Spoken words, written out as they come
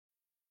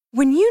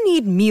When you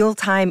need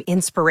mealtime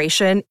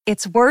inspiration,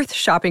 it's worth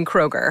shopping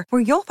Kroger,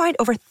 where you'll find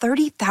over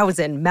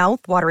 30,000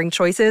 mouth-watering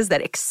choices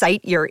that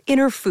excite your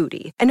inner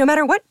foodie. And no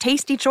matter what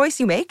tasty choice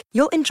you make,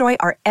 you'll enjoy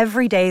our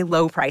everyday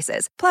low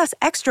prices, plus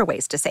extra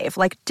ways to save,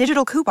 like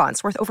digital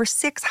coupons worth over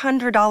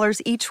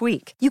 $600 each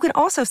week. You can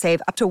also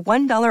save up to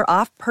 $1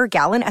 off per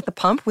gallon at the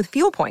pump with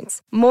fuel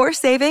points. More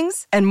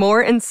savings and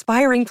more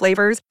inspiring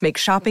flavors make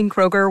shopping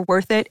Kroger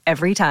worth it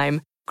every time.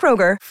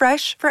 Kroger,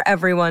 fresh for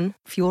everyone.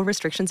 Fuel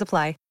restrictions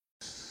apply.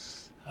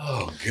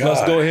 Oh, God.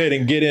 Let's go ahead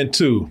and get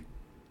into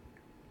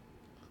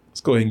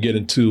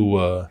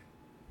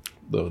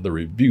the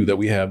review that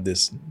we have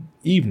this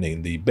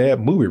evening, the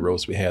bad movie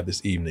roast we have this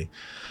evening.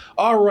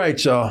 All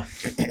right, y'all.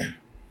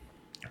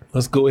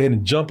 Let's go ahead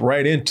and jump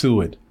right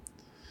into it.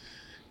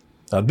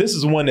 Now, this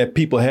is one that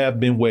people have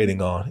been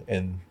waiting on,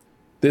 and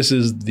this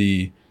is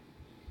the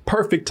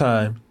perfect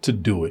time to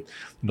do it.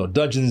 You know,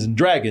 Dungeons and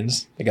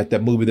Dragons, they got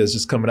that movie that's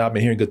just coming out. I've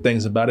been hearing good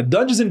things about it.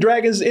 Dungeons and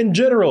Dragons in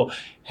general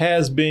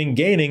has been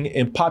gaining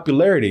in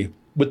popularity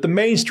with the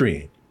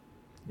mainstream.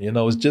 You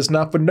know, it's just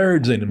not for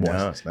nerds anymore.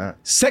 No, it's not.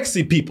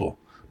 Sexy people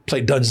play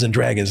Dungeons and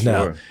Dragons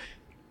now.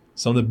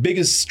 Some of the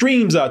biggest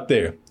streams out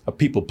there of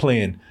people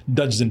playing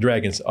Dungeons and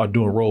Dragons are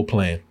doing role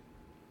playing.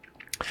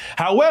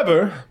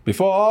 However,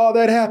 before all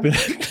that happened,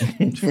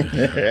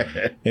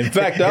 in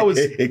fact,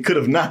 it could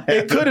have not happened.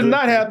 It could have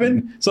not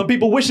happened. Some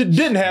people wish it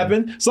didn't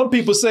happen. Some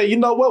people say, you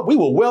know what, we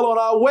were well on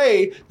our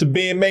way to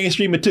being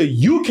mainstream until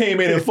you came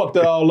in and fucked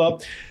it all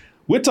up.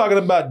 We're talking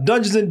about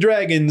Dungeons and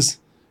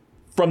Dragons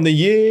from the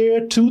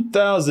year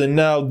 2000.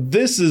 Now,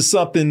 this is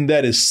something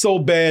that is so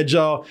bad,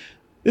 y'all.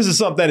 This is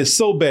something that is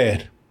so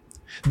bad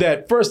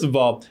that, first of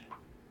all,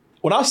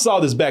 when I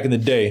saw this back in the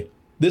day,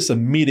 this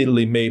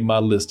immediately made my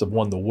list of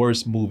one of the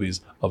worst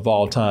movies of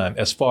all time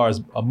as far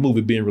as a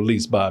movie being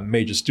released by a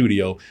major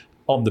studio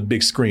on the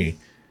big screen.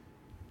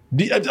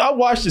 I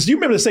watched this. You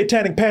remember the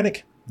Satanic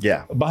Panic?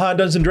 Yeah. Behind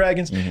Dungeons and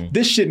Dragons? Mm-hmm.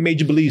 This shit made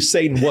you believe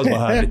Satan was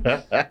behind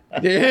it.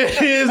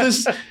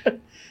 This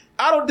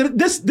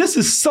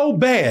is so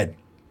bad.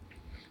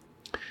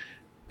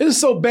 This is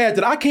so bad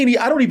that I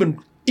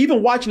don't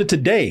even watching it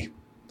today.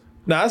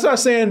 Now, that's not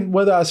saying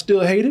whether I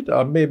still hate it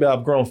or maybe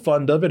I've grown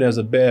fond of it as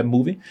a bad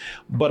movie.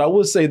 But I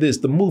will say this,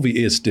 the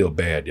movie is still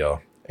bad,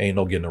 y'all. Ain't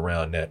no getting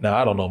around that. Now,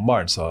 I don't know.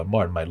 Martin saw it.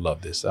 Martin might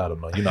love this. I don't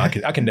know. You know, I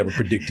can never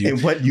predict you.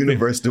 In what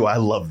universe do I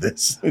love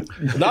this? I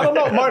don't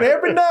know, Martin.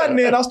 Every now and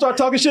then I'll start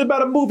talking shit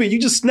about a movie. You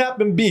just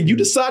snap and beam. You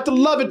decide to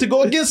love it to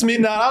go against me.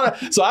 Now,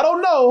 so I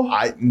don't know.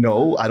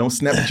 I don't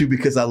snap at you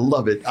because I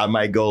love it. I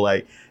might go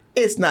like,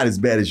 it's not as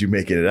bad as you're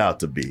making it out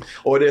to be.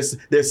 Or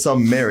there's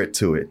some merit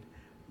to it.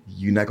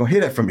 You're not gonna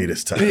hear that from me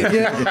this time.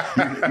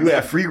 Yeah. you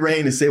have free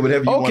reign to say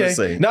whatever you want to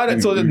say. Now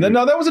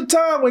there was a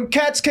time when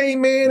cats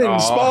came in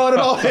and spawned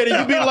and all that, and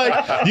you'd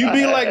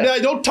be like, now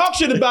don't talk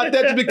shit about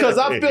that just because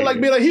I feel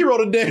like being a hero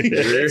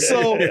today.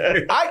 So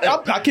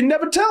I can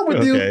never tell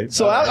with you.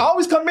 So I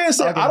always come in and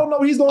say, I don't know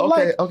what he's gonna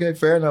like. Okay,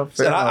 fair enough.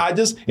 I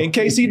just, in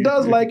case he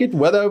does like it,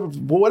 for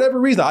whatever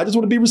reason, I just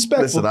want to be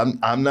respectful. Listen,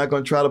 I'm not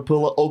gonna try to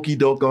pull an okey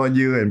doke on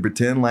you and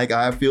pretend like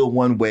I feel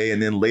one way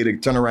and then later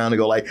turn around and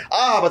go like,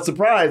 but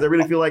surprise, I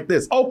really feel like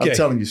this. Okay. I'm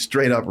telling you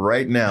straight up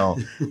right now,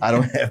 I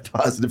don't have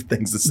positive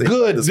things to say.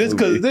 Good,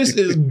 because this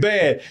is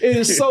bad. It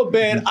is so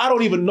bad. I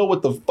don't even know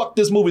what the fuck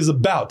this movie is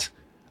about.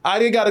 I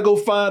didn't got to go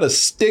find a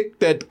stick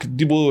that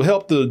will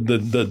help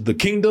the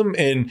kingdom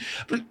and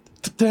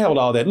to hell with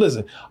all that.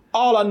 Listen,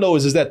 all I know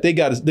is that they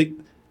got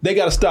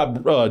to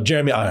stop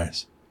Jeremy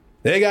Irons.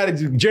 They got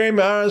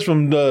Jeremy Irons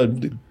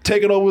from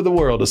taking over the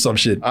world or some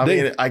shit. I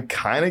mean, I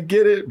kind of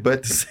get it, but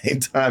at the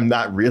same time,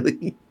 not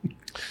really.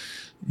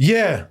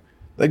 Yeah.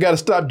 They got to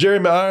stop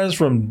Jeremy Irons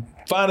from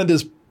finding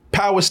this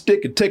power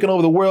stick and taking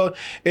over the world.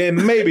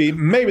 And maybe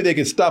they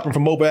can stop him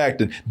from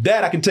overacting.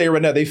 That I can tell you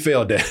right now, they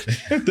failed at.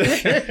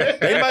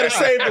 They might have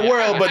saved the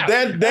world, but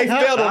they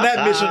failed on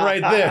that mission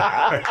right there.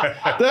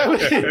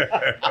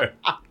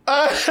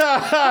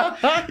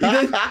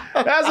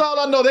 That's all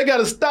I know. They got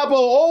to stop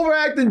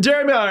overacting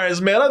Jeremy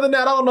Irons, man. Other than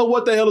that, I don't know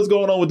what the hell is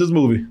going on with this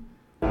movie.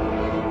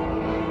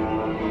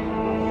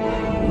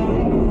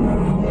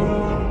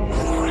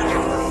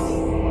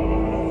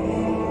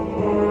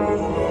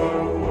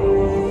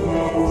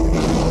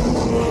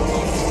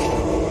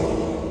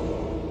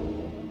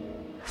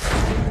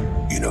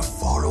 In a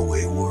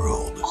faraway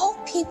world, all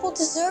people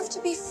deserve to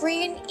be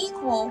free and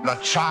equal. The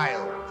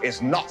child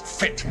is not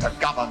fit to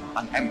govern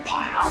an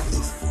empire. The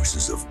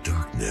forces of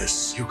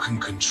darkness. You can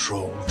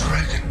control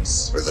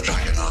dragons. With the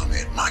dragon army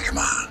at my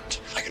command,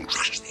 I can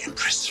crush the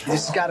Empress.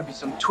 This has got to be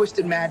some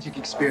twisted magic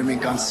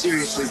experiment gone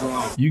seriously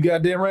wrong. You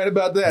goddamn right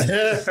about that.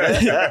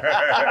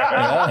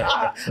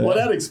 Well,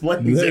 that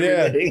explains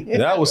everything.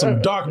 That was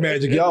some dark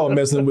magic y'all were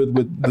messing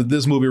with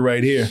this movie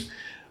right here.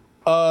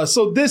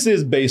 So this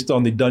is based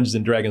on the Dungeons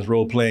and Dragons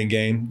role-playing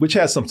game, which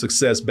had some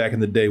success back in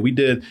the day. We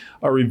did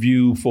a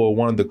review for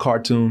one of the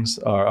cartoons,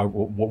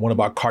 one of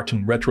our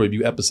cartoon retro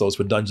review episodes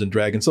for Dungeons and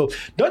Dragons. So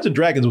Dungeons and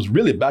Dragons was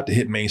really about to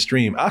hit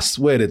mainstream. I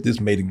swear that this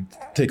made it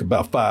take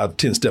about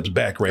 5-10 steps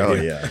back right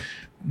here. Yeah.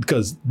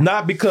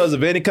 not because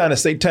of any kind of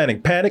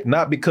satanic panic,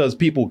 not because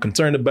people were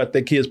concerned about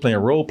their kids playing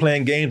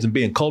role-playing games and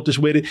being cultish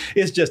with it.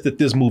 It's just that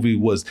this movie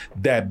was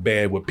that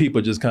bad where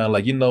people just kind of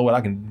like, you know what,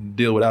 I can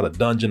deal without a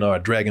dungeon or a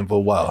dragon for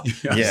a while.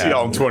 Yeah. See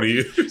y'all in 20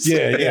 years.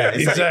 Yeah,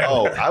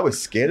 exactly. Like, I was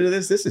scared of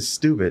this. This is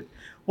stupid.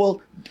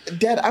 Well,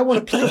 Dad, I want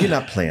to play. You're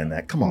not playing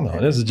that. Come on.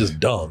 No, this is just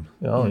dumb.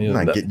 I'm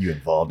not getting you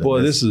involved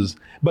in this.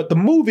 But the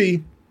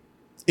movie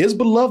is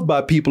beloved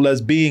by people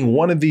as being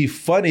one of the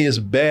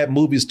funniest bad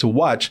movies to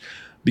watch,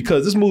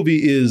 because this movie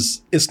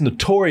it's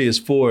notorious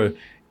for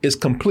its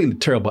completely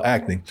terrible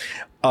acting.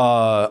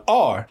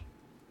 Or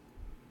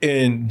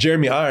in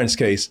Jeremy Irons'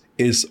 case,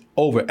 is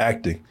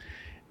overacting.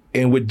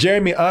 And with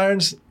Jeremy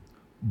Irons,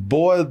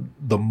 boy,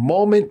 the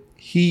moment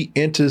he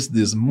enters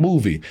this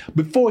movie,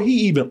 before he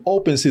even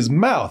opens his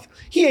mouth,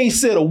 he ain't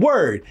said a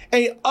word,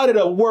 ain't uttered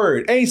a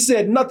word, ain't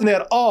said nothing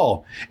at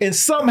all. And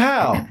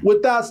somehow,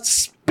 without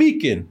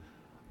speaking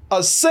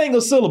a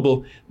single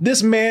syllable,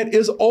 this man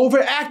is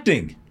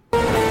overacting.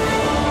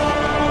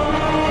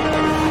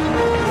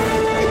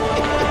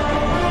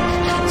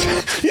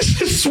 He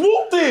just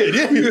swooped in.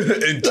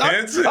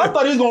 Intense. I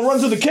thought he was gonna run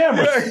to the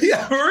camera.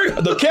 Yeah, for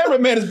real. The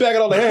cameraman is back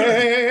at all like,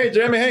 hey,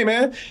 Jeremy, hey,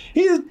 man.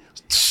 He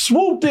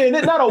swooped in.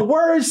 Not a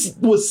word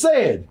was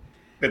said.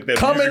 That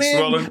Coming music in,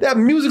 swelling. that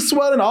music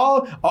swelling,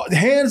 all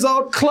hands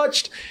all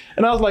clutched.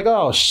 And I was like,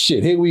 oh,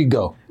 shit, here we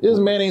go. This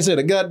man ain't said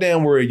a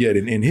goddamn word yet,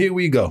 and here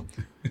we go.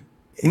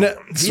 Now,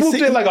 swooped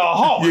in like a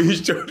hawk. Yeah,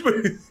 he's trying to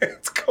put his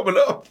hands coming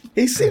up.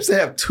 He seems to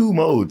have two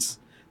modes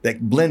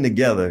that blend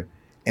together.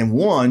 And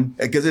one,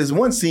 because there's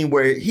one scene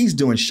where he's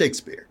doing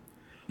Shakespeare.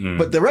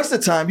 But the rest of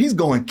the time, he's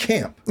going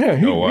camp. Yeah,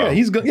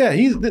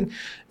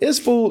 it's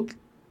full.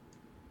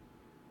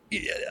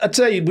 I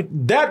tell you,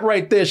 that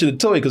right there should have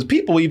told you, because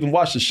people even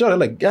watch the show. They're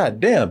like, God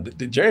damn,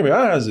 Jeremy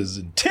Irons is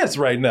intense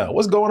right now.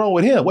 What's going on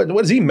with him? What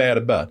is he mad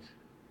about?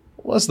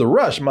 What's the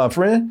rush, my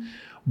friend?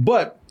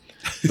 But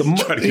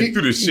trying to get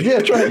through this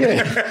shit.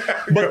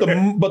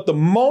 But the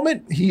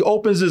moment he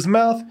opens his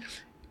mouth,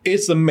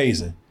 it's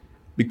amazing,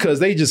 because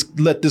they just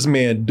let this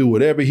man do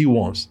whatever he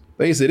wants.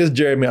 They said, it's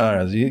Jeremy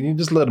Irons. You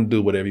just let him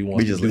do whatever he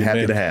wants. We just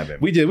happy to have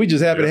him. We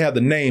just happy to have the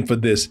name for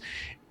this.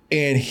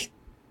 And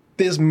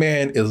this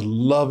man is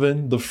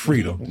loving the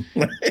freedom.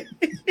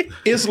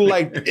 It's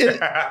like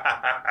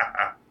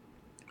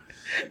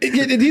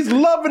he's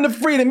loving the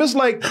freedom. It's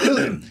like,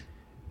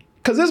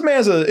 because this man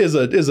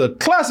is a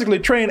classically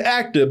trained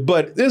actor,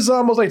 but it's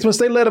almost like once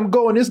they let him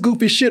go in this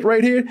goofy shit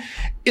right here,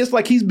 it's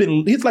like he's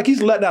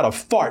letting out a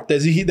fart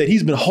that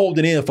he's been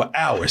holding in for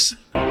hours.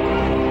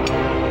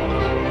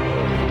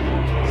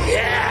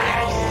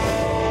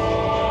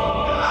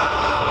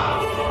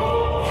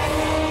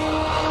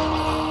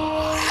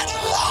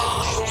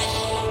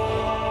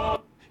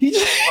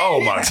 Oh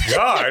my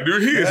God,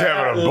 dude, he is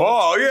having a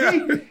ball.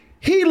 Yeah.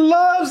 He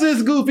loves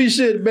this goofy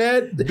shit,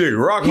 man. Big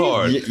rock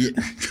hard.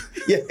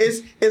 Yeah,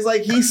 it's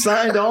like he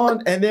signed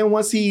on, and then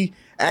once he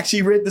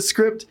actually read the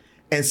script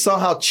and saw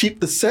how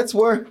cheap the sets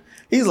were,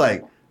 he's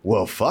like,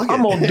 well, fuck it.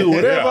 I'm going to do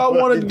whatever I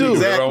want to do.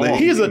 Exactly.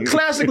 He's a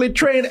classically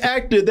trained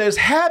actor that's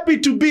happy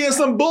to be in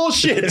some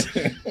bullshit.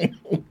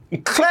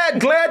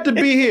 Glad to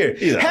be here.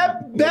 Yeah.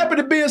 Happy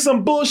to be in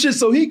some bullshit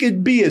so he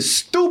could be as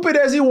stupid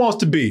as he wants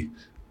to be.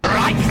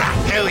 Right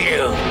back to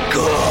you.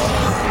 Good.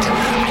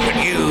 I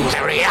could use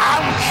every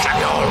ounce of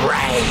your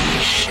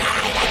rage.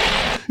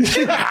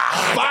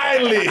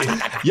 Finally,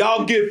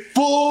 y'all get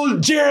full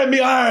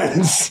Jeremy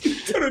Irons.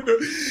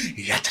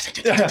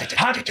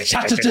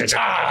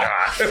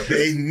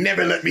 They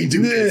never let me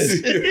do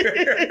this.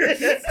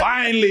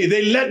 Finally,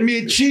 they let me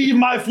achieve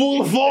my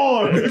full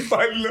form.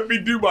 Finally, let me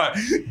do my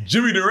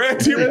Jimmy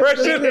Durante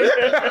impression.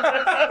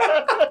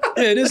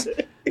 Yeah,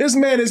 this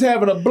man is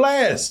having a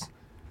blast.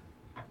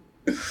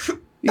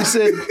 He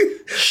said,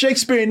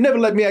 Shakespeare never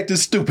let me act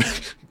this stupid.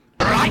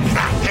 Right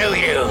back to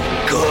you.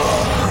 Good.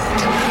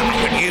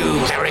 I could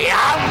use every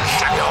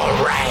ounce of your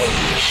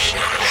rage.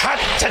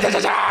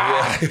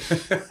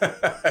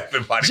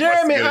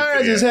 Jeremy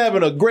Irons is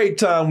having a great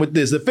time with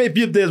this. If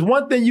there's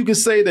one thing you can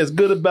say that's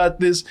good about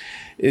this,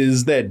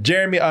 is that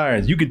Jeremy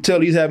Irons, you can tell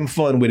he's having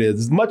fun with it.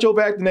 As much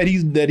overacting that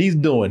he's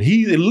doing,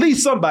 at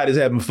least somebody's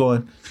having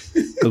fun.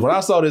 Because when I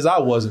saw this, I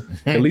wasn't.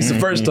 At least the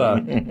first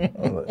time.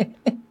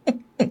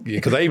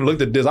 Because I even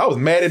looked at this, I was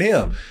mad at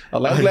him.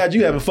 I'm glad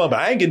you having fun, but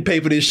I ain't getting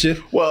paid for this shit.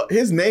 Well,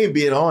 his name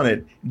being on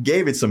it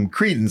gave it some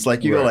credence.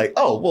 Like you go like,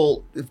 oh,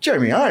 well, if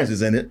Jeremy Irons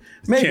is in it,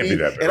 maybe. Can't be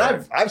that bad, and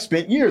right? I've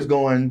spent years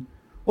going,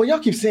 well, y'all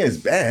keep saying it's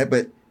bad,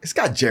 but it's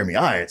got Jeremy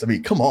Irons. I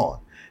mean, come on.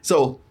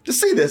 So to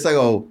see this, I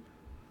go,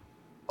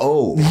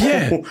 oh,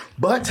 yeah.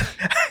 But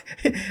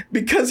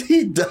because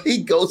he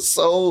goes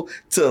so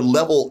to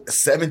level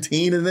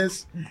 17 in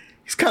this,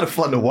 it's kind of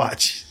fun to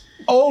watch.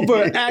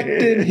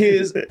 Overacting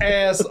his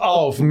ass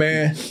off,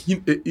 man.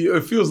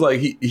 It feels like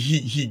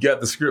he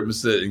got the script and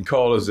said and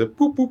called us, said,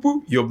 boop, boop,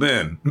 boop, yo,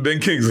 Ben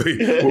Kingsley.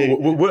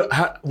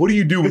 What do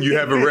you do when you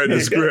haven't read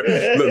the script?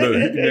 Look,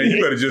 man, you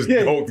better just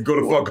go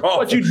the fuck off.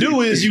 What you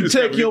do is you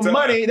take your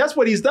money. That's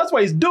why he's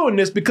doing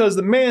this, because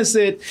the man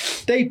said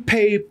they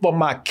paid for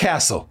my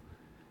castle.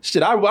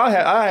 Shit,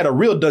 I had a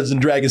real Dungeons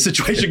and Dragons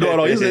situation going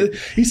on.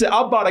 He said,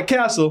 I bought a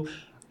castle.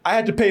 I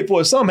had to pay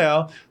for it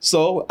somehow,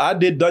 so I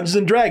did Dungeons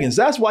and Dragons.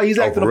 That's why he's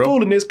acting a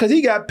fool in this, because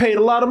he got paid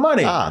a lot of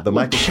money. The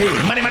Michael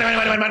Caine. Money. Look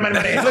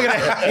at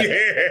that.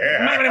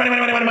 Yeah.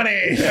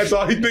 Money. That's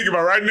all he's thinking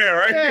about right now,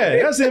 right?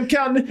 Yeah, that's him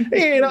counting.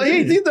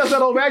 He does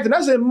that overacting.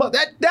 That's him.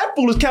 That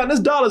fool is counting his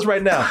dollars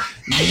right now.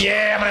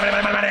 Yeah,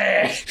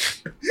 money.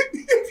 He's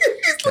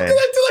looking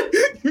at you like,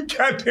 you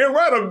goddamn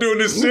right I'm doing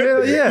this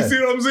shit. Yeah. You see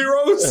them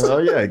zeros? Oh,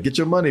 yeah. Get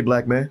your money,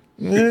 black man.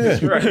 Yeah.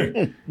 That's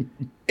right.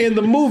 In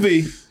the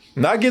movie,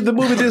 and I give the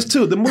movie this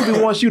too. The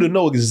movie wants you to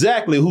know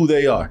exactly who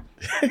they are.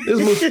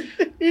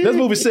 This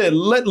movie said,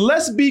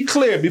 let's be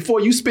clear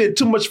before you spend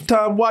too much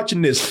time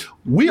watching this.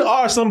 We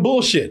are some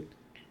bullshit.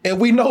 And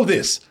we know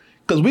this.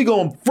 Because we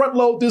going to front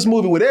load this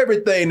movie with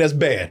everything that's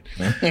bad.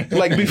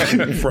 Like,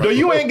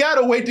 you ain't got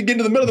to wait to get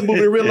into the middle of the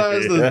movie to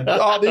realize that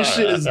all this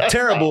shit is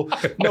terrible.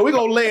 No, we're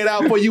going to lay it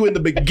out for you in the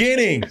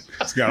beginning.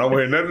 It's got to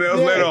wait nothing else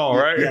later on,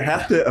 right? You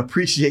have to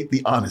appreciate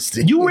the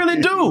honesty. You really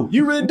do.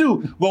 You really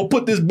do. We'll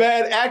put this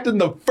bad actor in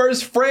the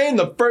first frame,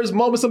 the first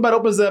moment somebody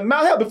opens their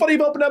mouth. Hell, before they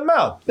even open their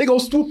mouth, they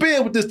going to swoop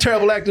in with this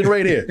terrible acting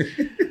right here.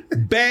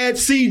 Bad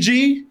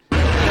CG.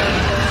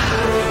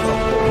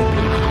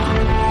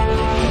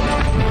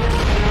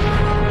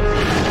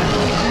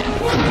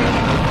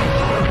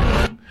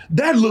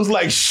 That looks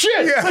like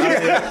shit. Yeah.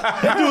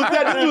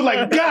 That dude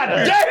like,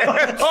 God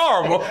damn.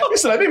 Horrible. He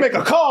said, let me make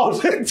a call.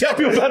 Tell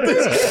you about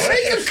this.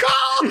 Make a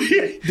call.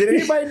 Did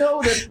anybody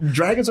know that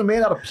dragons are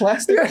made out of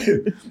plastic?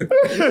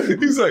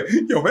 He's like,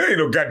 yo, man, ain't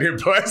no goddamn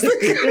plastic.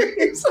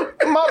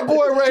 My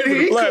boy right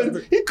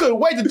here, he couldn't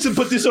wait to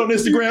put this on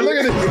Instagram. Look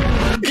at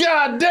this.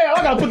 God damn,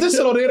 I got to put this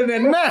shit on the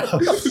internet now.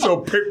 So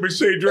paper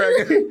mache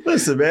dragon.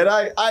 Listen, man,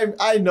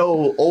 I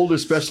know older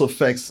special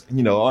effects,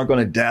 aren't going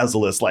to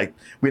dazzle us like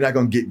we're not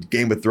going to get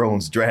Game of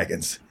Thrones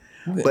dragons.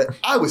 But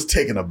I was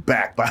taken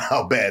aback by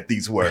how bad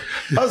these were.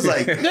 I was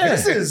like,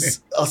 this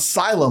is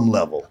Asylum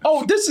level.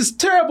 Oh, this is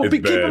terrible.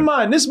 Keep in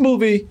mind, this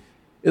movie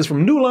is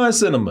from New Line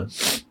Cinema.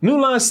 New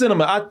Line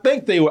Cinema,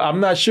 I'm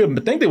not sure,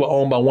 but I think they were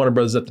owned by Warner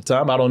Brothers at the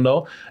time. I don't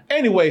know.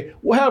 Anyway,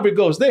 however it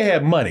goes, they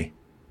had money.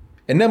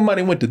 And that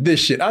money went to this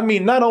shit. I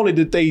mean, not only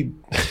did they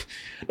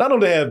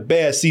have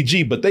bad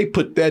CG, but they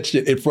put that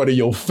shit in front of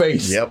your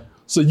face. Yep.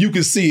 So you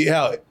can see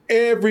how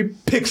every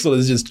pixel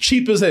is just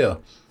cheap as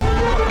hell. That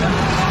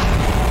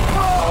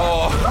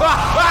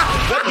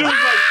dude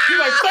was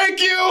like, thank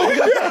you.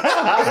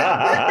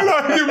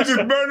 He was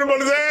just burning him on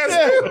his ass.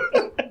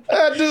 Yeah.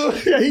 That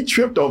dude. Yeah, he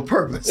tripped on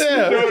purpose.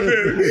 Yeah.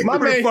 My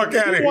man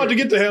wanted to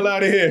get the hell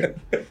out of here.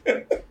 Yeah,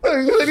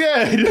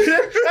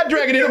 that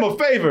dragon did him a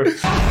favor.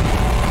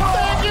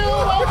 Thank you,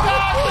 oh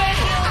God, thank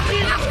you,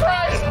 Jesus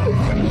Christ.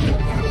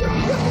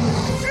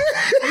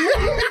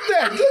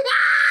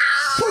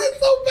 It's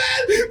so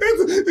bad.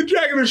 The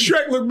dragon and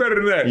Shrek look better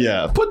than that.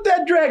 Yeah. Put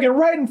that dragon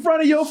right in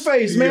front of your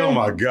face, man. Oh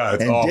my God,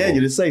 it's and awful. dare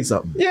you to say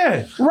something.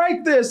 Yeah,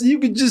 right there, so you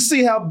can just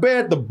see how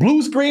bad the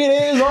blue screen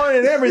is on it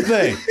and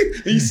everything.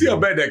 You see how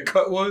bad that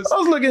cut was? I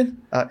was looking.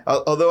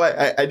 Although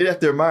I did have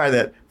to admire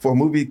that for a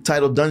movie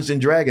titled Dungeons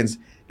and Dragons,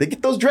 they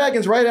get those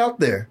dragons right out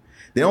there.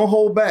 They don't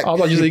hold back. I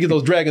thought you said you get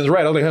those dragons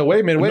right. I was like, hey, wait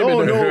a minute.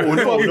 No.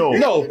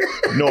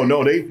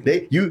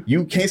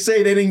 You can't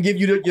say they didn't give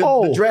you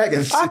the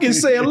dragons. I can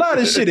say a lot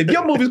of shit. If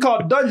your movie's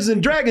called Dungeons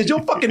and Dragons,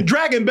 your fucking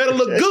dragon better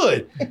look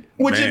good,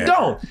 which it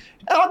don't.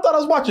 And I thought I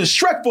was watching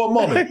Shrek for a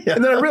moment,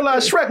 and then I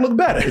realized Shrek looked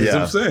better. That's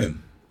what I'm saying.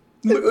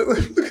 Look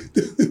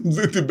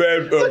at the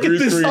bad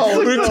green screen. The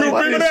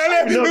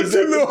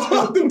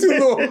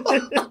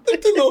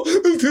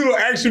two little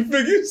action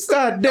figures.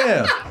 God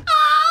damn.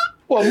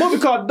 Well, a movie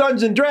called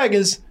Dungeons and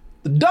Dragons,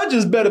 the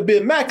dungeons better be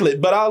immaculate,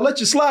 but I'll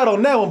let you slide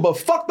on that one. But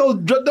fuck those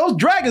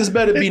dragons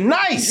better be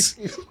nice.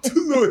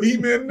 Two little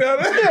He-Man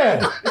down there.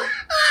 Yeah.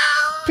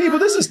 People,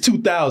 this is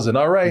 2000,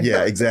 all right?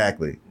 Yeah,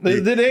 exactly.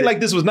 It ain't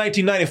like this was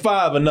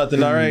 1995 or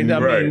nothing, all right?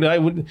 I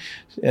mean,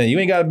 you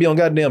ain't got to be on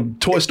goddamn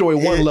Toy Story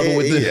 1 level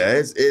with this. Yeah,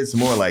 it's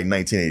more like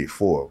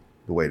 1984,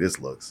 the way this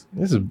looks.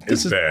 It's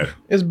bad.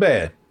 It's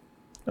bad.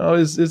 Oh,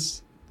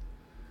 it's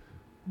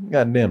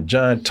goddamn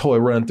giant toy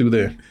running through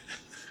there.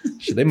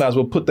 Shit, they might as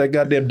well put that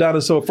goddamn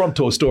dinosaur from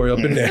Toy Story up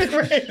in there.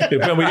 If we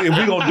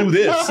gonna do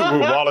this,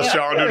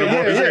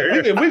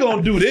 if we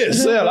gonna do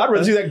this, I'd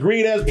rather see that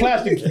green ass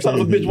plastic son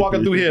of a bitch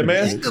walking through here,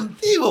 man.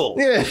 Inconceivable.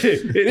 Yeah,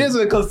 it is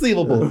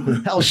inconceivable.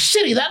 How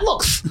shitty that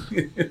looks.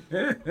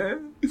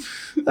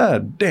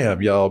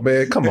 Damn, y'all,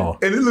 man, come on.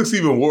 And it looks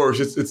even worse.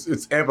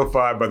 It's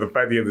amplified by the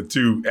fact that you have the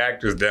two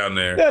actors down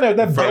there. Yeah,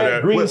 that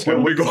bad green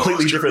screen with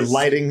completely different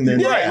lighting than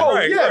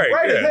right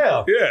as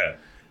hell. Yeah.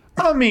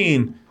 I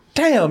mean,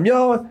 damn,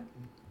 y'all.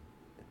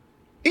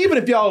 Even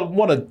if y'all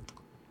want to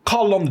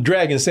call on the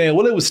dragon saying,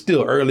 well, it was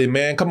still early,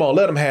 man. Come on,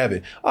 let them have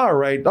it. All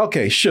right,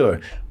 okay,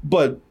 sure.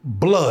 But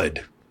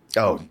blood.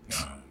 Oh.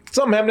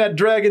 Something happened to that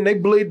dragon. They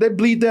bleed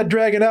that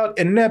dragon out,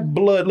 and that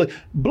blood.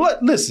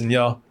 Listen,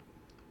 y'all.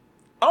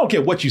 I don't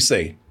care what you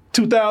say.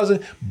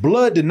 2000,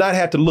 blood did not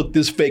have to look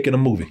this fake in a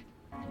movie.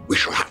 We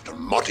shall have to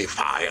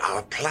modify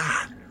our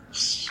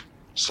plans.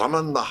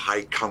 Summon the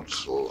High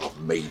Council of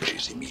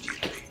Mages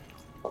immediately.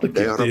 Look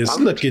at this.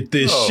 Look at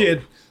this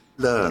shit.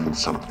 Learn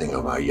something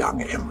of our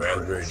young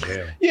emperor.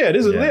 Yeah,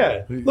 this is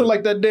look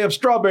like that damn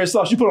strawberry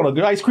sauce you put on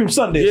an ice cream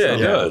sundae. Yeah, it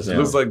does. It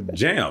looks like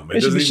jam.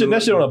 It should be shit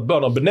that shit on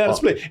a banana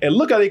split. And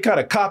look how they kind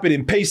of copied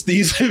and paste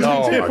these.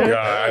 Oh my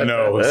God, I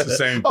know. It's the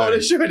same thing. Oh,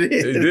 they sure did.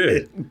 They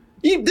did.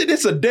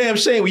 It's a damn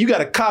shame when you got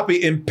to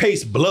copy and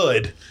paste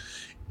blood.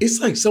 It's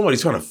like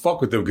somebody's trying to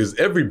fuck with them because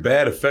every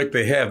bad effect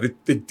they have,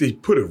 they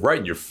put it right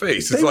in your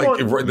face. It's They like,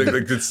 want-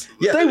 it's,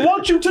 They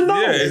want you to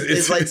know. Yeah,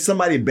 It's like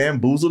somebody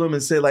bamboozled them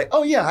and said like,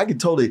 oh yeah, I can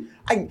totally,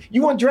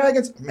 you want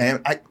dragons? Man,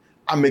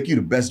 I'll make you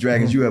the best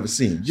dragons you ever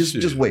seen.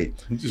 Just wait.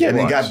 Just and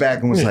then watch. got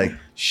back and was like,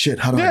 shit,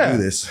 how do I do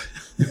this?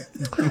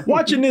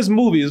 Watching this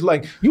movie is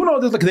like, you know,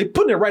 there's like they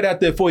putting it right out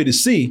there for you to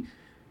see.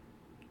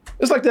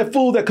 It's like that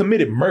fool that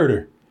committed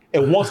murder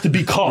and wants to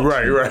be caught.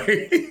 right.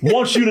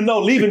 Wants you to know,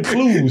 leaving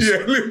clues. Yeah,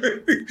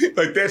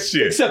 like that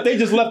shit. Except they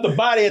just left the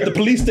body at the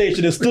police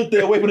station and stood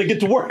there waiting to get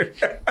to work.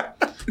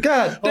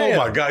 God damn.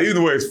 Oh my God, even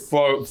the way it's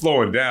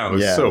flowing down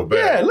is so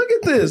bad. Yeah, look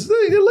at this.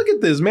 Look at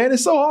this, man.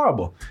 It's so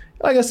horrible.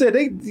 Like I said,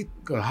 they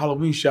Go to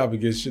Halloween shop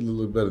and get shit a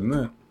little better than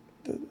that.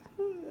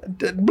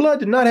 the blood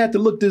did not have to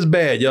look this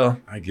bad, y'all.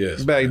 I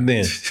guess. Back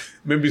then.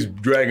 Maybe it's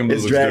dragon blood.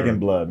 It's looks dragon different.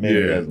 blood. Maybe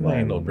Yeah. that's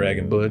Ain't no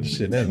dragon blood.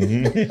 Shit,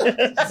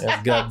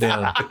 that's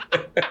goddamn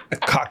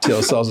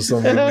cocktail sauce or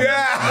something.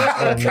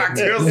 Yeah,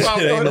 cocktail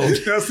sauce. Ain't no-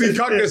 Now see,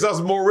 cocktail sauce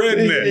is more red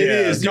than that. It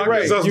is. You're Cocktail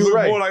right. sauce You're look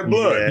right. more like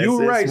blood. Yeah, You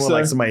were right, it's more son.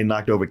 like somebody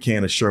knocked over a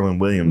can of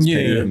Sherwin-Williams.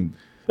 Yeah. paint.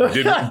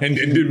 and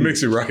didn't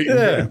mix it right.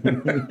 Yeah.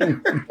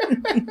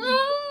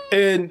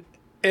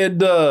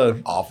 and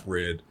Off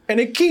red. and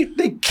they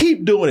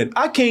keep doing it.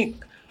 I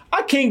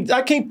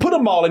can't put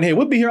them all in here.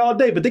 We'll be here all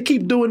day, but they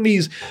keep doing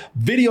these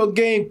video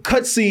game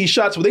cutscene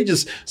shots where they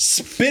just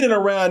spinning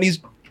around these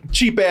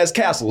cheap ass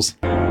castles.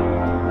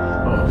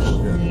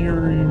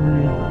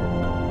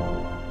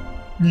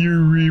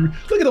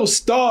 Look at those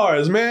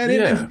stars, man.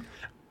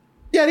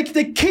 Yeah.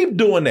 They keep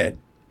doing that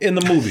in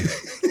the movie.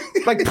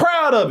 Like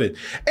proud of it.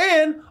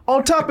 And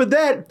on top of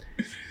that,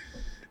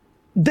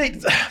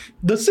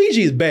 the CG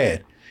is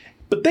bad,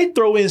 but they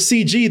throw in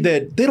CG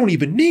that they don't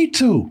even need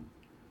to.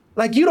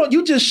 Like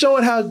you just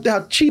showing how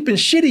cheap and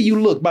shitty you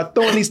look by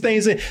throwing these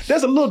things in.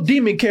 There's a little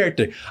demon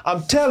character.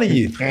 I'm telling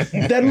you,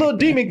 that little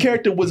demon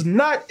character was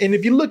not, and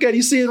if you look at it,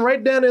 you see it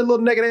right down there,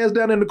 little naked ass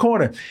down in the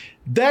corner.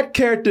 That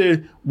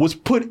character was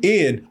put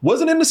in,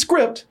 wasn't in the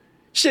script.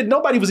 Shit,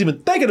 nobody was even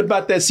thinking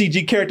about that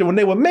CG character when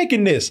they were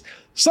making this.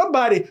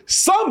 Somebody,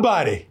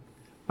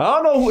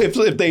 I don't know if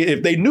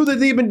they knew that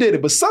they even did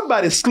it, but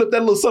somebody slipped that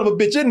little son of a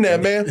bitch in there,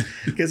 man.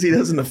 Because he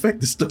doesn't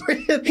affect the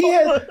story.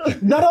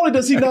 Not only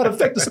does he not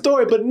affect the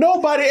story, but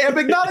nobody ever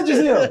acknowledges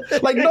him.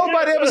 Like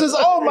nobody ever says,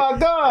 "Oh my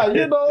God,"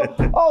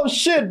 "Oh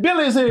shit,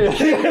 Billy's here."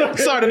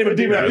 Sorry, I didn't even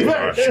do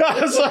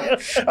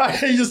that.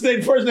 He just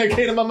said the first thing that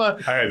came to my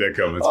mind. I had that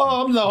coming.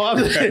 Oh no,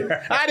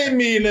 I didn't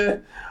mean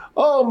that.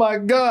 Oh my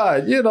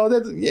God! They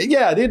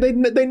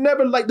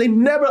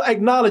never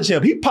acknowledge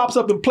him. He pops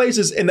up in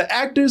places, and the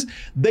actors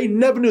they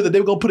never knew that they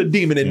were gonna put a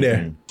demon in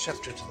there.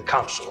 Scepter to the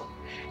council,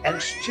 and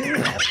still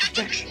have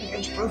protection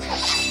against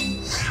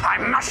Profile. I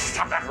must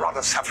have that rod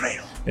of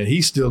Saphrael. And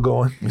he's still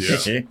going.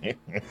 Yeah.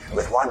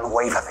 With one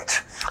wave of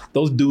it.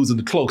 Those dudes in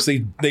the cloaks,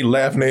 they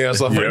laughing their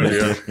ass off.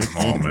 Yeah. Come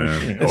on,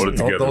 man. Hold it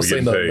together. Don't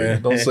say nothing,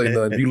 man. Don't say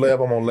nothing. If you laugh,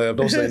 I'm gonna laugh.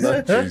 Don't say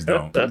nothing. Please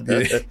don't.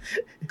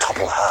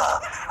 Topple her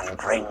and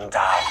bring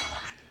down.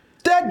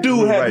 That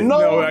dude had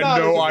no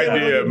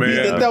idea,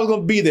 man. That was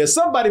gonna be there.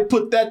 Somebody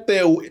put that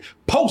there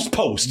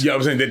post. Yeah,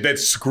 I'm saying that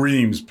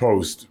screams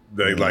post.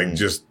 They like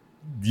just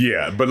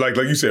but like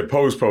you said,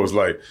 post.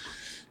 Like,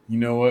 you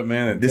know what,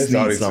 man? This This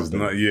audience needs is something.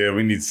 not. Yeah,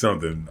 we need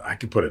something. I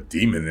could put a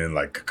demon in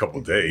like a couple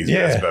days.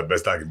 Yeah. That's the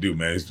best I can do,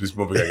 man. This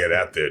movie got to get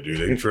out there, dude.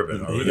 They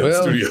tripping over in the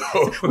Well, studio.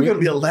 We're gonna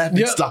be a laughing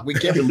Yeah. stock. We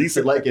can't release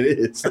it like it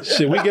is.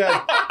 Shit, we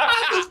got.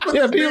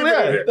 People,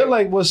 they're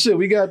like, well, shit,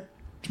 we got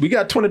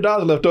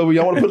 $20 left over.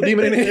 Y'all want to put a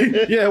demon in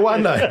here? Yeah, why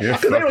not?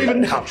 Because they don't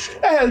even.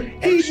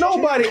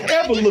 Nobody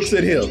ever looks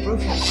at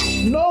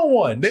him. No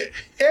one.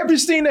 Every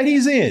scene that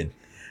he's in,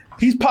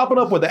 he's popping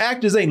up where the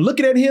actors ain't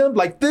looking at him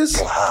like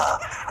this.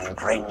 And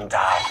bring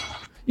down.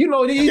 You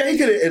know, He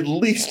could have at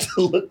least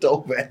looked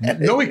over at it.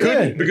 No, he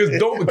couldn't Yeah. because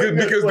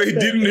they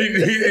didn't.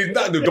 He's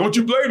not, don't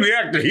you blame the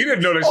actor? He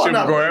didn't know that shit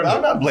was going to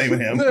I'm happen. not blaming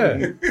him.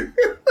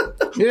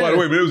 Yeah. By the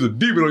way, man, there was a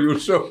demon on your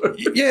shoulder.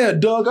 Yeah,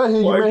 Doug, I hear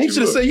you, Why'd man. He you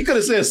should have look? said, you could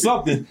have said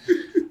something.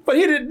 But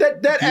he didn't,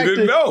 that actor,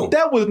 didn't know.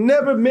 that was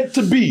never meant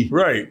to be.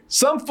 Right.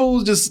 Some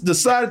fools just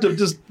decided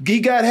he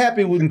got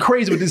happy and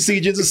crazy with this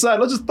CG and decided,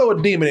 let's just throw a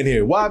demon in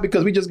here. Why?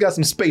 Because we just got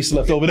some space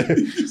left over there.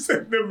 You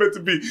said never meant to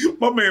be.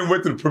 My man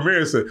went to the premiere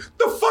and said,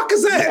 "The fuck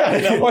is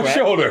that on my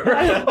shoulder?"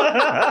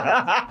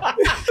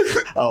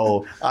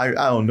 Oh, I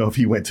don't know if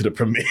he went to the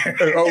premiere.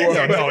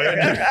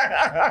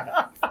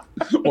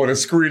 Or the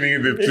screening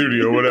in the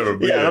studio or whatever.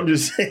 But Yeah, I'm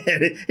just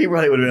saying, he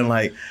probably would have been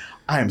like,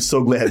 I am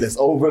so glad that's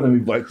over. Let me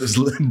wipe this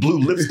blue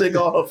lipstick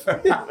off.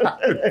 Fuck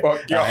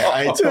y'all.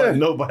 I ain't telling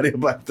nobody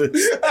about this.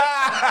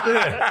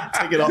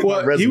 Take it off my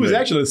Well, resume. he was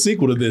actually a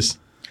sequel to this.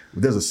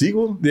 There's a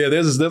sequel? Yeah,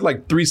 there's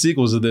like 3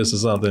 sequels of this or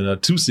something.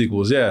 2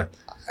 sequels, yeah.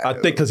 I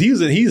think because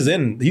he's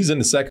in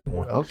the second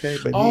one. Okay,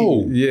 but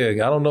yeah,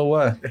 I don't know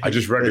why. I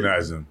just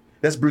recognize him.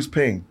 That's Bruce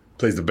Payne.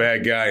 Plays the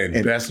bad guy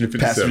in Passenger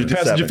 57.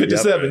 Passenger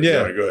 57,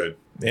 yeah. Go ahead.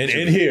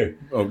 And here.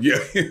 Oh, yeah.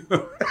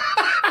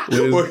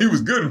 Well, he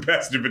was good in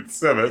Passenger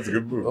 57. That's a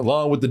good movie.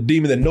 Along with the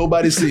demon that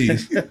nobody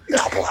sees.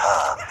 Topple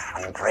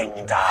her and bring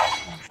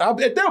down.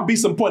 There'll be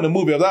some point in the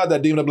movie without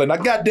that demon. I'm like, now,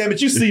 God damn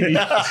it, you see me.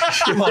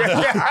 Come on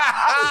now.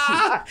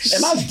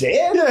 Am I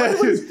dead? Yeah.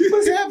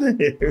 What's happening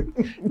here?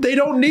 They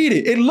don't need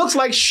it. It looks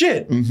like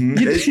shit.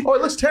 It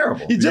looks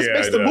terrible. It just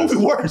makes the movie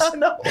worse. I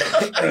know.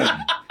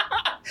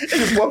 It's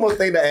just one more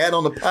thing to add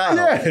on the pile.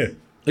 Yeah.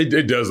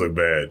 It does look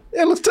bad.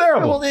 It looks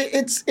terrible. Well,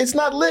 it's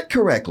not lit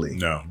correctly.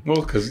 No.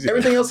 Well, because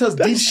everything else has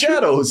deep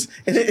shadows,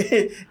 and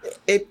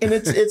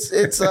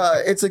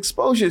its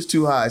exposure is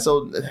too high,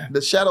 so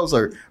the shadows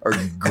are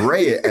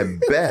gray at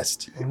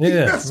best. Yeah,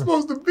 you're not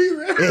supposed to be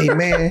there.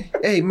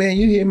 Hey man,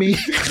 you hear me?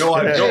 No,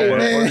 I don't.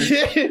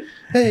 Man.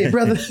 Hey,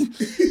 brother.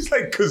 He's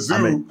like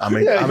kazoo.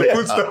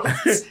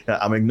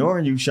 I'm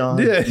ignoring you, Sean.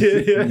 Yeah.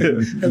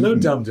 Hello,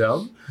 dum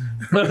dum.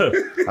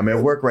 I'm at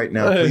work right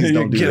now. Please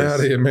don't do Get this.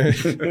 out of here, man. I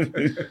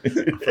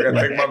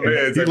gotta take my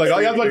meds. He's like,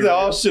 y'all like that.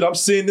 Oh shit, I'm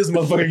seeing this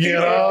motherfucker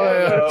again.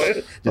 Oh,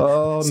 yeah.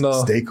 Oh no.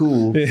 Stay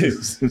cool.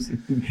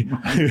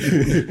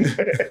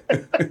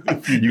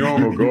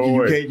 Go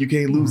away. You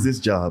can't lose this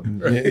job.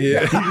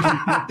 Yeah.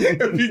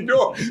 If you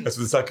know, that's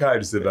what the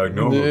psychiatrist said about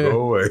go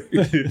away.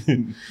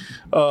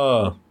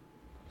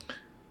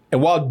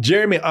 And while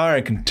Jeremy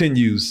Iron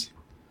continues,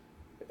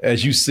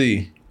 as you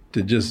see,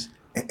 to just,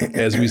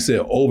 as we said,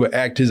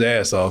 overact his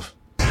ass off.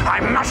 I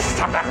must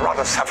stop that rod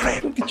of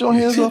suffering. Get your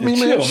hands off me,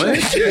 man.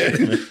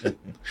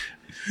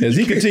 As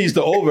he continues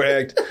to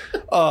overact,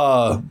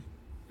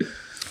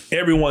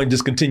 everyone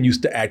just continues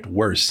to act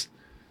worse.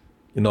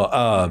 You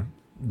know,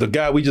 the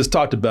guy we just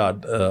talked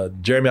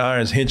about, Jeremy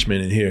Irons'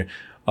 henchman in here,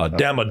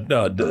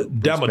 Damodar.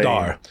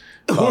 Damodar.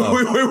 Yeah,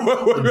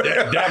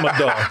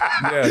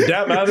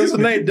 that's the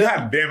name.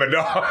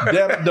 Damodar.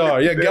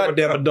 Damodar. Yeah,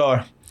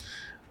 Damodar.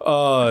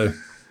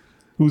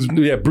 Who's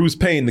Bruce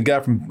Payne, the guy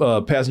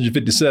from Passenger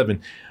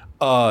 57.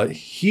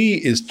 He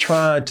is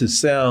trying to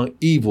sound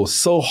evil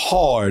so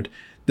hard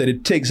that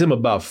it takes him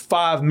about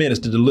 5 minutes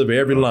to deliver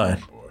every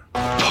line.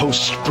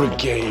 Post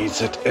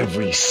brigades at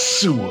every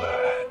sewer,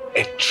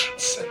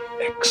 entrance and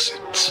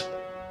exit.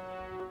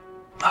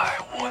 I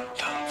want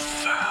them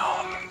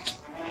found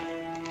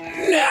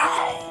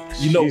now.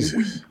 You know,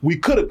 we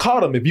could have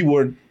caught him if you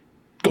weren't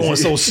going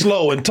so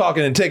slow and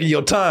talking and taking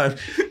your time.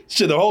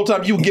 Shit, the whole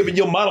time you were giving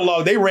your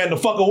monologue, they ran the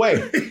fuck away.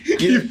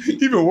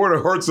 Even Werner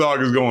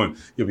Herzog is going,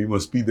 yeah, we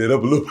must speed that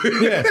up a little bit.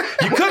 Yeah,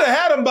 you could have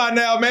had them by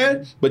now,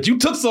 man. But you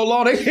took so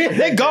long,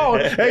 they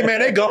gone. Hey,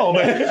 man, they gone,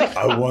 man.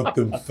 I want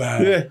them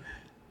found. Yeah.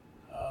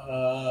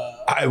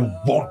 I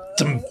want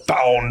them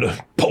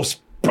found.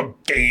 Post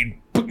brigade.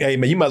 Hey,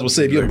 man, you might as well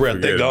save your breath.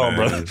 They gone,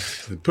 brother.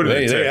 Put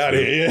it in they out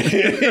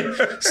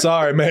here.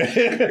 Sorry, man.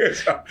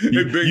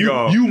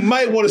 You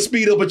might want to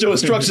speed up with your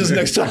instructions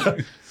next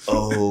time.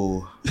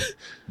 Oh,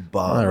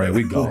 Bob. All right,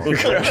 we go. I'm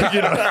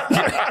thinking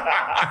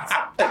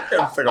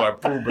like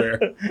Pooh Bear.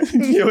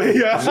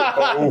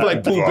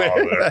 Like Pooh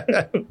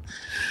Bear.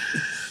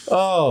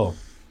 Oh.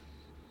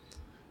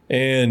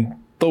 And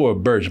Thora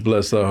Birch,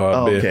 bless her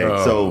heart. Okay,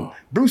 so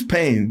Bruce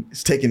Payne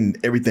is taking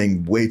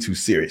everything way too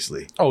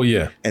seriously. Oh,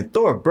 yeah. And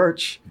Thora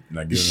Birch,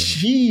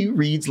 she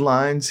reads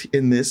lines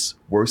in this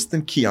worse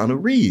than Keanu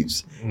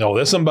Reeves. No,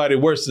 there's somebody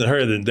worse than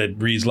her that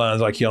reads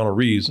lines like Keanu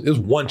Reeves. There's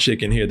one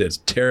chick in here that's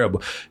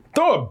terrible.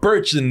 Thora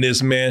Birch in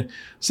this, man.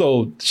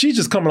 So she's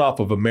just coming off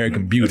of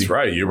American Beauty. That's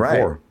right, you're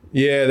right.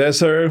 Yeah, that's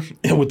her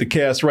with the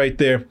cast right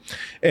there.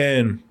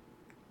 And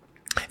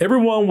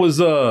everyone was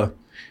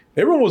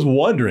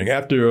wondering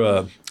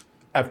after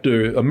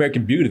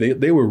American Beauty,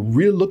 they were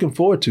really looking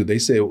forward to. They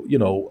said, you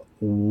know,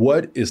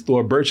 what is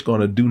Thora Birch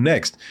going to do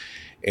next?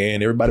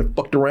 And everybody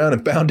fucked around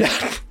and found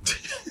out.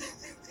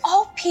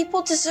 All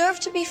people deserve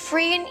to be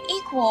free and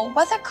equal,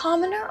 whether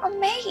commoner or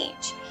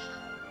mage.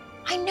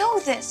 I know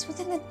this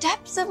within the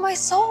depths of my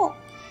soul.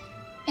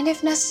 And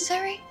if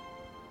necessary,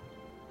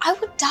 I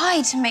would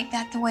die to make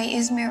that the way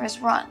Izmir is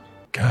run.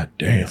 God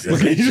damn.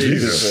 Look at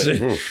Jesus.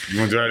 You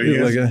want to try it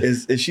again? Like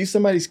is she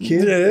somebody's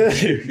kid? Yeah.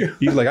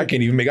 He's like, I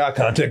can't even make eye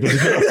contact with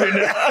this girl right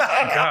now.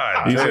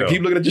 God He's like,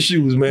 keep looking at your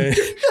shoes, man.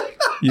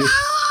 Yeah.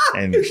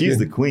 And she's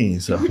the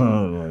queen, so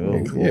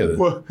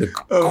the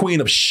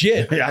queen of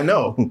shit. Yeah, I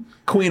know.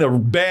 Queen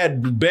of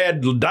bad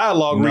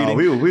dialogue reading.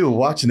 We were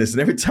watching this, and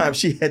every time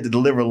she had to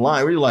deliver a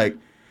line, we were like,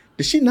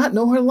 does she not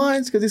know her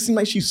lines? Because it seems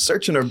like she's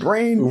searching her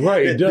brain.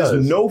 Right, it does.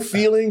 There's no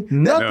feeling,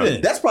 nothing.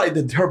 No. That's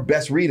probably her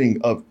best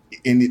reading of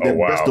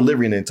best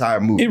delivery in the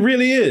entire movie. It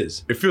really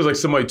is. It feels like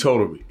somebody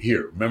told her,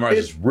 here, memorize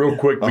this real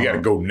quick. We got to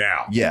go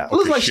now. Yeah. It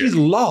looks like she's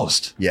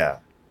lost. Yeah.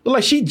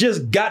 Like she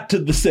just got to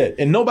the set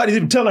and nobody's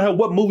even telling her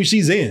what movie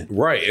she's in.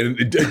 Right. And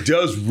it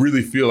does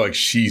really feel like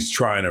she's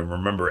trying to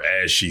remember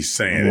as she's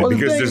saying it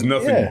because there's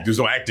nothing, there's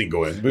no acting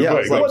going.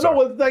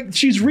 Like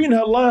she's reading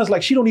her lines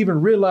like she don't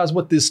even realize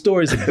what this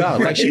story is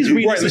about. Like she's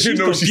reading right, she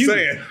knows what she's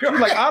saying. She's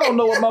like, I don't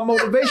know what my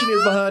motivation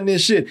is behind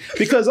this shit.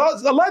 Because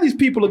a lot of these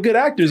people are good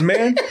actors,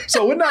 man.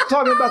 So we're not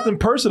talking about them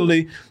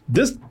personally.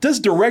 This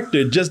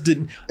director just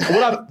didn't.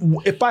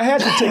 If I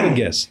had to take a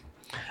guess,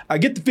 I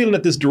get the feeling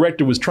that this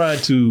director was trying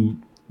to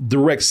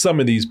direct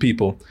some of these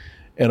people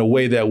in a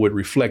way that would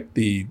reflect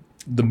the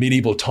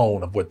medieval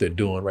tone of what they're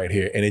doing right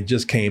here. And it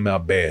just came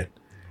out bad.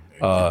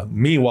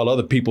 Meanwhile,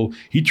 other people,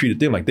 he treated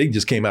them like they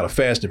just came out of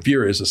Fast and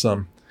Furious or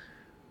something.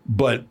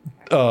 But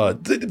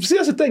see,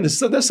 that's the thing.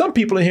 There's some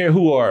people in here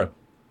who are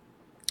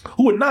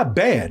not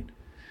bad.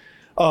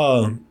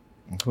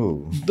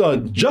 Who?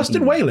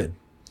 Justin Whalen.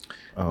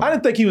 I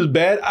didn't think he was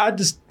bad.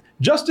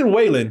 Justin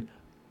Whalen,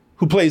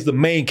 who plays the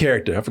main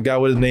character. I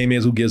forgot what his name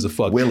is. Who gives a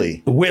fuck?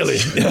 Willie. Willie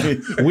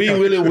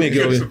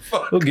Wiggly.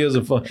 Who gives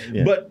a fuck?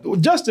 Yeah.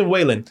 But Justin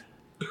Whalen,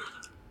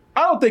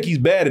 I don't think he's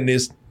bad in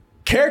this.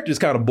 Character's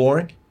kind of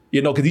boring,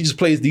 because he just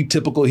plays the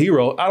typical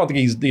hero. I don't think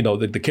he's,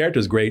 the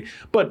character's great,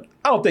 but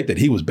I don't think that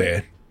he was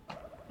bad.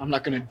 I'm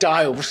not gonna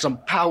die over some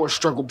power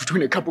struggle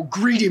between a couple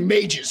greedy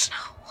mages.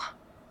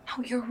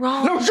 No, you're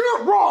wrong. No,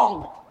 you're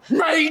wrong,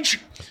 mage.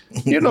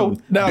 Now,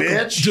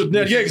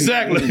 bitch. Yeah,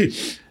 exactly.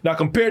 Now,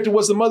 compared to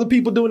what some other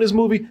people do in this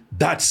movie,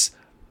 that's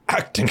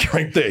acting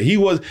right there.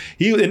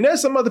 And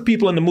there's some other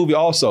people in the movie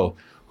also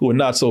who are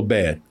not so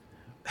bad.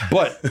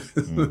 But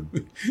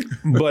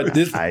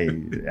this,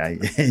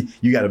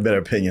 you got a better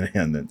opinion of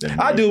him than me.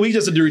 I do. We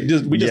just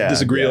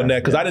disagree on that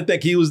because I didn't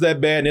think he was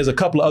that bad. And there's a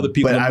couple of other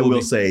people. But in the movie.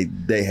 Will say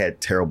they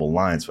had terrible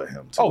lines for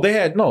him too. Oh, they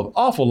had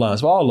awful lines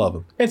for all of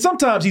them. And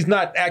sometimes he's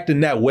not acting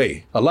that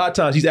way. A lot of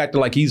times he's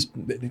acting like he's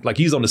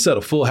on the set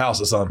of Full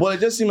House or something. Well, it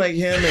just seemed like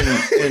him and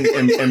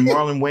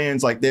Marlon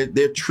Wayans, like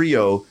their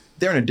trio,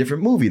 they're in a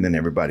different movie than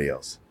everybody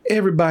else.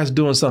 Everybody's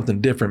doing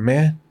something different,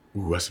 man.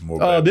 Ooh, that's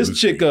more this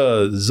chick,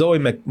 Zoe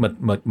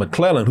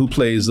McClellan, who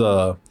plays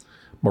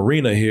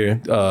Marina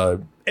here,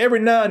 every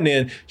now and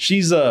then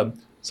she's the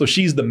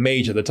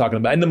mage that they're talking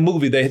about. In the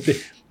movie,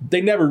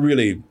 they never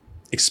really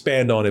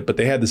expand on it, but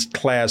they had this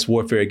class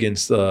warfare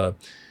against the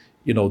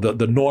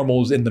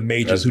normals and the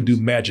mages who do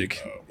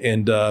magic.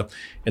 And the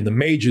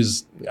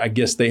mages, I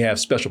guess they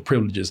have special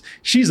privileges.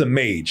 She's a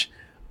mage.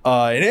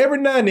 And every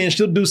now and then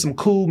she'll do some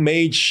cool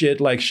mage shit,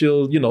 like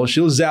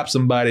she'll zap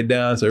somebody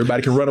down so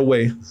everybody can run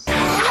away.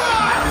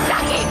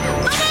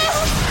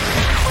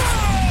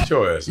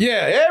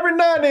 Yeah, every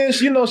now and then,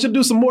 she'll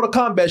do some Mortal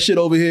Kombat shit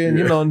over here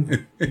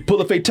and, and pull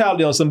a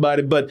fatality on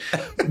somebody. But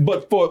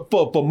for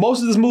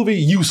most of this movie,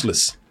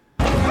 useless.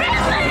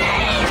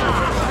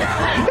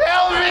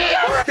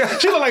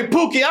 She look like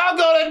Pookie. I'm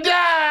gonna die.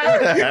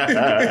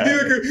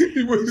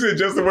 He was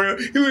Justin Whalen.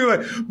 He looked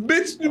like,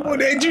 bitch,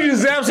 did you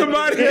just zap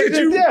somebody?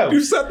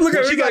 You stop looking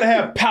at her. She gotta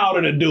have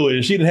powder to do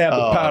it. She didn't have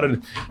the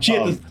powder. She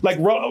had to, like,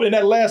 in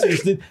that last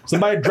instance,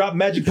 somebody dropped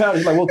magic powder.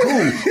 She's like, well,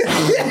 cool. She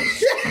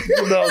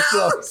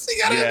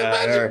gotta have the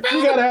magic powder.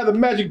 She gotta have the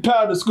magic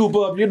powder to scoop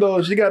up.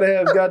 She gotta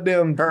have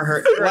goddamn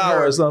her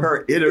flour or something.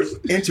 Her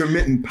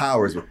intermittent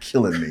powers were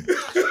killing me.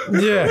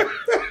 Yeah.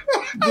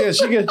 Yeah,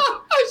 she got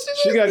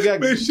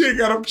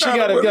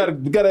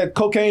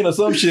cocaine or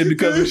some shit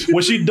because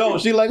when she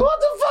don't, she like, what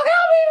the fuck,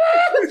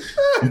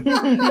 help me,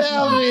 man!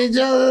 Help me,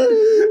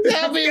 Justin!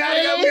 Help me,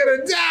 Willie! I'm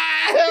gonna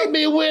die! Help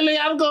me, Willie!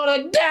 I'm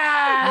gonna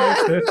die!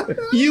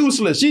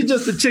 Useless. She's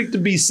just a chick to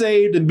be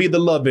saved and be the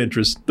love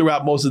interest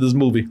throughout most of this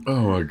movie.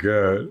 Oh my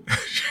god!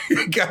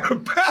 She got a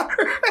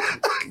powder.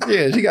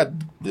 Yeah, she got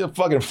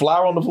fucking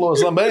flour on the floor or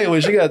something. But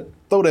anyway, she got to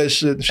throw that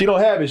shit. If she don't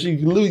have it, she's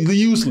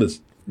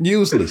useless.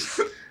 Useless.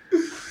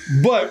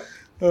 But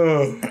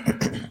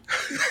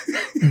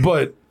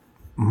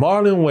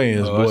Marlon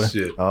Wayans, boy.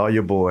 Shit. Oh,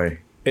 your boy.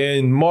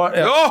 And looking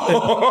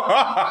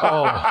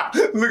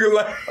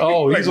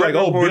like he's like,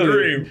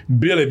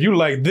 Billy, if you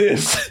like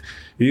this,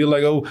 he's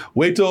like,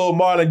 wait till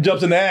Marlon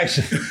jumps into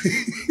action.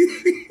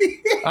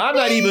 I'm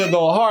not even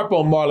gonna harp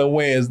on Marlon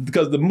Wayans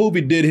because the movie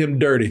did him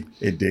dirty.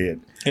 It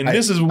did. And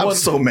I'm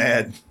so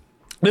mad.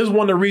 This is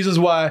one of the reasons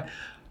why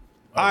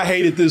I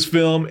hated this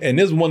film, and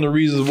this is one of the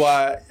reasons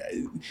why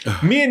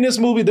me and this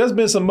movie, there's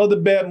been some other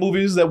bad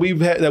movies that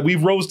we've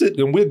roasted,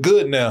 and we're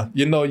good now.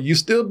 You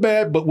still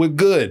bad, but we're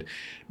good.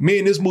 Me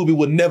and this movie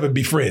will never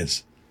be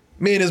friends.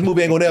 Me and this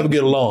movie ain't gonna ever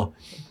get along.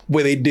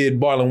 Where they did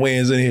Marlon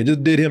Wayans in here,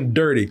 just did him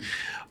dirty.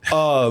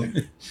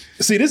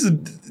 See, this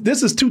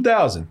is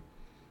 2000,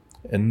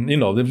 and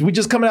we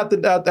just coming out the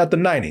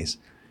 90s.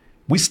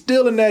 We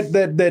still in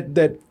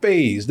that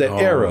phase, that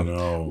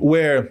era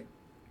where.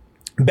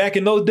 Back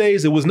in those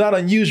days, it was not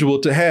unusual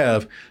to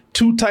have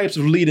two types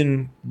of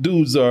leading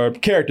dudes or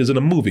characters in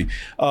a movie.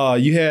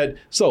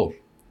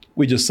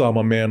 We just saw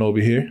my man over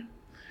here.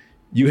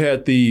 You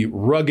had the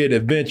rugged,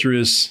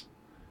 adventurous,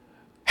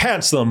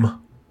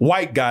 handsome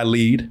white guy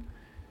lead,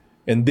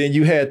 and then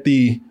you had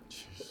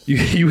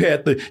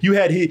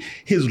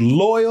his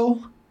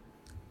loyal,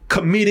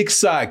 comedic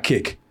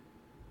sidekick.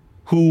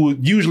 who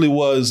usually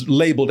was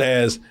labeled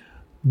as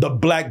the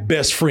black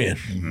best friend.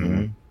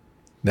 Mm-hmm.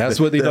 That's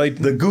what they like.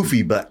 The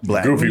goofy black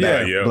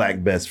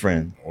best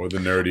friend, or the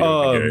nerdy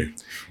or the gay.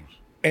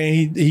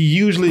 And he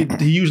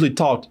usually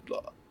talked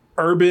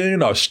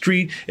urban or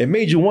street. It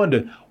made you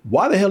wonder,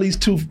 why the hell these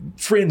two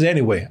friends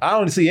anyway? I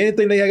don't see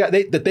anything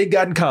that they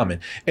got in common.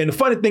 And the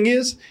funny thing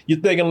is, you're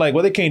thinking like,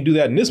 well, they can't do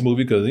that in this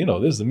movie because,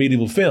 this is a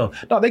medieval film.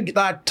 No,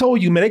 I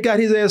told you, man, they got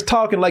his ass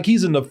talking like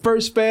he's in the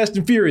first Fast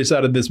and Furious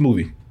out of this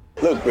movie.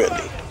 Look,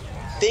 Ridley,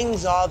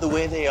 things are the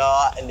way they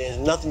are, and there's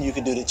nothing you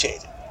can do to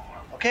change it.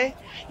 Okay?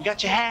 You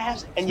got your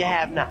haves and your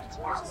have-nots.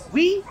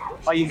 We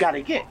are you gotta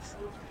get.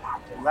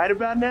 And right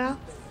about now,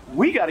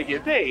 we gotta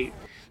get paid.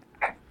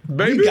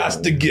 Baby. We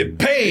got to get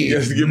paid. You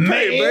got to get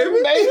paid,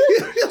 baby.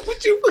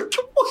 What you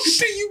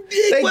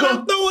dig what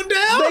I'm throwing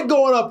down? They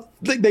going up,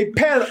 they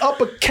panning up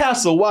a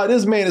castle while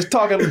this man is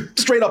talking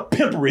straight up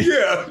pimpery.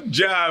 Yeah,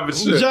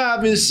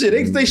 jive and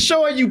shit. They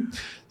showing you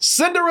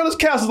Cinderella's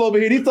castle over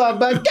here. He thought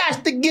about,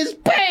 got to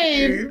get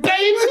paid,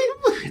 baby.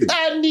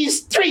 Out in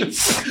these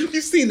streets.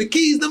 You seen the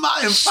keys to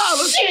my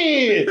Impala?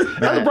 Shit.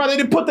 That's the problem. They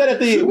didn't put that at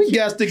the end. We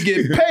got to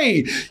get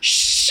paid.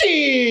 Shit.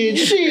 You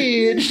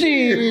see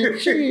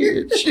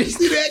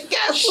that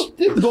castle?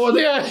 Go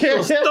there.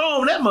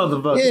 Storm that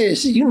motherfucker. Yeah,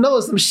 you know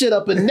some shit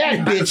up in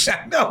that bitch.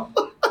 I know.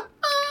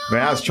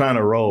 Man, I was trying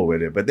to roll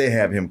with it, but they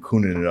have him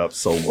cooning it up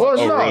so much.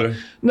 Well, really?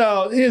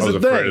 No, here's the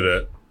thing. I was afraid of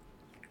that.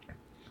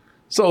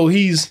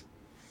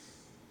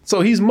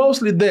 So he's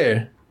mostly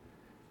there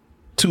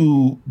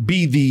to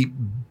be the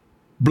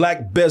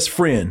black best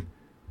friend,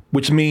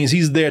 which means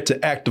he's there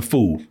to act a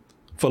fool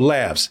for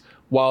laughs.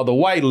 While the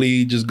white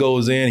lead just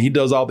goes in, he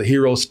does all the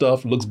hero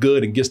stuff, looks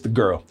good, and gets the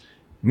girl.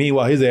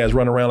 Meanwhile, his ass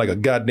running around like a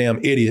goddamn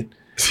idiot.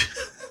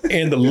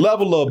 And the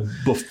level of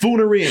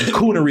buffoonery and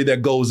coonery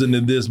that goes into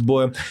this,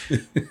 boy,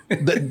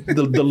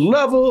 the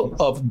level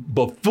of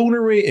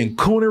buffoonery and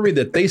coonery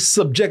that they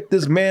subject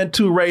this man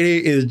to right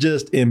here is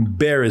just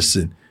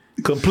embarrassing.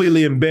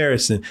 Completely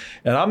embarrassing.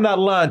 And I'm not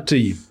lying to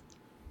you.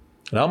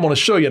 And I'm going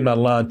to show you I'm not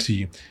lying to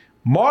you.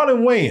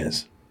 Marlon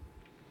Wayans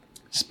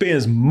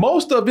spends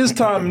most of his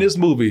time in this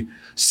movie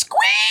screaming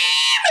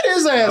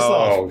his ass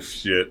off. Oh,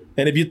 shit.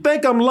 And if you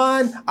think I'm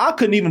lying, I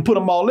couldn't even put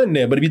them all in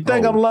there. But if you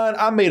think I'm lying,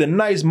 I made a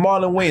nice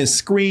Marlon Wayans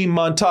scream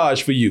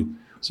montage for you.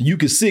 So you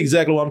can see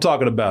exactly what I'm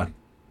talking about.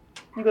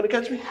 You gonna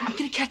catch me? I'm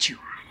gonna catch you.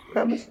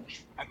 Promise?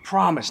 I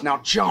promise. Now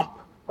jump.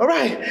 All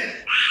right.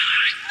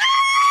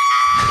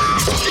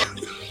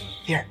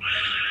 Here.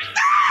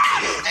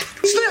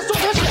 Stand, don't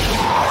touch me.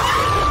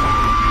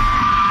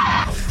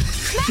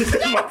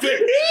 My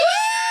dick.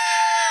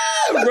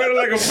 Running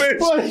like a bitch.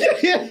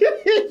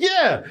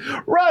 Yeah,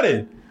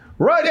 running.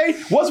 Right?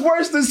 What's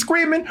worse than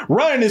screaming?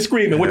 Running and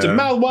screaming with your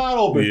mouth wide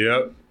open.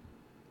 Yep.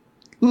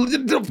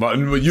 You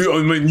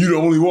the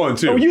only one,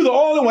 too. Oh, you the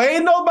only one.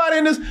 Ain't nobody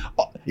in this.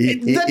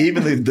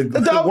 Even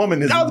the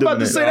woman is. I was about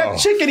to say that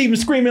chick ain't even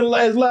screaming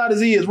as loud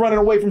as he is running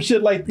away from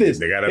shit like this.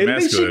 They got At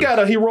least she got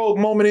a heroic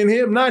moment in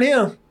him, not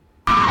him.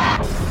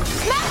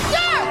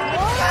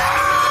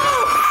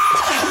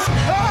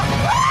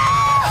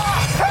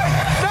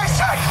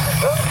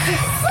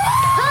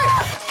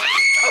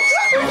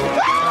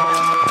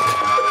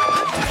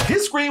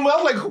 His scream, well,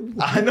 I was like,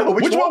 I know.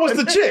 Which one was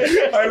the chick?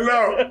 I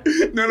know.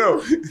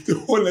 No. The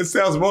one that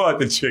sounds more like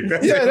the chick.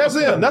 That's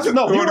him. That's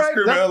no, the you're one right.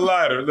 Screaming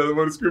louder. The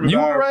one screaming you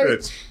louder. Were right.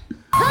 Pitch.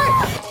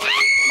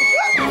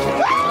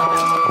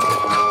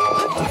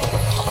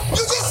 You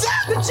just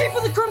said the chief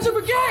of the Crimson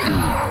Brigade!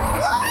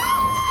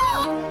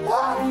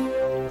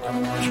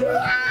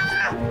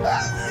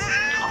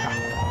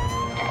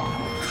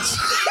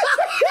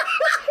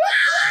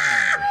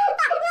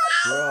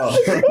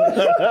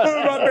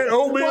 About that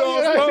oatmeal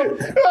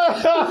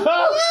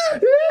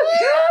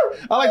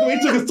I like the way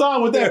he took his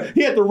time with that.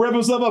 He had to rev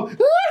himself up.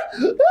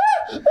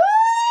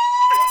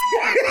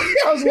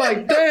 I was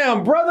like,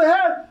 damn,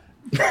 brother.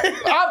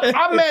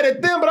 I'm mad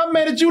at them, but I'm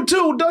mad at you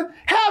too.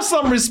 Have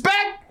some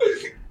respect.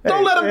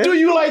 Don't let him do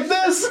you like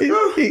this.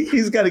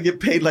 He's got to get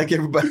paid like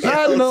everybody else.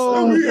 I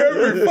know.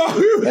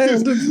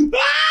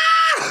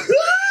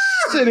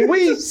 Shit, and what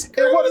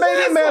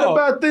made him mad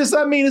about this,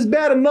 I mean, it's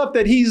bad enough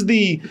that he's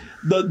the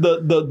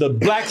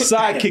black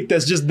sidekick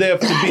that's just there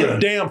to be a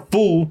damn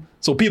fool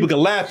so people can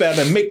laugh at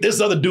him and make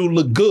this other dude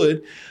look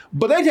good.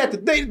 But they had to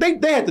take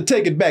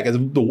it back.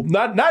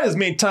 Not as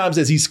many times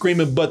as he's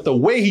screaming, but the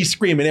way he's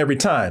screaming every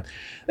time.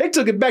 They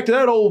took it back to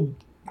that old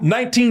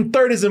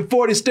 1930s and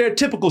 40s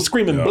stereotypical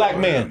screaming black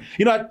man.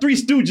 You know, that Three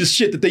Stooges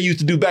shit that they used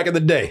to do back in the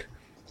day.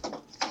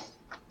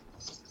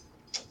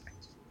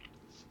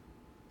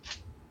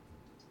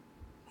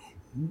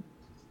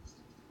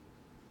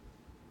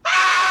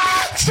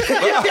 They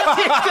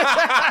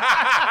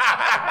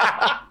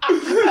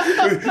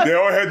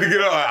always had to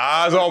get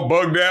eyes all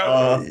bugged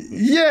out.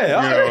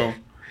 Yeah,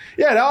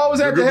 they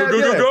always had to have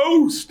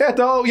ghost.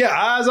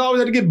 Eyes always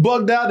had to get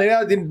bugged out.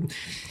 I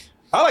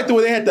like the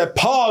way they had that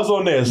pause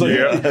on there. So you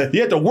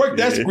had to work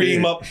that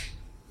scream up.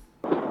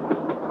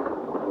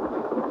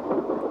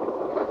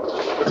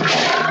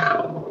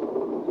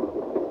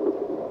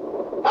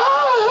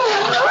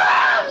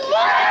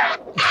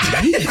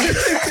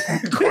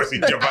 he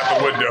jump out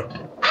the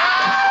window.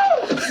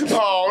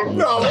 Oh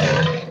no!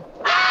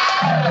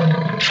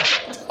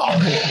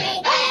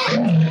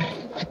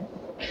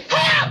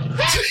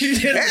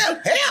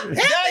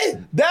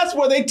 That's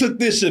where they took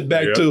this shit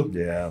back to.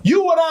 Yeah.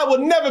 You and I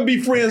would never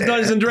be friends,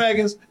 Dungeons and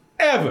Dragons,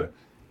 ever.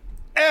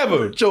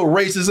 Ever. Your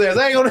racist ass.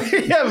 I ain't gonna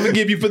ever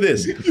forgive you for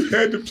this. You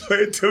had to play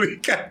it till he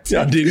got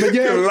I did. But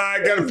the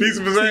lion got a piece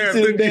of his ass.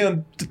 See the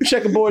damn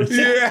checkerboard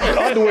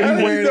underwear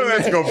he wearing. You know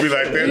that's gonna be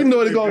like that. You know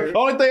it's going.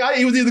 Only thing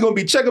it was either gonna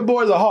be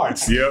checkerboards or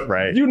hearts. Yep.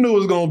 Right. You knew it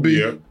was gonna be.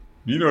 Yep.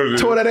 You know what it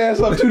is. Tore that ass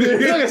up too there.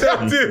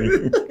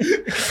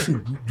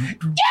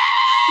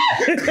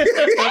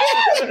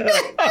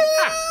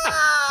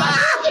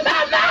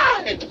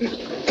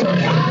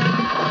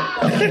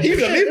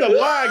 Even the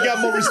lion got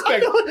more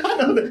respect.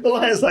 The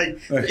lion's like,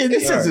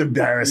 this is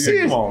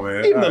embarrassing. Come on,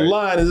 man. Even the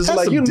lion is just Have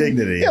like, some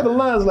dignity. Yeah, the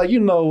lion's like, you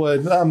know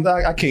what?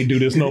 I can't do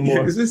this no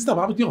more. Stop.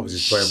 I was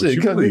just playing with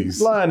you, Shit, please.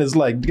 the lion is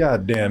like,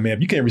 God damn, man,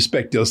 if you can't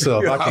respect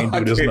yourself, I can't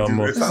do this no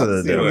more. This is a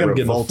I'm getting the fuck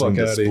revolting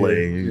out of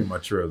display. here. In my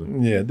trailer.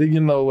 Yeah, you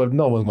know what?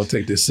 No one's gonna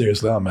take this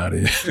seriously. I'm out of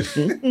here.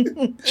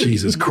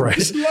 Jesus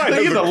Christ.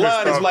 Even the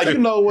lion is like, you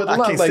know what? The I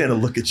can't lion's like, stand to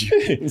look at you.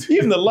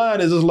 even the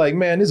lion is just like,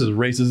 man, this is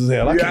racist as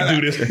hell. I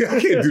can't do this. I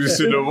can't do this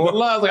shit no more. The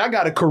lion's like, I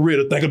got a career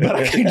to think about.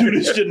 I can't do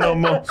this shit no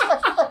more.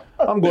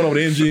 I'm going over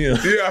to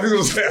MGM. Yeah, I was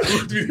gonna say, I'm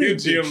gonna do the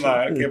MGM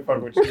line. I can't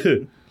fuck with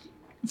you.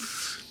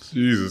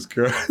 Jesus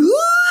Christ.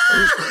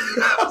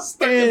 I'm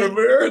stuck in the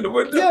mirror in the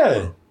window.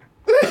 Yeah.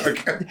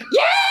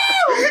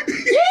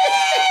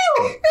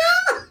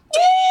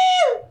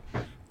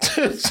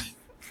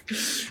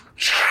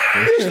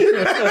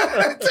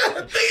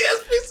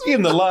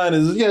 Even the lion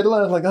is, the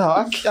lion's like,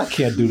 oh, I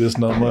can't do this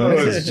no more.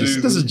 This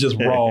is just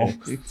wrong.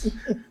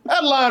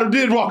 That lion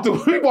did walk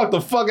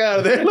the fuck out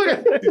of there. Look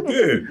at it. He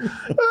did. You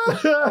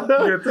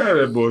got tired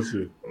of that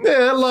bullshit. Yeah,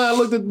 that lion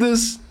looked at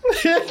this.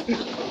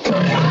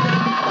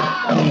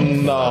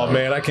 No,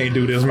 man, I can't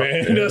do this,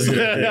 man.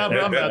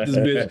 I'm out this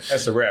bitch.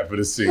 That's a wrap for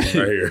the scene right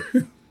here.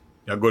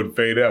 Y'all go and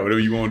fade out. Whatever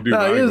you want to do,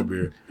 I ain't gonna be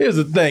here. Here's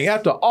the thing.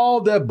 After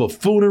all that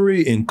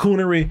buffoonery and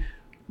coonery,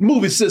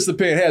 movie Sister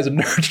Pan has a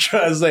nerve to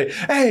try to say,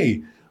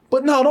 hey,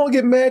 but no, don't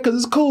get mad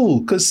because it's cool.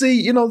 Because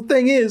see, the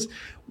thing is,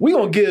 we're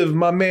going to give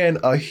my man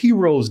a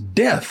hero's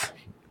death.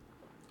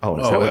 Oh,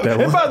 is that what that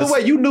was? And by the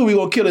way, you knew we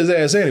were going to kill his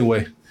ass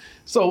anyway.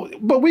 So,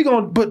 but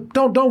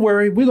don't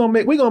worry. We're going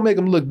to make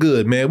him look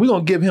good, man. We're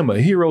going to give him a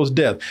hero's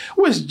death,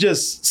 which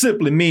just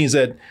simply means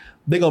that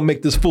they're going to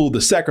make this fool the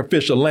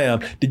sacrificial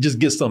lamb to just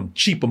get some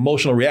cheap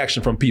emotional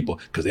reaction from people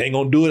because they ain't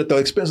going to do it at the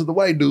expense of the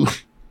white dude.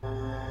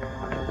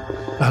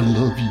 I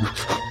love you.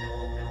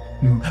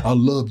 I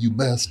love you,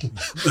 master.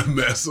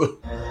 Master.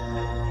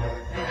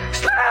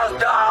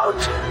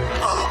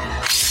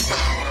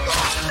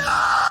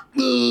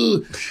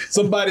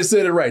 Somebody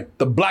said it right.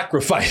 The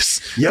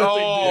blackrifice.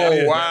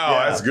 Oh,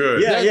 wow. That's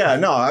good. Yeah.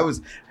 No, I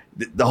was,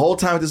 the whole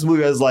time with this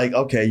movie, I was like,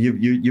 okay,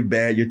 you're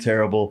bad. You're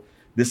terrible.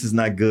 This is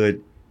not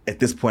good. At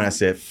this point, I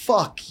said,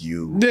 fuck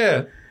you.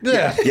 Yeah.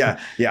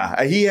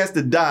 He has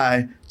to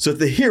die so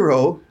the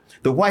hero,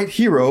 the white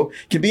hero,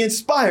 can be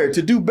inspired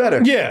to do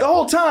better. Yeah. The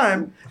whole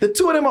time, the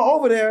two of them are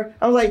over there.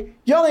 I'm like,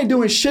 y'all ain't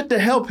doing shit to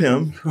help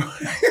him.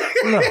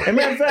 And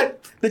matter of fact,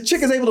 the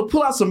chick is able to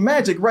pull out some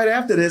magic right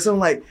after this. I'm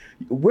like,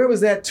 where was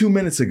that 2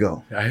 minutes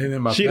ago? I didn't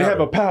have my She didn't have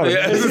a powder.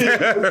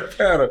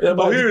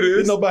 Oh, here it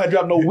is. Nobody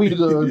dropped no weed or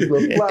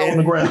flour on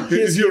the ground.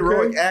 His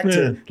heroic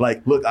actor,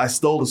 like, look, I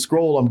stole the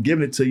scroll. I'm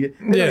giving it to you.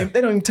 They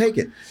don't even take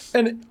it.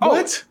 And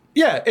what?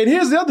 Yeah, and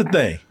here's the other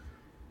thing.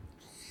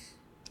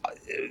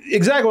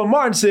 Exactly what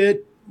Martin said,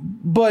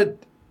 but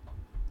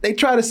they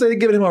try to say they're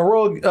giving him a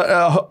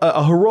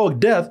heroic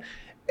death.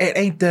 It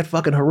ain't that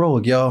fucking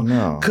heroic, y'all.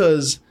 No.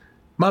 Because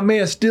my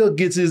man still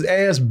gets his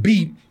ass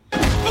beat.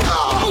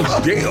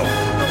 Oh, damn.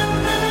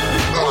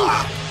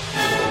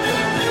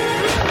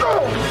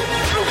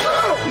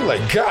 You're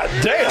like, God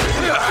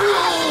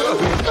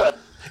damn.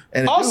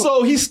 And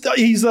also, he's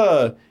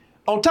on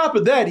top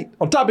of that,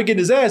 on top of getting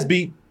his ass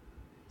beat,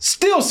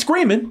 still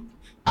screaming.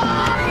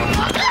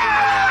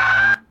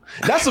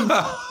 That's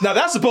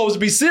supposed to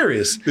be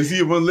serious. Is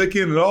he one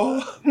licking at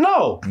all?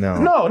 No,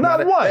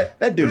 not one.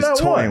 That dude is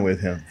toying with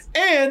him.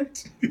 And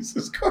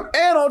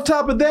on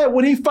top of that,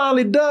 when he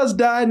finally does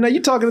die, now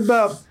you're talking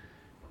about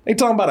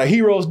a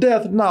hero's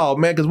death. No,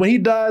 man, because when he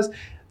dies,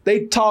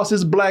 they toss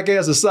his black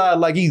ass aside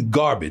like he's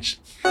garbage.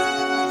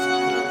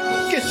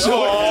 Get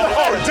your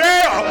oh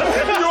damn!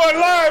 You're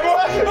alive!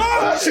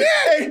 Oh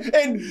shit!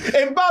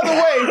 And by the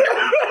way,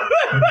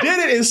 did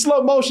it in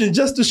slow motion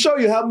just to show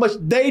you how much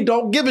they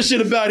don't give a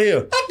shit about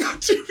him. I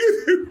thought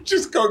you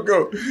just gonna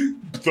go.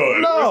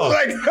 No,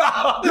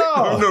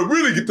 no,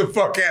 really get the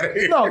fuck out of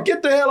here. No,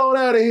 get the hell on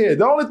out of here.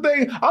 The only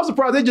thing I'm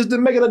surprised they just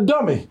didn't make it a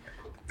dummy.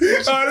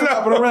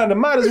 Flopping around, they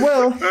might as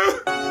well. Get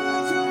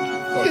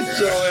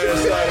your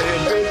ass out of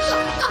here, bitch.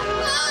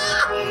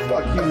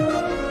 Fuck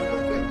you.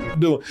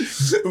 Doing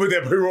with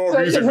that heroic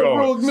music going.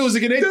 Heroic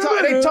music, and they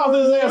toss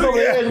his ass over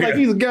the edge like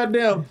he's a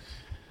goddamn.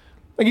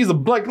 he's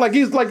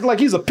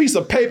a piece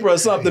of paper or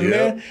something,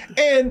 man.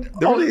 And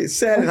the really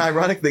sad and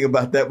ironic thing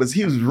about that was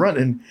he was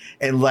running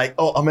and like,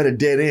 oh, I'm at a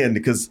dead end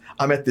because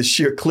I'm at this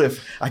sheer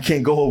cliff. I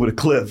can't go over the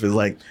cliff. It's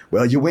like,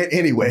 well, you went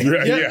anyway.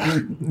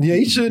 Yeah,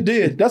 he sure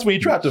did. That's when he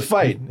tried to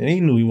fight, and he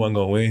knew he wasn't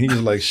gonna win. He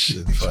was like,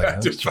 shit,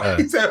 fuck.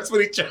 That's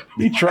what he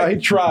tried.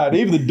 He tried.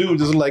 Even the dude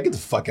just like, get the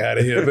fuck out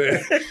of here,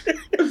 man.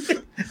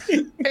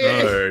 All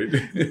right.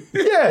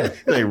 Yeah.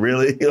 Like,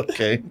 really?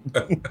 Okay.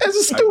 This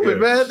is stupid,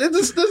 man.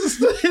 This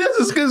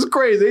is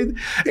crazy.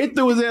 He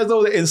threw his ass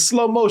over there in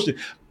slow motion.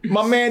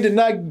 My man did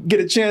not get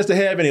a chance to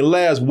have any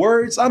last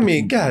words. I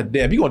mean,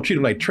 goddamn, you're gonna treat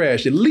him like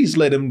trash. At least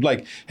let him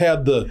like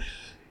have the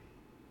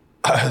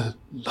I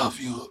love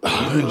you.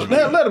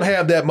 Let him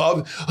have that.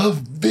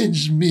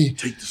 Avenge me.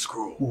 Take the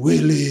scroll.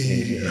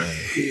 Willie.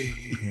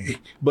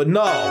 But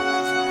no.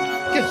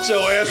 Get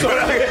your ass over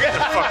there.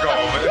 Fuck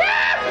off, man.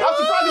 I'm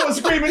surprised you weren't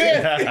screaming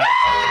in.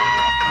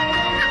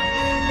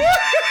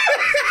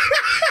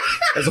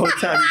 That's the only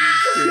time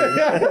you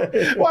didn't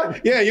scream. What?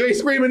 Yeah, you ain't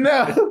screaming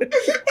now.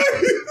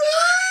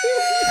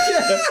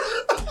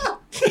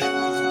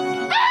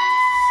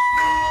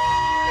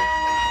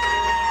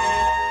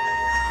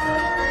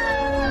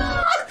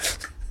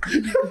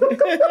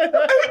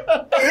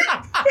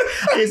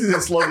 This is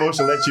in slow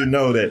motion, let you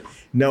know that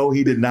no,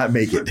 he did not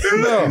make it.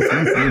 No.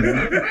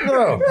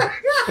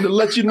 To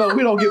let you know,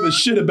 we don't give a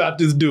shit about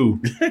this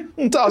dude.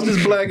 Toss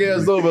this black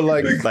ass over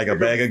like a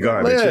bag of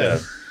garbage. Yeah.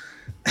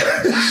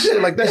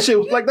 Shit, like that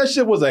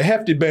shit was a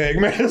hefty bag,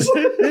 man.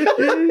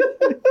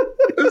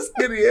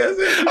 Skinny ass.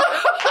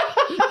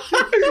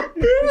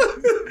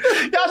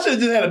 Y'all should have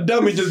just had a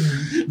dummy just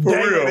for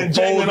real, and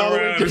jangling all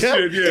around the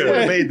shit. Yeah, would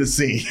have made the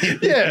scene.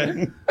 Yeah,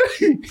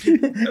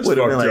 would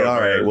have been like, all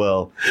right,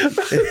 well,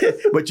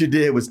 what you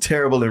did was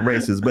terrible and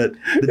racist, but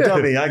the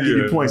dummy, I give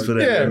you points for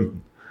that.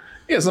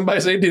 Yeah,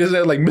 somebody say he did his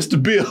ass like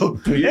Mr. Bill.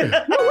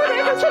 Yeah.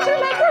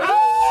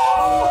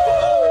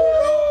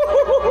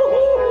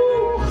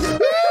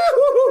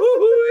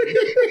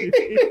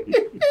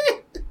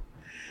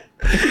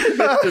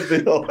 Mr.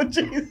 Bill.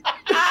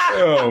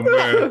 Oh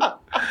man.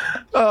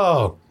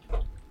 Oh.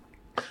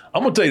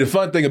 I'm gonna tell you the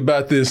fun thing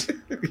about this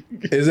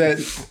is that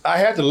I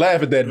had to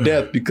laugh at that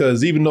death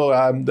because even though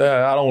I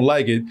don't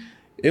like it,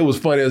 it was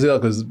funny as hell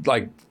because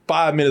like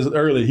 5 minutes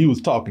earlier he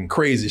was talking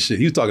crazy shit.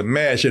 He was talking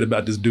mad shit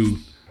about this dude.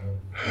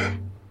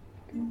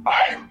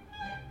 I'm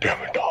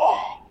Demidor.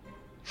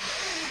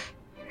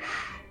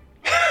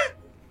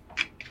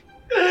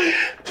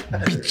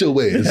 Beat your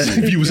ass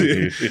if you was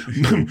here.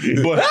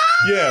 But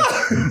yeah,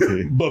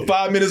 but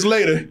 5 minutes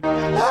later.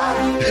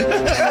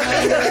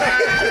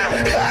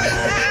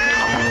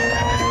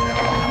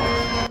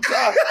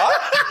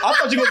 I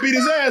thought you were gonna beat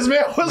his ass,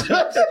 man.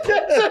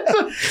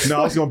 No,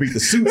 I was gonna beat the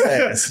suit's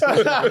ass. 5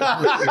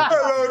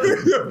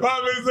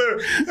 minutes later.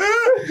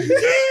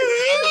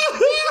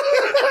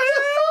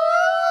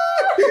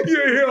 You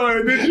didn't hear all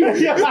that, did you?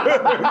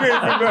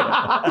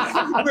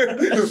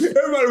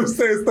 Everybody was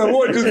saying stuff.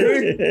 What just me?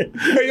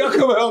 Hey, y'all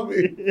come help me.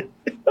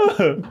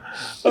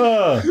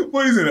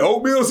 What is it?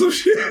 Oatmeal or some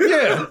shit?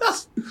 Yeah.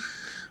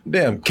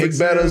 Damn, cake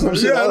batter or some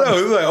shit. Yeah, I know.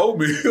 It's like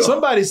oatmeal.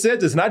 Somebody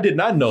said this, and I did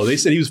not know. They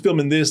said he was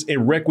filming this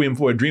in Requiem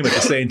for a Dream at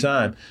the same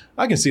time.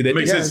 I can see that.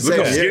 Makes sense. Look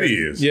how skinny he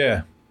is.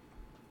 Yeah.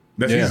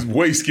 He's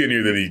way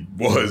skinnier than he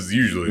was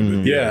usually.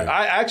 Mm-hmm. Yeah,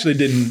 I actually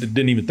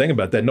didn't even think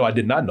about that. No, I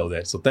did not know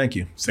that. So thank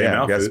you. Same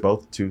outfit. I guess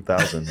both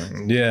 2000.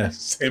 Right? Yeah.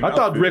 Same I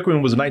thought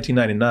Requiem was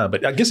 1999,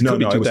 but I guess it could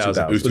be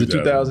 2000. Was it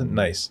 2000?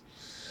 Nice.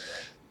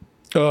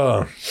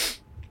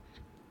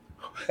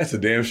 That's a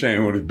damn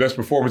shame. One of the best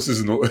performances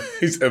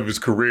of his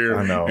career.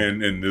 I know.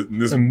 And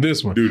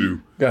this one.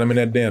 Doo-doo. Got him in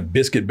that damn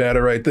biscuit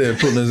batter right there,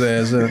 pulling his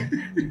ass up.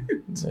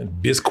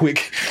 Bisquick.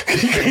 I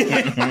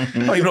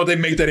don't even know if they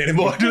make that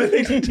anymore. Do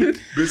they?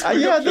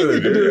 Yeah, I think they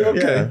do.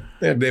 Okay.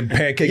 Yeah, that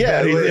pancake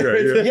batter.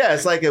 Yeah,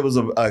 it's like it was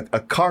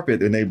a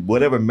carpet, and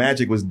whatever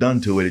magic was done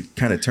to it, it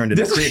kind of turned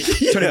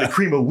into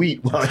cream of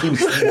wheat while he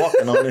was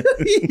walking on it.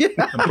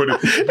 Put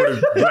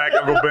his black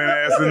rubber band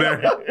ass in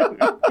there.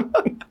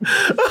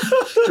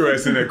 Put your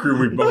ass in that cream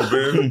of wheat rubber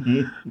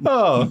band.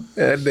 Oh,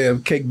 that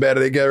damn cake batter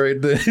they got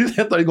right there. I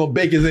thought he was going to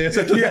bake his ass.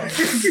 Yeah.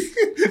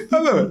 I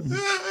love it.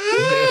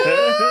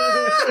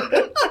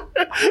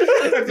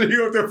 After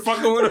you up there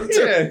fucking with him.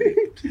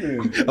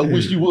 Yeah. I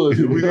wish you would.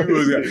 If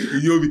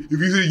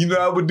you said, you know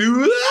I would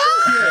do it.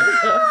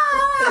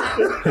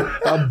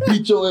 I'll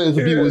beat your ass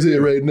if he was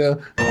here right now.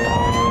 He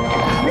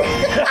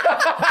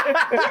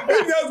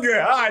does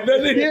get high,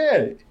 doesn't he?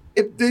 Yeah.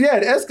 It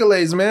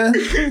escalates, man.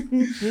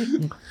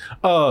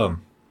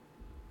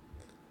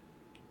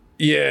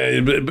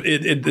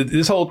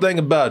 This whole thing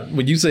about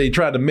when you say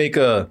trying to make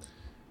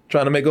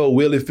old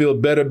Willie feel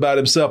better about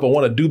himself or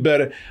want to do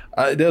better.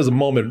 There was a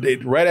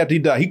moment right after he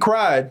died. He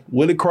cried.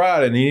 Willie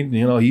cried, and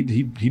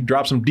he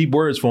dropped some deep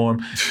words for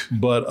him.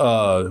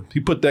 But he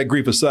put that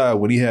grief aside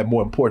when he had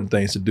more important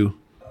things to do.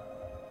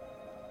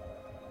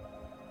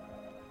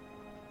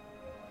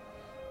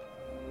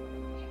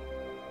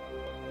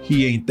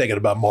 he ain't thinking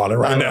about Marlon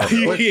right now.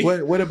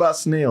 What about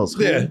Snails?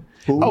 Yeah.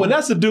 Who? Oh, and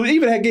that's the dude.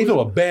 Even gave him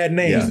a bad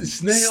name. Yeah.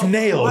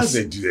 Snails. Why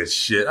they do that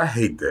shit? I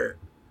hate that.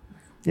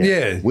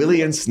 Yeah.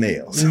 Willie and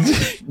Snails.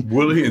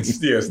 Willie and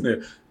Snails.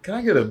 Can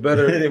I get a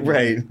better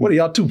right? What are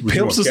y'all, two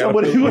pimps or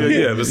somebody?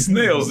 Yeah, the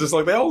Snails. Just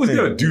like they always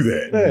gotta do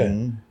that.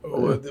 Yeah.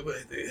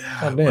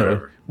 God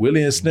damn.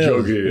 Willie and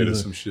Snails. Jughead or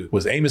some shit.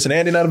 Was Amos and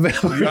Andy not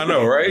available? I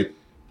know, right?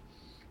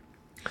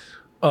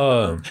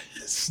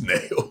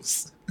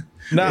 Snails.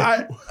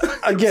 Now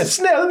I guess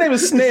Snails. The name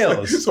is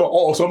Snails. So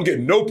I'm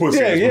getting no pussy.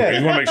 Yeah.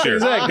 You want to make sure?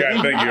 Exactly.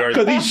 God, thank you.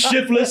 Because he's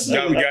shiftless.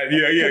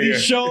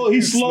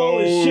 He's slow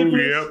and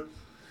shiftless. Yep.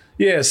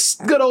 Yes,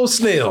 good old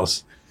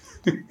Snails.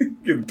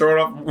 Getting thrown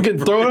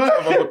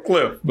off a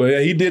cliff. But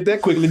yeah, he did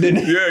that quickly,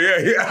 didn't he?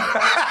 Yeah.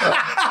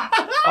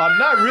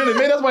 Not really,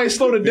 man. That's why he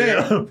slowed it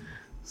down. Yeah.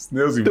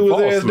 Snails even threw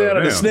his ass down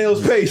at the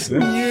snail's pace.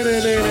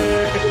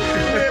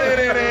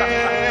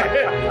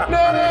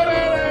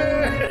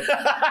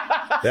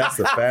 That's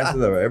the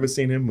fastest I've ever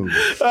seen him move.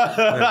 Come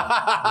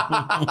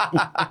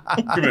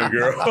here,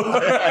 girl.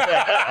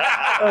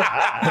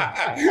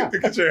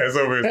 Get your ass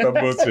over here. Stop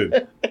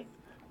bullshit.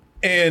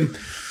 And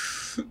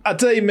I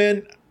tell you,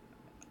 man,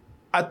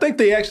 I think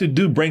they actually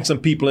do bring some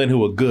people in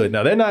who are good.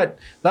 Now, they're not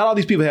all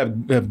these people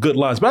have good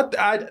lines, but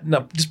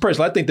just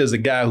personally, I think there's a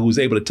guy who's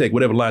able to take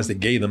whatever lines they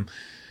gave him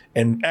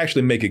and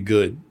actually make it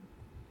good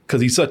because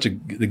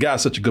the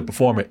guy's such a good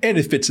performer and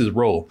it fits his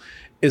role.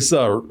 It's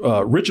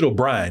Richard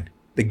O'Brien,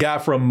 the guy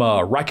from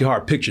Rocky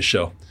Horror Picture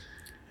Show.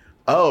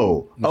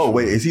 Oh,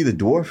 wait, is he the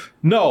dwarf?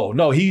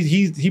 No,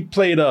 he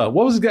played what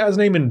was this guy's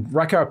name in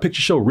Rocky Horror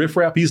Picture Show? Riff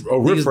Raff. He's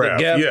Riff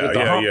Raff.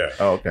 Yeah.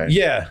 Oh, okay.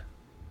 Yeah.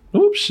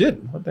 Oops,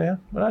 shit. What the hell?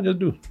 What did I just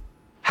do?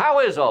 How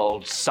is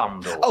old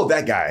Sundal? Oh,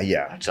 that guy,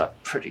 yeah. It's a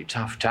pretty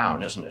tough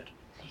town, isn't it?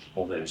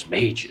 All those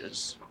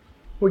mages.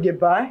 We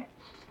get by?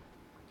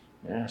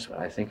 Yes,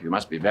 well, I think you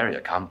must be very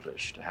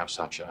accomplished to have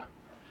such a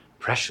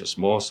precious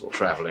morsel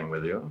traveling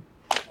with you.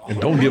 And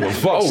don't give a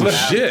fuck. Oh,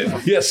 shit.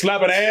 Yeah,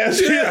 slapping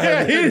ass.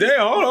 Yeah. Damn,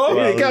 hold on.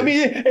 Yeah, got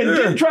me in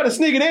and tried to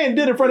sneak it in,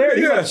 did it in front of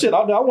everybody. Like, shit,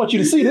 I want you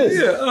to see this.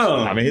 Yeah.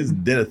 I mean, his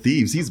Den of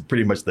Thieves, he's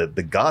pretty much the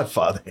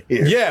godfather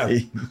here. Yeah.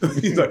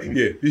 He's like,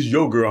 yeah, this is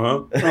your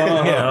girl, huh?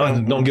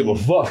 Yeah, don't give a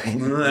fuck. Let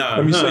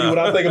me show you what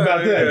I think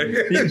about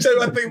that. Show you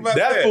what I think about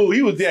that. That fool,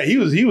 he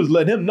was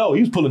letting him know.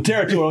 He was pulling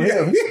territory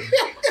on him.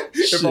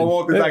 If I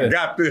want this, I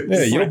got this.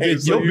 Yeah, your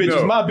bitch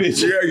is my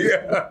bitch.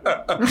 Yeah.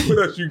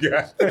 What else you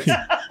got?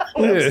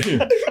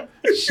 Yeah.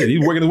 Shit, he's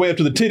working his way up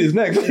to the titties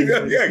next.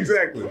 Yeah,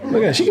 exactly.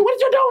 Look at she. What are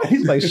you doing?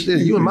 He's like, shit,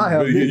 you in my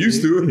house. Get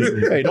used to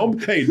it. Hey,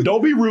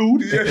 don't be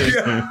rude.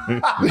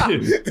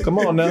 Yeah. Come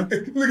on now. Look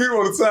at him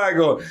on the side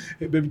going,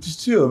 hey baby,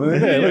 just chill,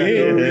 man. Yeah,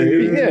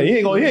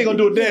 look, he ain't gonna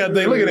do a damn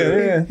thing. Look at that.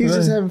 Yeah. He's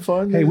just having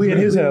fun. Hey, we in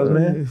his house,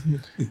 man.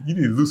 You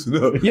need to loosen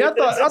up. Yeah,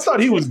 I thought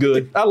he was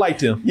good. I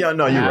liked him. Yeah,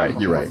 no, you're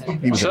right.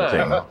 He was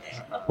entertaining.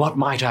 What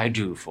might I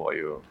do for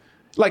you?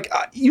 Like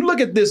you look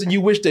at this and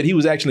you wish that he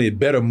was actually a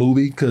better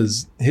movie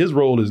because his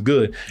role is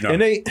good. No.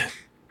 And they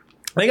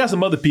got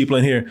some other people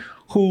in here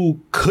who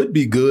could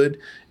be good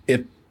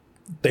if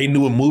they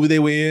knew a movie they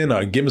were in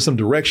or give him some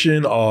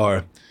direction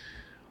or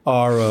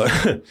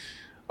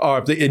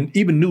if they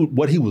even knew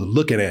what he was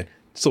looking at.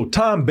 So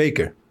Tom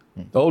Baker,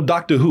 the old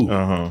Doctor Who,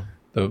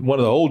 one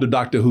of the older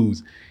Doctor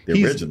Who's.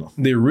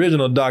 The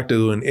original Doctor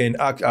Who. And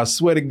I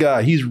swear to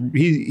God,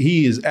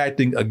 he is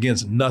acting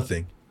against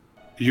nothing.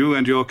 You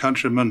and your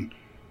countrymen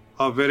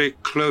are very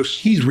close.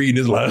 He's reading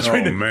his lines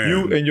right now. Man.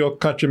 You and your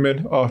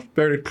countrymen are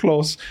very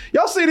close.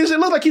 Y'all see this? It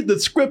looks like the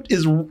script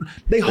is,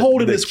 they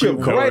holding the script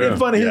right in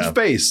front of his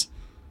face.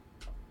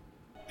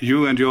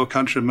 You and your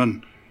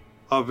countrymen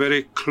are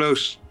very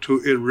close to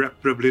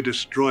irreparably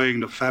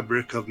destroying the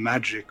fabric of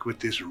magic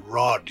with this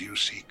rod you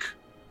seek.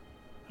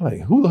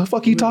 Like, who the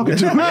fuck he talking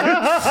to?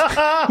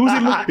 Who's he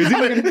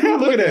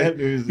looking at?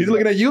 He's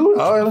looking at you?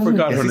 Oh, I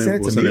forgot her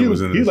name. What's her name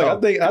was in He's like, I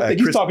think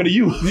he's talking to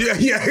you. Yeah,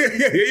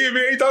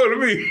 man, he's talking to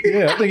me.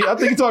 Yeah, I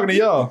think he's talking to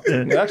y'all.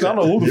 Actually, I don't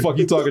know who the fuck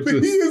he talking to.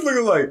 He is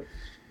looking like,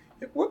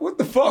 what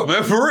the fuck,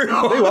 man, for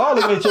real? They were all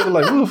looking at each other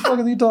like, who the fuck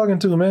is he talking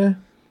to,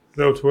 man?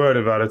 Not worried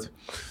about it.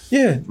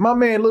 Yeah, my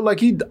man looked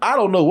like I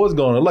don't know what's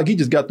going on. Like he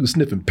just got through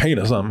sniffing paint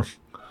or something.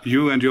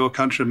 You and your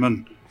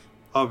countrymen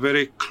are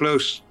very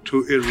close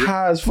to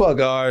high as fuck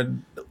are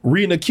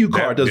reading a cue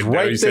card that's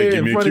right there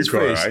in front of his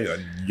face.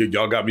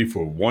 Y'all got me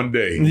for one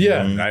day.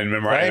 Yeah. I didn't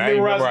remember. I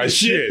didn't memorize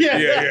shit.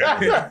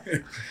 Yeah.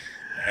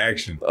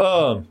 Action.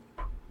 And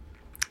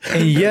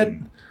yet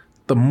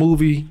the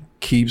movie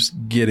keeps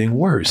getting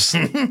worse.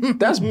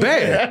 That's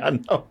bad. I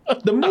know.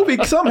 The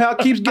movie somehow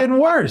keeps getting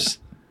worse.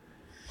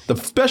 The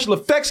special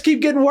effects keep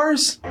getting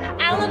worse.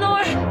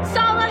 Eleanor,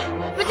 Sala,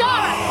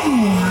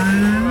 Vidara.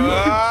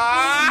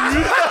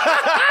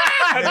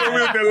 That's what we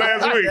looked at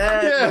last week.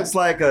 That looks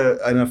like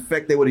an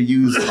effect they would have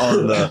used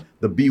on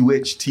the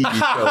Bewitched TV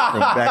show from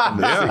back in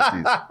the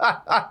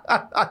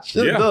 60s.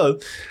 Sure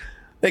does.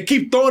 They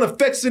keep throwing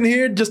effects in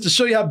here just to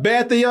show you how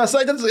bad they are. So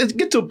it's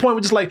get to a point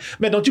where just like,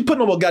 man, don't you put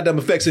no more goddamn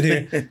effects in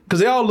here because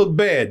they all look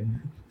bad.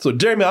 So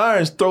Jeremy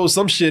Irons throws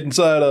some shit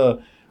inside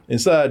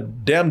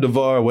inside Damdavar,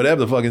 or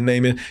whatever the fuck his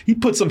name is. He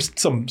put some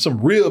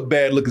real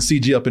bad looking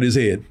CG up in his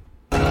head.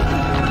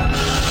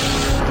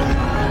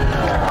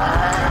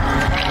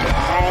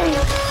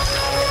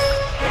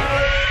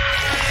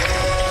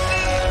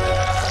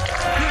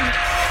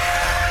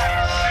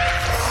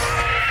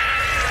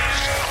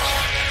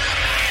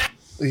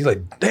 He's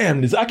like,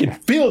 damn, I can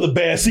feel the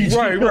bad CG.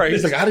 Right.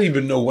 He's like, I don't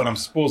even know what I'm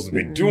supposed to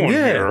be doing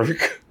here.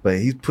 But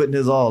he's putting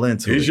his all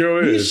into it. He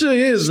sure is,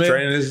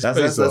 man.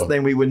 That's the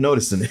thing we were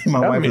noticing.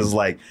 My wife was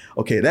like,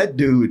 okay, that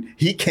dude,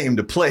 he came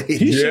to play.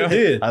 He sure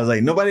did. I was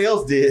like, nobody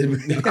else did.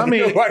 I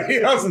mean,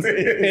 nobody else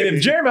did. And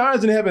if Jeremy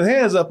Irons didn't have his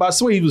hands up, I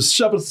swear he was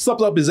shoving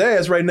something up his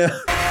ass right now.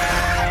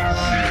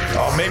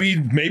 Oh, maybe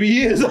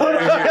he is. He's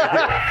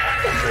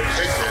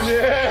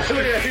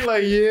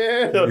like,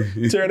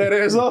 tear that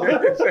ass off.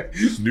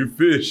 New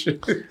fish.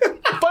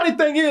 Funny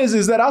thing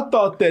is that I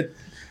thought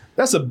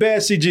that's a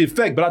bad CG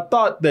effect, but I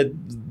thought that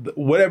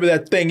whatever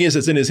that thing is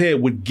that's in his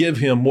head would give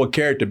him more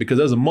character, because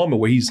there's a moment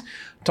where he's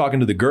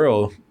talking to the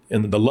girl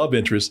and the love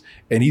interest,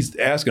 and he's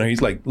asking her,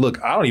 he's like, look,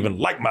 I don't even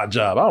like my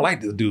job. I don't like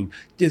this dude.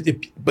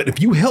 But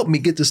if you help me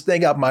get this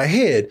thing out my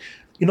head,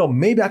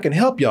 maybe I can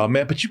help y'all,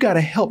 man, but you got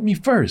to help me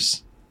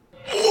first.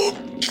 Look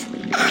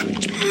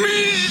at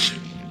me!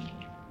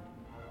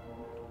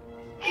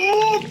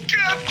 Look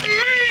at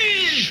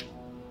me!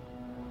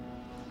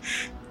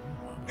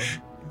 If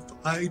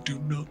I do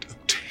not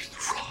obtain the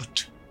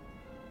rod,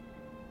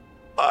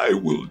 I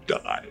will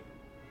die.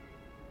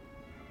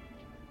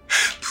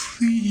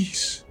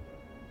 Please,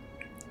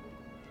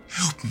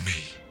 help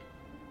me.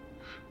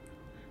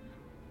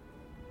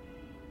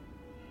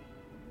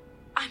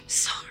 I'm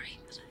sorry,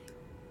 but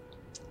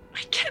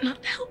I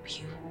cannot help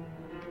you.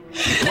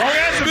 Wrong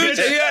answer, bitch.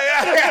 Hey,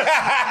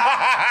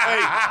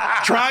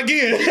 try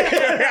again.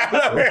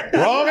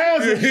 Wrong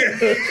answer.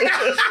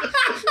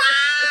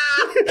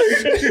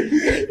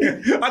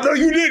 I know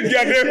you didn't,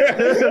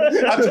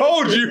 goddamn. I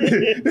told you.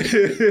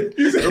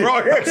 You said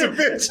wrong answer,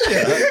 bitch.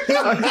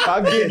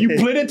 I'm getting you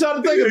plenty of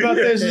time to think about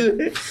that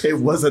shit. It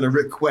wasn't a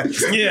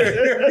request. Yeah.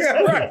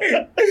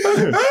 Right.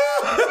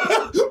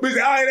 Bitch,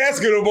 I ain't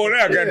asking no more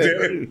now,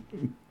 goddamn.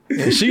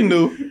 And she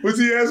knew. What's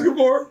he asking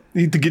for?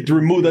 To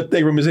remove that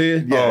thing from his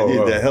head.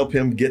 Yeah, to help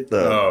him get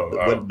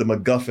the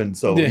MacGuffin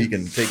so he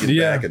can take it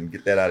back and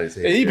get that out of his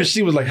head. And even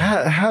she was like,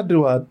 how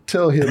do I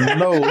tell him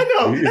no? I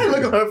know.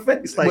 Look at her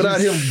face. Like,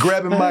 without him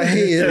grabbing my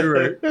head.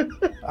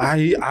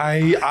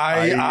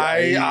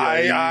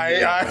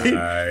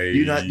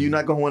 You're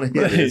not gonna want to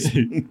hear this.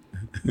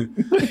 That's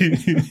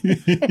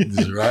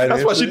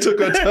why she took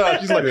her time.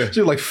 She's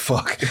like,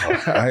 fuck.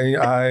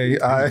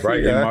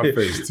 Right in my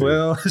face, too.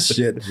 Well,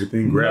 shit.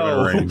 Within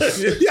grabbing range.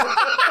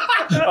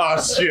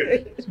 Oh,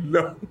 shit.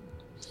 No.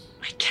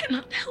 I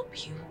cannot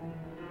help you.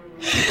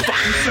 She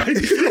knew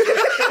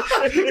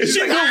it was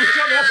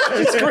coming. That's why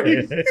she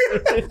screamed.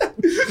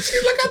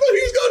 She's like, I thought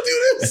he was gonna do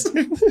this.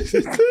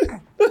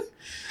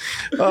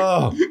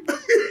 Oh.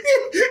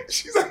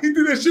 She's like, he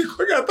did that shit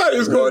quick. I thought he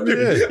was going to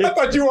do it. I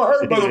thought you were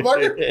hurt,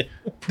 motherfucker.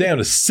 Damn,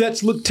 the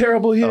sets look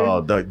terrible here.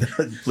 Oh,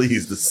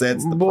 please, the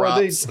sets, the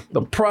props.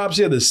 The props,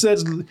 the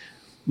sets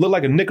look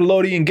like a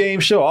Nickelodeon game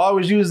show. I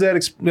always use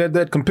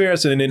that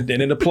comparison, and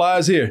it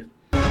applies here.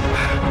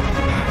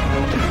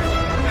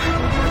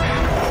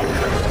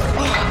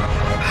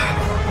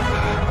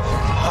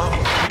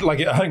 Like,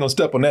 I ain't gonna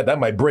step on that. That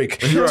might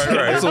break. Right.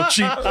 That's so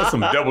cheap. That's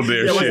some Double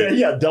Dare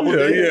shit. Double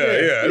Dare.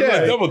 Yeah. It's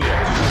like Double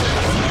Dare.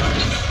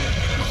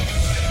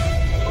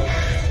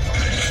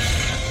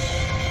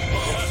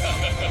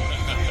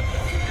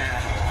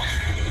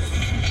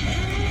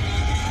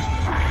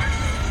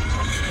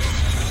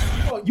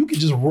 You can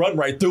just run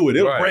right through it.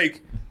 It'll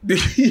break.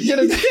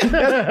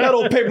 that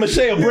old paper mache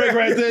will break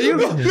right there. You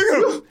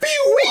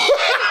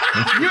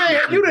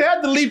didn't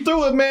have to leap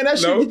through it, man. That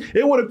shit,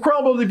 it would have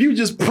crumbled if you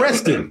just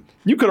pressed it.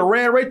 You could have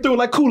ran right through it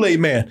like Kool-Aid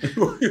Man.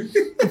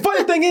 The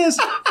funny thing is,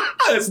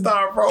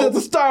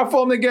 the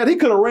styrofoam they got, he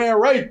could have ran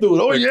right through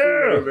it. Oh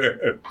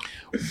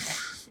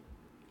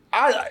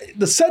yeah.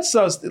 The sets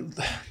are,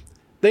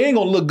 they ain't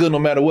gonna look good no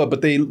matter what,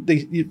 but they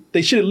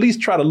should at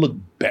least try to look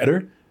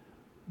better.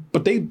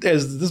 But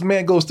as this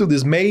man goes through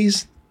this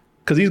maze,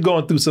 because he's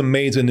going through some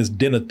maze in this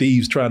den of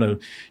thieves trying to,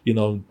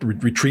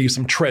 retrieve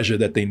some treasure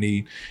that they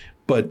need.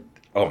 But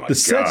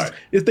sets,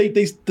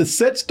 the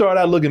sets start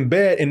out looking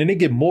bad, and then they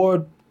get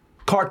more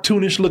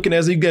cartoonish looking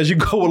as you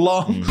go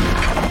along.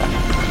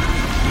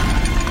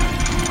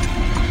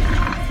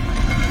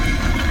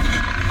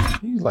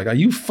 He's like, are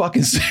you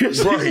fucking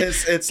serious? Right.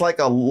 It's like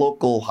a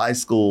local high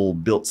school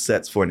built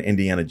sets for an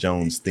Indiana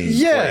Jones theme.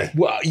 Yeah. Play.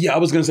 Well, yeah, I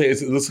was going to say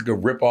it looks like a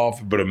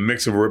ripoff, but a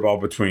mix of a ripoff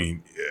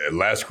between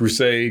Last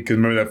Crusade, because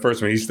remember that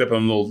first one, he stepped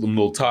on them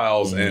little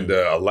tiles, and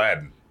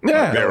Aladdin.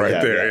 Yeah.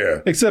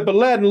 Yeah. Except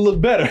Aladdin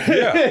looked better.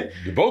 Yeah.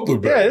 They both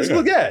look better. Yeah, it's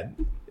look at.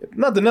 If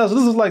nothing else,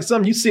 this is like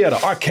something you see at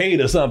an arcade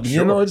or something.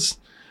 Sure. It's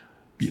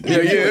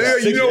Yeah.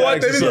 You know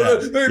what? They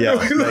look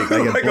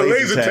like a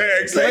laser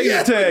tag.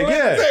 Laser tag,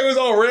 yeah. It was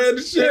all red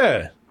and shit.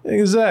 Yeah,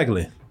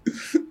 exactly.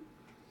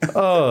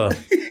 Go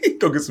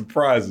get some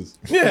prizes.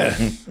 Yeah.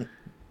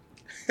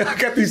 I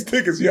got these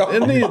tickets, y'all.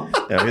 And then,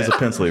 Yeah, here's a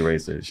pencil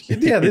eraser.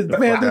 yeah, this,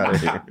 man.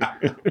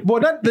 Boy,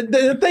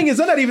 the thing is,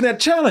 they're not even that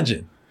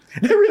challenging.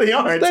 They really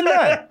aren't. They're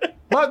not.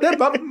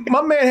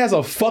 My man has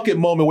a fuck it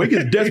moment where he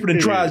gets desperate and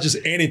tries just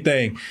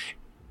anything,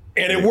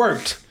 and it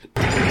worked.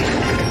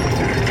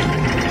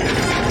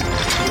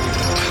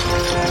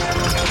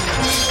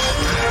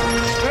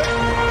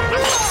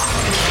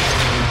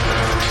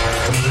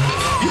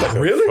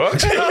 Really?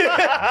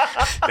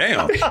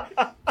 Damn.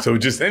 So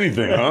just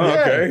anything, huh?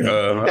 Yeah. Okay.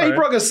 Yeah, he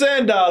broke a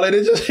sandal and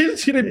it just he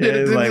did it.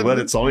 It's like, well,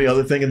 it's the only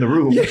other thing in the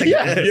room. Yeah.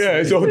 Yeah,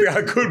 it's the only thing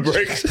I could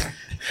break.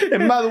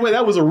 And by the way,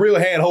 that was a real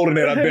hand holding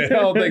it. I bet. I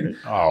don't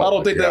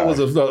think that was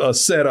a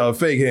set or a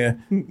fake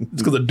hand.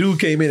 It's because a dude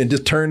came in and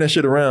just turned that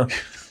shit around.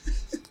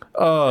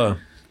 I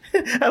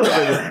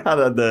love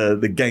how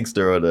the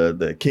gangster or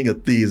the king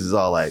of thieves is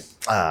all like,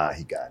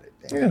 he got it.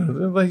 Yeah,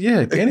 like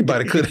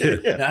anybody could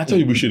have. I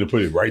told you we should have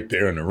put it right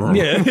there in the room.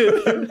 Yeah,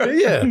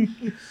 yeah.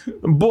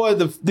 Boy,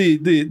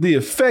 the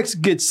effects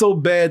get so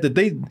bad that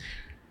they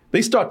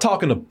start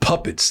talking to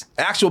puppets,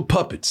 actual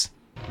puppets.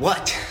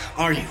 What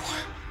are you?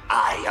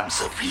 I am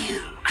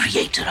Severe,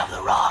 creator of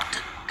the rod,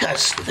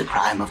 cursed with the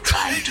crime of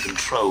trying to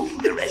control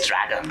the red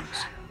dragons.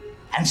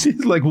 And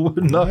he's like,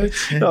 no.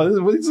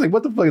 He's like,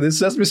 what the fuck is this,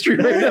 Sesame Street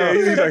right now?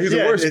 He's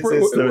the worst. It's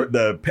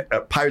the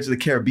Pirates of the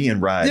Caribbean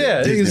ride.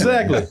 Yeah,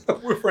 exactly.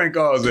 Where Frank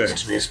Oz at?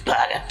 To this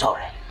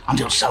purgatory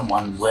until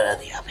someone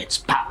worthy of its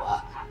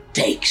power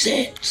takes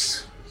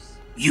it.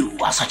 You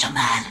are such a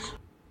man.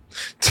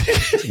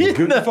 Get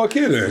the fuck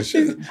in there.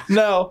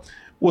 Now,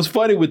 what's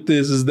funny with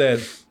this is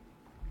that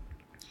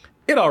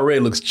it already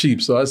looks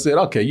cheap. So I said,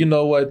 okay, you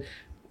know what?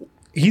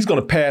 He's going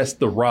to pass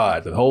the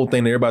rod, the whole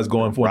thing that everybody's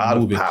going for in the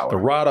movie, the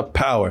rod of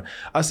power.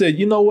 I said,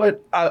 you know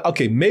what?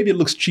 Okay, maybe it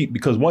looks cheap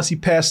because once he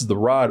passes the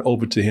rod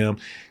over to him,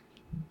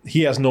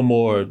 he has no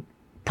more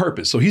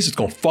purpose. So he's just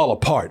going to fall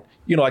apart.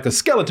 You know, like a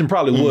skeleton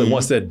probably would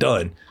once they're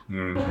done.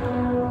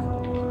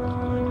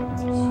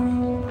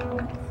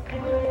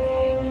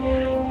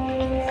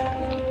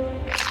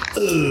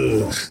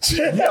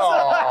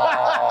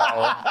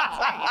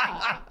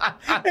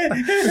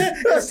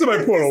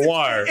 Somebody pulled a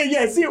wire.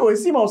 Yeah, it seemed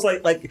almost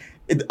like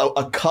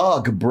a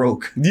cog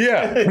broke.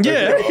 Yeah.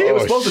 He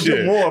was supposed to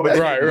do more, but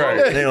right.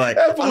 They're like,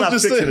 I'm not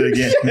fixing it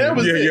again.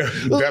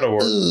 That'll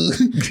work.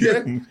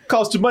 Yeah,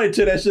 cost too money to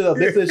tear that shit up.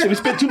 They said, we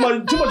spent too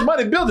much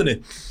money building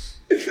it.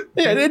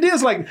 Yeah, it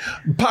is like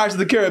Pirates of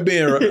the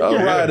Caribbean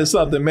ride or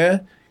something,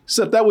 man.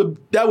 Except that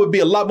would be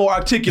a lot more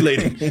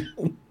articulating.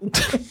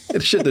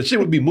 The shit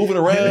would be moving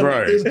around.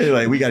 Right. They're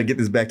like, we got to get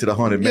this back to the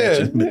haunted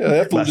mansion. Yeah,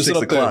 that fool by just 6 sit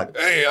up o'clock.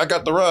 there. Hey, I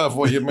got the ride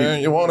for you,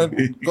 man. You want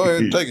it? Go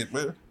ahead and take it,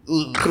 man.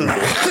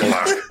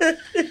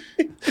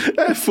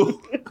 That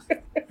fool.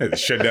 Had to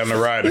shut down the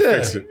ride and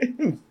fix it.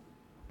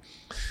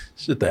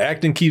 Shit, the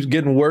acting keeps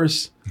getting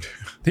worse.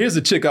 Here's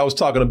the chick I was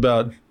talking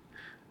about.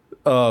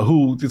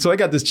 So I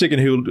got this chicken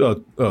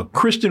who,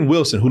 Kristen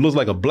Wilson, who looks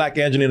like a black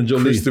Angelina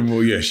Jolie.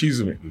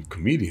 She's a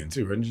comedian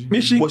too, isn't she?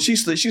 Is she? Well, she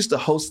used to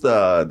host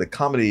the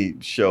comedy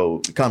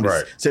show,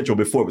 Comedy Central,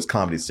 before it was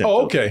Comedy Central.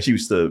 Oh, okay. She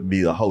used to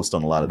be the host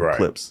on a lot of the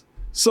clips.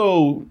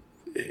 So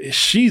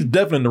she's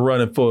definitely in the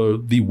running for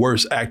the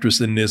worst actress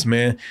in this,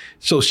 man.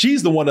 So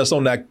she's the one that's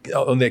on that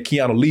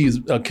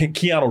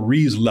Keanu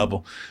Reeves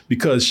level,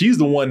 because she's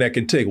the one that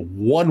can take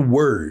one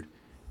word,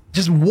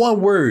 just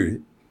one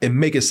word, and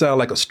make it sound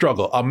like a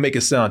struggle or make it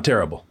sound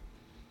terrible.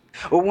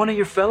 Well, one of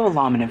your fellow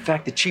lawmen, in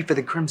fact, the chief of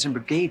the Crimson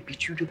Brigade,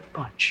 beat you to the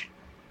punch.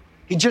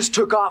 He just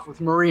took off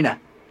with Marina.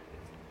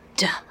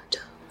 Damn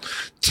it.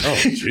 Oh,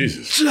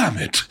 Jesus. Damn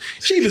it.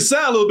 She even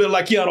sound a little bit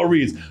like Keanu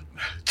Reeves.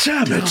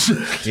 Damn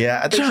it.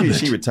 Yeah, I think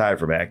she retired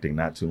from acting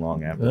not too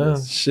long after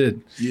this. Shit.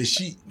 Yeah,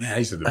 I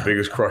used to have the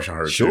biggest crush on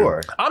her.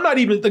 Sure. Too. I'm not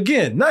even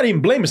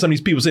blaming some of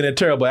these people saying they're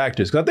terrible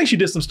actors, because I think she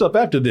did some stuff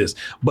after this.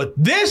 But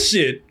this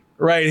shit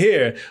right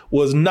here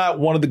was not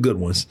one of the good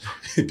ones.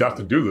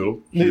 Dr.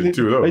 Doolittle. She was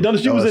two of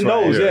those. She was in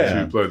those,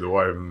 She played the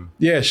wife.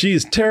 Yeah, she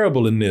is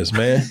terrible in this,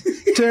 man.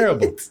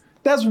 Terrible.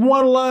 That's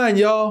one line,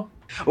 y'all.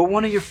 Well,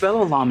 one of your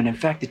fellow lawmen, in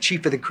fact, the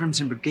chief of the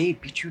Crimson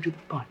Brigade, beat you to the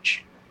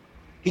punch.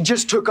 He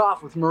just took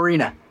off with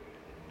Marina.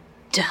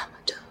 Damn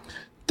it.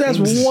 That's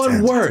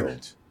one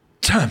word.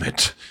 Damn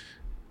it.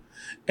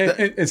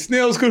 And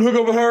Snails could hook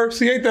up with her.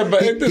 She ain't that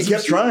bad. He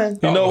kept trying.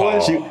 You know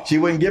what? She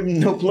wouldn't give him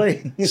no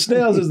play.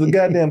 Snails is the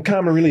goddamn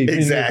comic relief.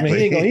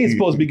 Exactly. He ain't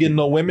supposed to be getting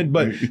no women,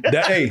 but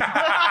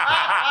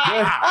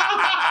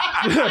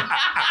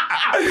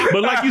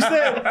but like you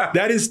said, that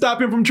didn't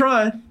stop him from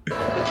trying.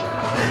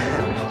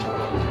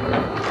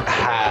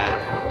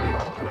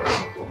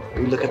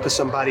 You looking for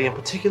somebody in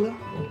particular?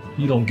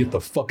 You don't get the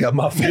fuck out of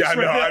my face. Yeah,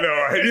 I know,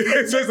 right?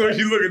 Especially when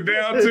she's looking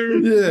down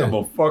too. Yeah. I'm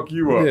gonna fuck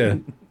you up. Yeah.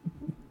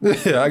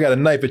 Yeah, I got a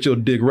knife at your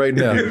dick right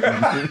now.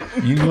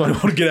 You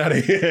want to get out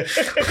of here.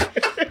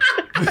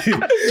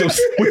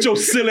 With your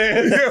silly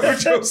ass. Yeah,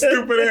 with your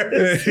stupid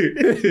ass.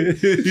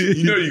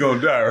 You know you're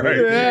going to die, right?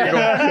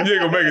 Yeah. You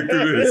ain't going to make it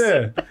through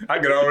this. Yeah. I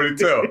can already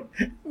tell.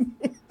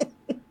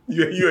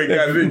 You ain't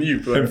got it in you.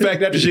 Player. In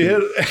fact, after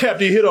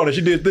you hit on it,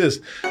 she did this.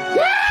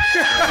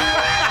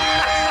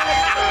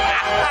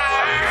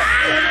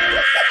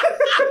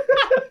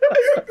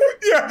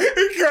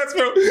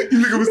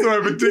 thinking of somebody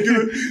in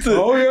particular.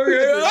 Oh,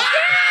 yeah.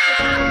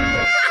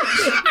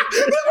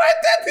 Look right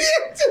there, the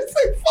end just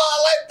like fall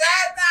like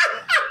that.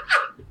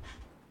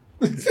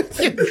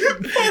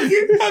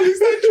 At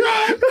least I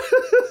tried.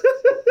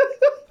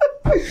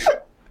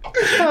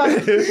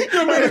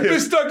 Yo, man, this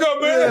bitch stuck up,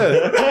 man.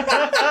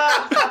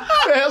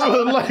 That's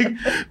what like,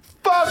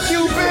 fuck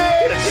you,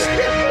 bitch.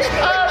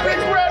 I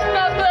regret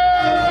nothing.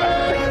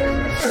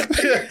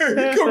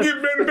 Go get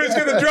man, the bitch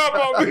get the drop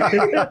on me.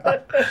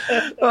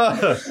 I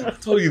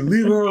told you,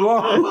 leave her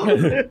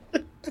alone.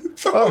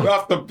 Throw her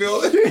off the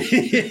building. And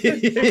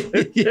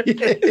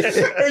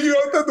you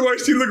know, that's the way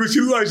she looked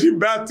like she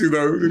about to,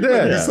 though.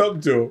 Yeah. Do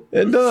something to him.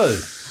 It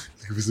does.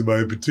 Looking for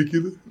somebody in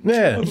particular?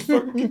 Yeah. Get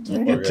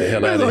the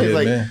hell out of here,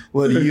 like, man.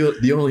 Well, you're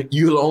the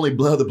only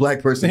other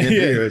black person in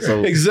here.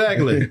 So.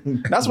 Exactly.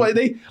 That's why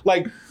they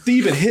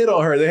even hit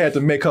on her. They had to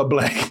make her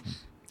black.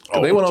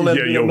 They want to let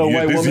no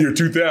white woman. This year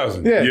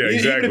 2000. Yeah,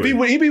 exactly.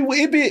 Even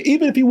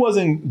if he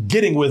wasn't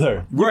getting with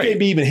her, you can't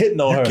be even hitting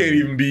on her. You can't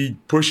even be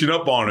pushing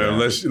up on her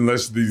unless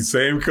the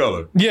same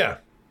color. Yeah,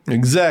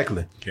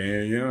 exactly.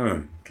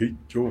 Keep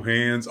your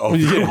hands off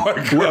the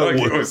white girl.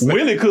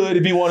 Willie could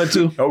if he wanted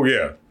to. Oh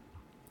yeah.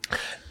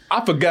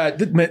 I forgot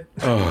that, man.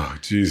 Oh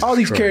Jesus! All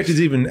these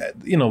characters, even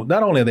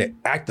not only are they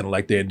acting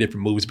like they're in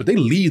different movies, but they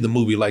leave the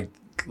movie like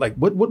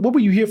what were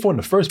you here for in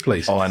the first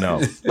place? Oh, I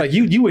know. Like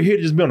you were here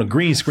to just be on a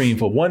green screen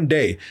for one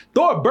day.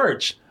 Thora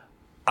Birch,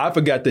 I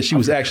forgot that she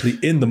was actually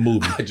in the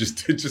movie. It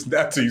just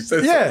that's what you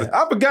said. Yeah,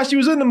 I forgot she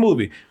was in the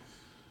movie.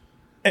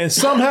 And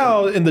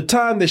somehow in the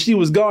time that she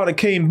was gone and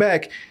came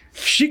back,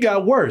 she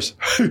got worse.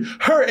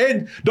 Her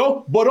and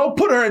don't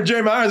put her and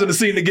Jeremy Irons in the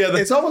scene together.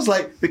 It's almost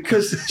like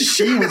because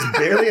she was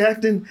barely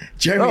acting,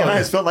 Jeremy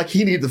Irons felt like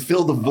he needed to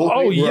fill the void.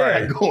 Oh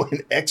yeah,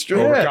 going extra.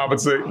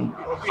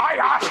 Overcompensate. I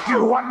ask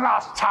you one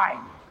last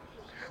time.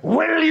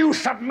 Will you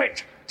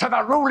submit to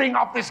the ruling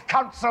of this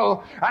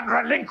council and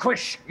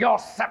relinquish your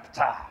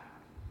scepter?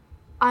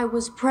 I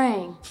was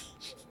praying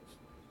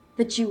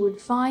that you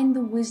would find the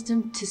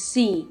wisdom to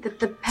see that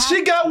the path...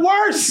 She got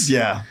worse.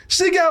 Yeah.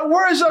 She got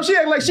worse. So she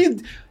acted like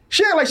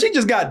she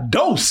just got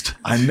dosed.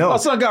 I know. Her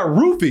son got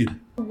roofied.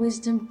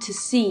 Wisdom to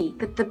see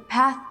that the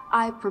path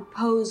I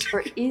propose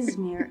for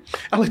Izmir...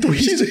 I like the way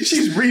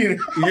she's reading.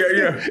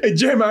 Yeah. And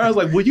Jeremy Irons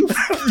like, will you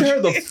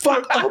tear the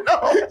fuck up?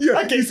 Yeah,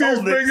 I can't see his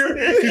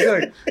finger. He's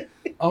like,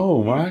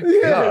 oh my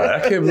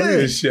God, I can't believe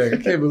this shit. I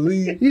can't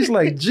believe. He's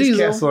like, Jesus.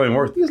 This castle ain't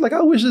worth it. He's like,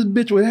 I wish this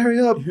bitch would hurry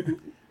up.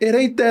 It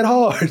ain't that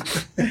hard.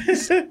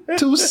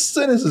 2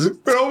 sentences.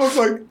 But almost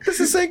like, this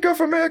is the same girl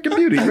from American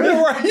Beauty, right?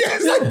 Right, yeah,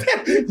 it's like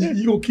that.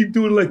 You gonna keep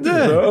doing it like this,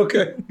 huh?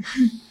 Okay.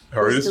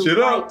 Hurry this shit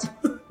up.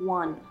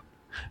 One.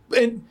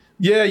 And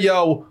yeah,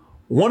 yo,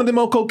 one of them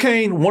on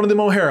cocaine, one of them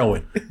on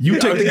heroin. You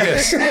take the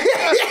guess.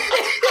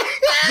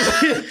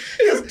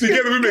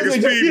 Together we make a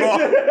speedball.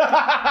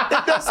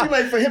 It does seem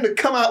like for him to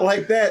come out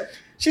like that,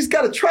 she's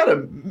got to try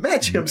to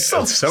match him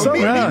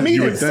somehow.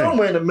 Meet him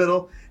somewhere in the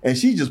middle, and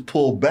she just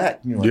pulled back.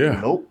 You're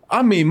like, nope.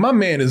 I mean, my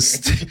man is,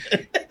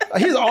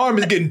 his arm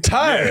is getting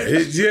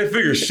tired. Yeah,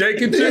 figure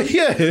shaking too.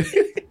 Yeah.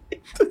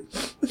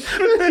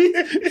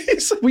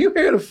 He's like, will you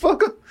hear the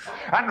fucker?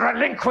 And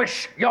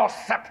relinquish your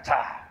scepter.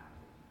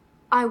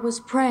 I was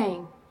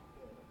praying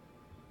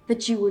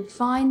that you would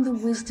find the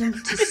wisdom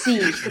to see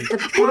that the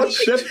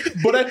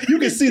path... But you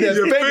can see that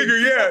finger.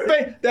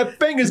 Yeah. That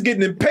finger's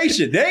getting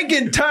impatient. They ain't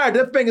getting tired.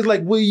 That finger's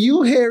like, will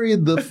you hurry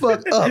the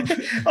fuck up?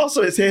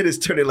 Also, his head is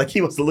turning like he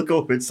wants to look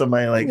over at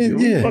somebody like,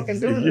 fucking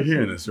doing You're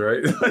hearing this,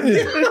 right?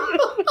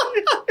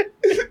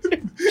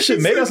 Shit,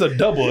 maybe that's a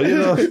double,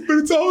 But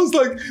it's almost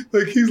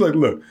like he's like,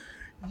 look,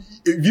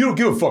 if you don't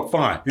give a fuck,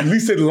 fine. At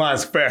least say the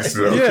lines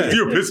faster. Yeah.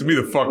 You're pissing me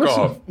the fuck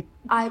off.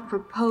 I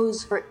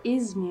propose for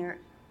Izmir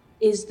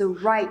is the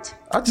right.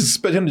 I just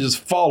expect him to just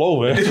fall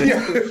over.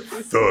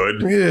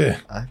 Thud. Yeah.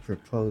 I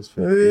propose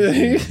for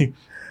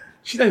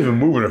She's not even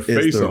moving her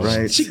face on.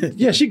 Right.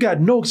 She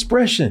got no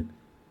expression.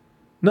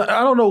 No,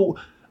 I don't know.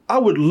 I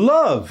would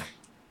love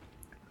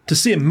to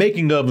see a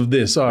making of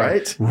this. All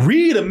right.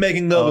 Read a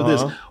making of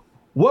this.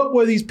 What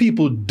were these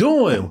people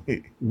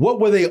doing? What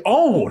were they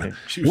on?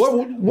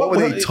 What were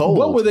they told?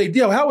 What were they?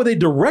 How were they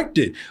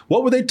directed?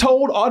 What were they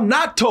told or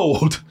not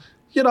told?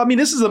 You know, I mean,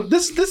 this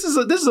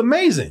is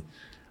amazing.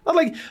 I'm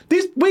like,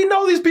 we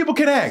know these people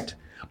can act,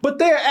 but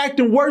they're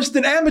acting worse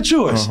than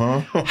amateurs.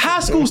 High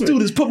school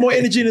students put more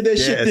energy into their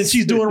shit than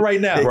she's doing right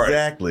now.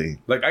 Exactly.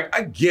 Like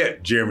I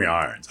get Jeremy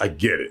Irons. I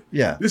get it.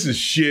 Yeah. This is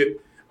shit.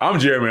 I'm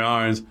Jeremy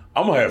Irons.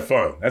 I'm gonna have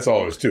fun. That's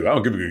all it's too. I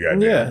don't give a good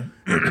goddamn.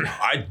 Yeah.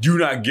 I do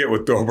not get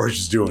what Thor Birch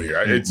is doing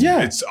here.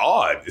 It's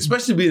odd,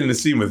 especially being in the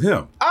scene with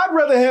him. I'd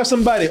rather have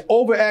somebody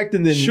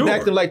overacting than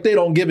acting like they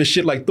don't give a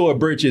shit like Thor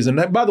Birch is.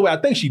 And by the way, I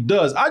think she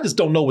does. I just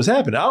don't know what's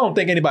happening. I don't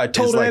think anybody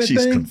told her anything.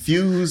 It's like she's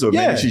confused, or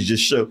maybe she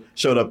just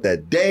showed up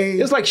that day.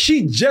 It's like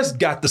she just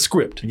got the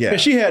script. Yeah. And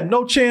she had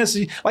no chance.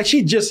 Like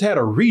she just had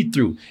a read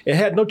through and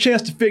had no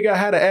chance to figure out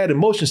how to add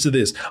emotions to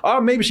this. Or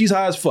maybe she's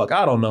high as fuck.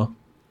 I don't know.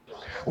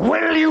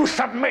 Will you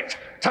submit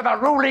to the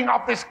ruling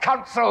of this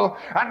council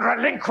and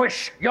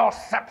relinquish your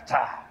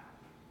scepter?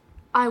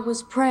 I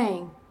was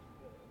praying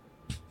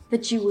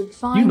that you would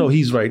find. You know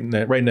he's right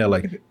now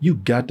like, you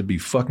got to be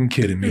fucking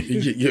kidding me.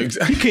 He can't.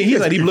 He's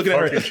not even looking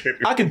at her.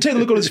 I can tell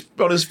the look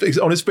on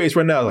his face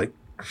right now, like,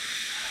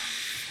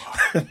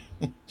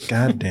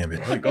 God damn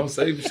it. Like, go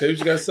say what you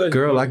gotta say.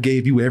 Girl, I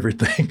gave you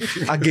everything.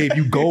 I gave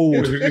you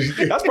gold.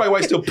 That's probably why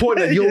he's still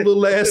pointing at your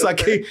little ass. I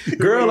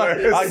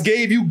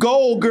gave you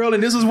gold, girl,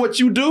 and this is what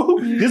you do?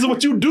 This is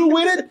what you do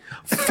with it?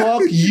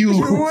 Fuck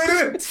you.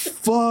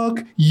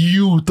 Fuck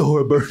you,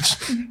 Thora Birch.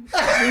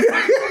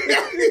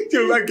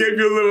 I gave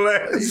you a little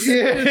ass.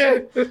 Yeah.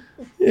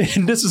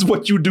 And this is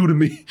what you do to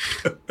me.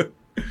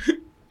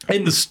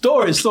 And the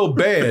story is so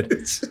bad.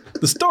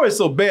 The story is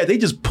so bad. They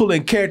just pull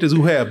in characters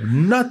who have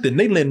nothing.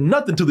 They lend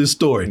nothing to this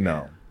story.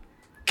 No.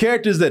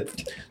 Characters that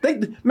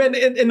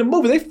in the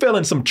movie they fell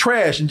in some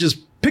trash and just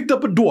picked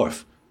up a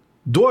dwarf.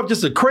 Dwarf,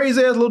 just a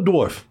crazy ass little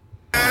dwarf.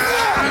 Can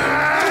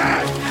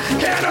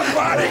a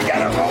body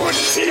get a moment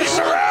peace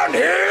around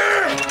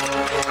here?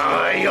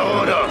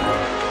 Iota.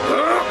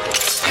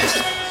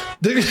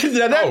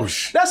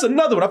 That's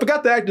another one. I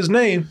forgot the actor's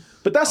name.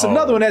 But that's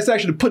another one that's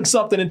actually putting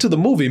something into the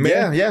movie,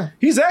 man. Yeah.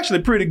 He's actually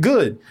pretty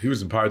good. He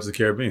was in Pirates of the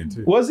Caribbean,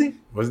 too. Was he?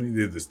 Wasn't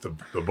he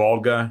the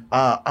bald guy?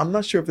 I'm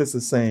not sure if it's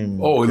the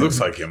same. Oh, it looks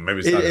like him. Maybe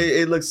it's not him.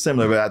 It looks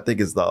similar, but I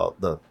think it's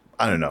the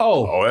I don't know.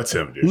 Oh, that's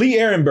him, dude. Lee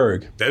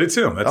Ehrenberg. That is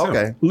him. That's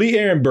him. Lee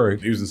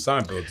Ehrenberg. He was in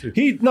Seinfeld, too.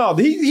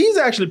 He's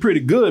actually pretty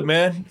good,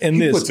 man. In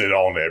He this. puts it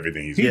on to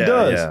everything he's He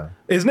does. Yeah.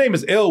 His name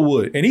is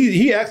Elwood, and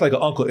he acts like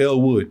an Uncle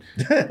Elwood.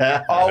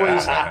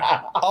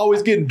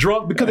 always getting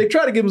drunk because they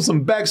try to give him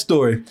some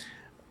backstory.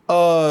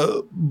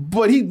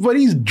 But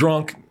he's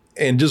drunk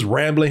and just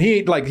rambling. He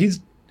ain't like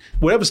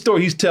whatever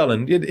story he's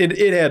telling.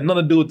 It had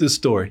nothing to do with this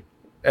story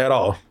at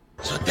all.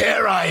 So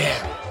there I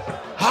am,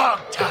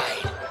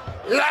 hog-tied,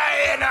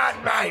 lying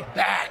on my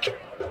back.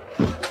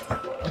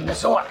 And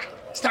this orc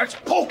starts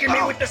poking me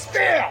with the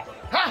spear.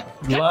 Huh?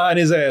 Lying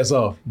his ass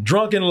off,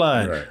 drunk and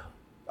lying,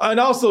 and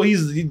also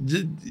he's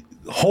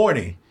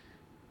horny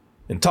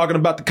and talking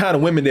about the kind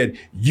of women that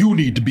you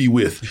need to be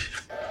with.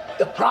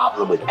 The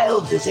problem with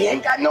elves is they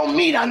ain't got no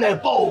meat on their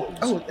bones.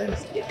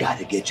 You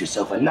gotta get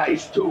yourself a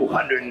nice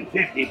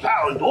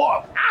 250-pound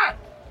dwarf. Ah!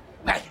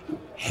 Right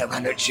hair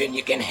on her chin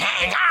you can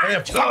hang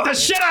on. Fuck the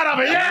shit out of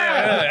it,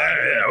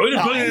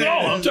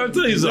 I'm trying to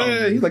tell you something.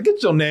 Yeah, he's like,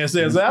 get your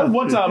nasty ass out.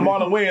 One time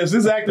Marlon Wayans,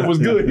 his acting was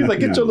good. He's like,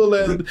 get your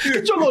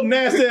little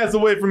nasty ass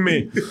away from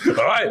me. All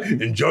right,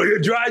 enjoy your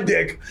dry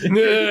dick.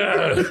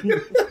 Yeah.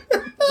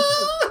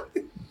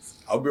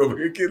 I'll be over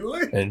here getting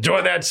laid.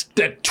 Enjoy that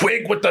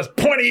twig with the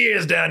pointy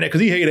ears down there, because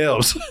he hate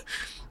elves.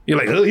 You're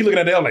like, he looking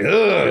at the elf like,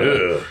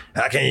 ugh.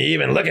 How can you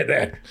even look at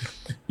that?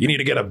 You need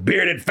to get a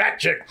bearded fat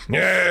chick.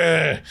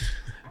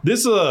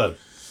 This by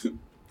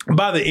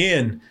the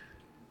end,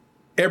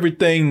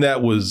 everything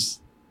that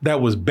was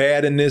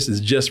bad in this is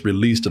just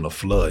released in a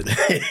flood.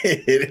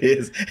 It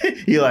is.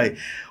 You're like,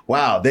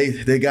 wow,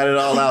 they got it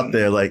all out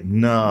there. Like,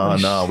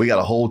 no, we got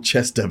a whole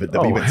chest of it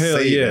that we've been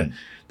saving. Yeah.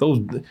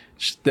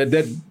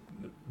 That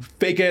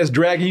fake ass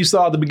dragon you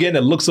saw at the beginning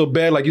that looked so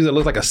bad, like you said,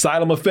 looks like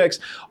asylum effects.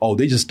 Oh,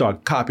 they just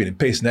start copying and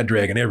pasting that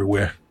dragon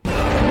everywhere.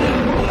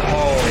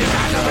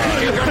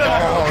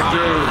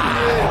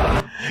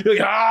 You're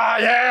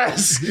like,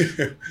 yes.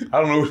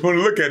 I don't know which one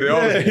to look at. They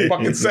all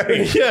fucking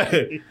same.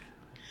 Yeah.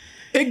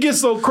 It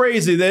gets so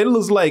crazy that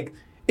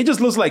it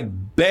just looks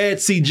like bad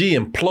CG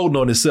imploding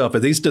on itself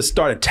as they just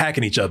start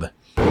attacking each other.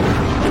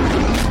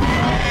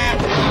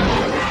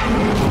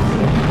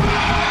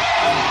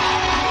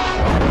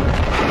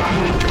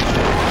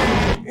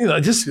 You know,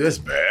 just that's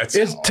bad.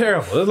 It's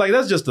terrible. It's like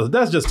that's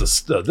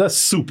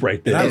soup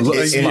right there.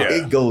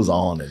 It goes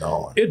on and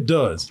on. It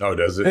does. Oh,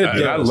 does it? It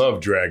does. I love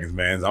dragons,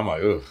 man. I'm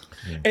like, ugh.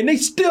 And they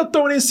still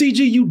throwing in CG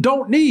you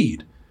don't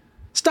need.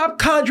 Stop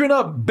conjuring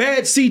up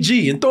bad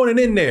CG and throwing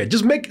it in there.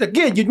 Just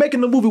you're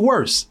making the movie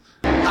worse.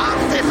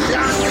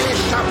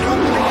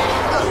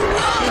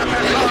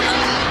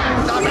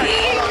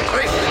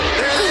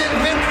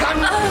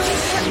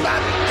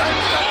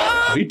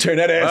 He turned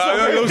that ass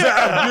I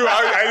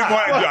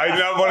did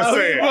not want to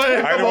say it.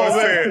 I didn't want to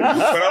say it.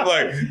 But I'm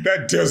like,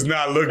 that does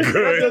not look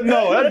good.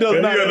 No, that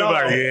does not. You're gonna be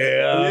like,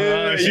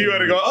 yeah. She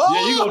gonna go, oh.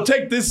 Yeah, you gonna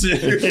take this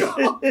shit. Yeah,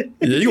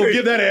 you gonna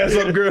give that ass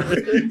up, girl.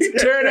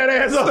 Tear that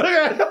ass up.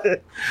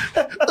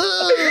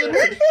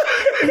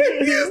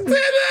 Yes,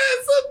 that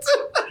ass up too.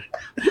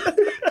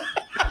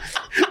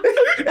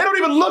 It don't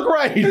even look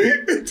right.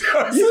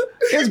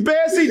 It's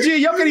bad CG.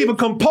 Y'all can't even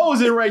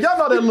compose it right. Y'all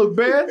know that look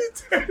bad.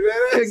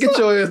 Yeah, get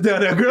your ass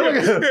down there, girl.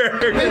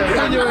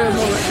 Get your ass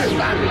over.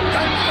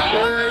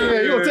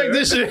 Yeah, you gonna take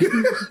this shit.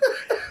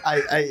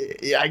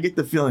 I get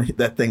the feeling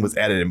that thing was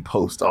added in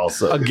post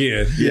also.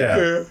 Again,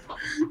 yeah.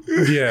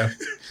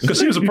 Because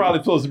she was probably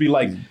supposed to be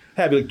like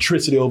have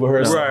electricity over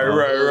her.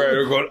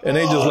 Right. And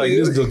they just like,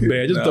 this looks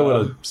bad. Just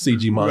throw in a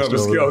CG monster. The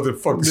skeleton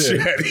fucking shit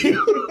out of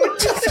you.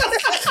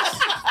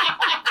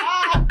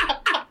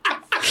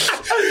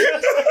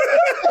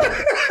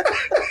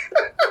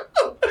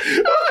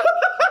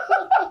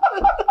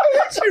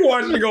 She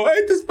watched me go,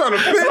 ain't this about a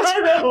bitch?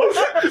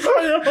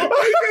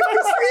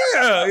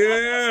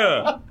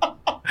 Yeah.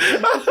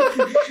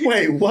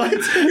 Wait, what?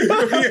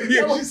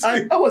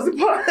 I wasn't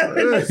part of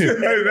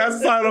it.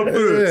 That's sign up for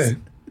this.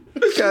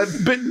 God,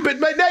 but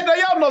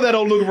y'all know that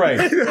don't look right.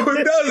 It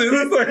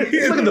doesn't.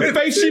 Look at the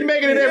face she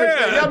making and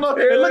everything. Y'all know.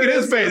 And look at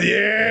his face.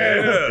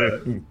 Yeah.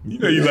 You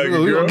know you like it,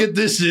 girl. We gonna get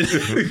this shit.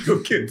 We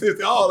gonna get this.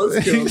 Oh,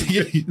 let's go.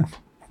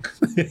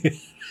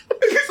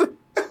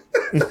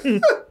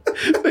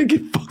 They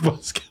get fucked by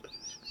skin.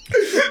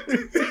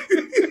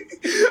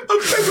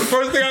 That's the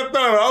first thing I thought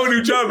of. I wasn't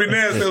even trying to be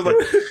nasty. I was like,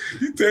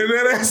 you tearing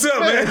that ass up,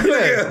 man.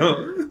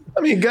 Yeah. I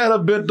mean, got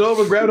up, bent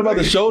over, grabbed him by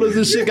the shoulders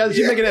and shit. Got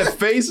she making that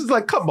face. It's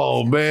like, come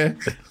on, man.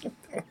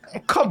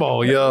 Come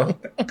on, yo.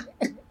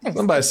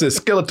 Somebody said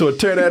Skeletor,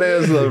 tear that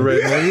ass up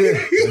right now.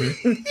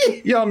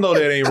 Y'all know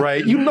that ain't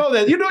right. You know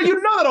that. You know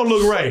that don't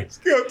look right.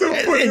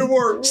 Skeletor put in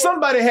work.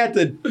 Somebody had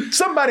to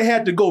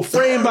go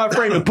frame by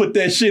frame and put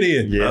that shit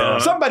in. Yeah.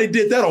 Somebody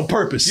did that on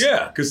purpose.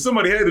 Yeah, because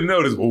somebody had to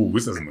notice, oh,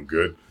 this doesn't look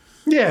good.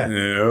 Yeah.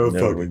 Yeah,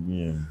 fuck it.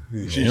 Yeah.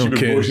 She been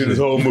bullshitting this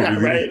whole movie.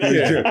 Right.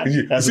 Yeah.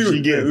 That's what she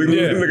gets.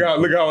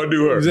 Look how I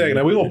do her. Exactly.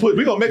 Now we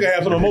gonna make her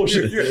have some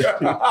emotion.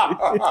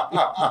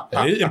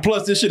 And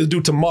plus, this shit is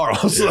due tomorrow.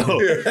 So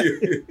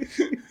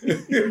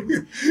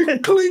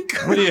clink.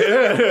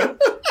 Yeah.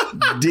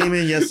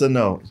 Demon, yes or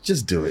no?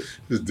 Just do it.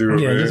 Just do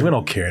it. Yeah. Man. We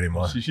don't care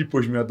anymore. She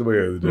pushed me out the way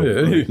the other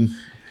day. Yeah.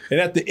 And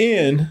at the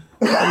end,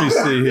 let me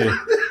see here.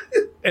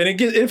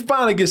 And it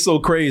finally gets so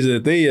crazy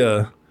that they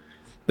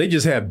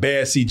just have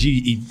bad CG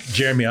eat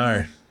Jeremy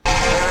Iron.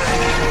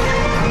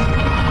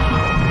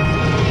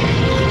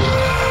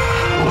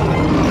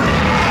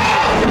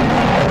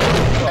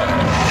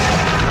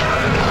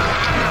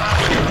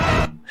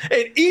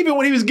 And even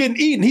when he was getting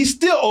eaten, he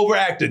still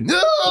overacted.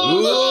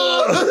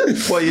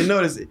 Well, you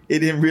notice it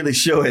didn't really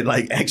show it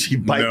like actually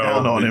bite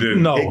down on him.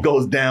 Didn't. No. It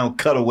goes down,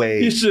 cut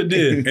away. It sure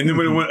did. And then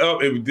when it went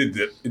up,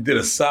 it did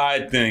a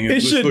side thing.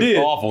 It sure looked did.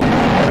 awful.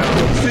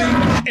 See,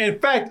 in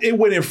fact, it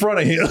went in front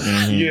of him.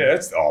 Yeah,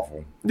 that's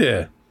awful.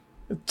 Yeah,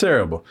 it's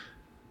terrible.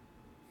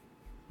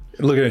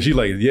 Look at her, she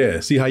like,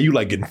 yeah, see how you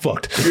like getting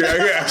fucked.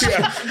 Yeah.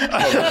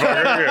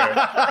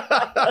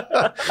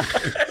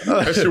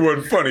 That shit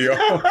wasn't funny,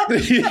 y'all.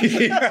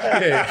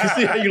 Yeah,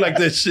 see how you like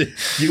that shit.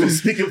 You will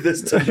speak of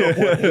this to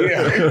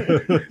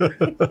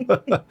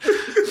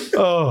no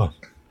one.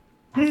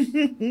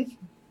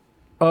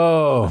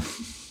 Oh.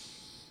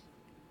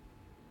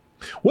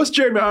 What's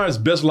Jeremy Irons'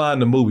 best line in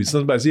the movie?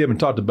 Somebody haven't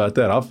talked about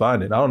that. I'll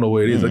find it. I don't know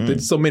where it is. Like,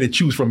 there's so many to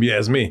choose from, you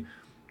ask me.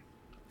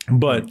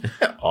 But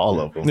all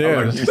of them. Yeah.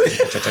 I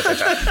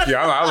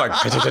like.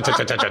 That's why I think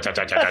that's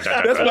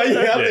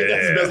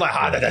the best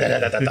line.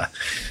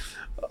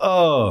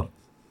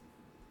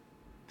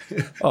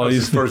 Oh,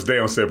 his first day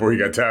on set before he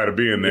got tired of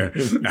being there.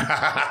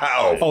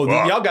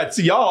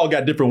 Y'all all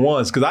got different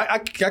ones because I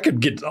could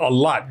get a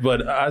lot,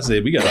 but I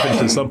said we got to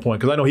finish at some point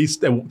because I know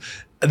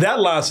that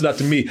line stood out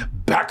to me.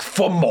 Back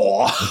for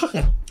more.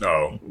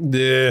 Oh,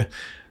 yeah.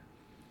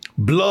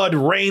 Blood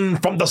rain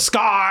from the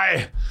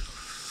sky.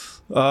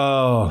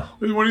 Oh,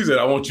 when he said,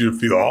 "I want you to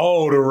feel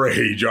all the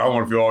rage," I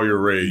want to feel all your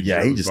rage.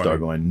 Yeah, he just started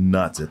going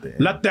nuts at the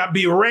end. Let there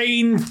be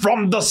rain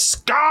from the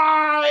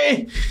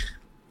sky.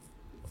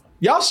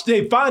 Y'all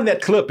stay find that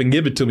clip and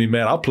give it to me,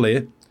 man. I'll play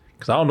it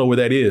because I don't know where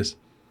that is.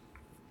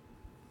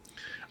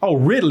 Oh,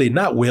 Ridley,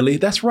 not Willie.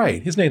 That's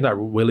right. His name's not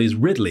Willie. It's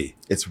Ridley.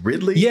 It's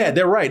Ridley? Yeah,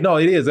 they're right. No,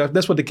 it is.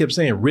 That's what they kept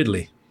saying,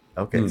 Ridley.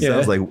 Okay,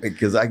 sounds like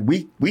because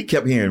we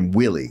kept hearing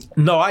Willie.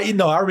 No, I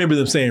remember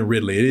them saying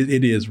Ridley.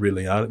 It is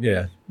Ridley. I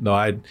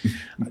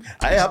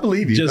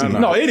believe you.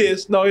 No, it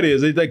is. No, it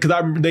is.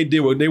 Because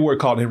they were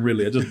calling him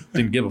Ridley. I just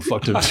didn't give a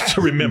fuck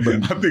to remember. I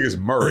think it's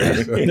Murray.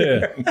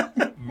 Yeah,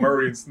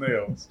 Murray and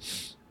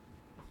Snails.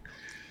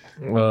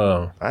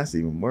 That's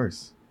even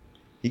worse.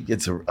 He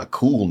gets a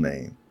cool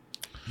name.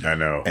 I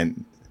know.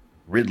 And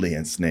Ridley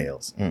and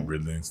Snails.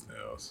 Ridley and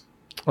Snails.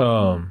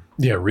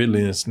 Yeah,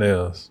 Ridley and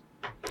Snails.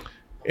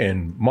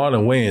 And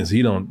Marlon Wayans,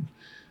 he don't,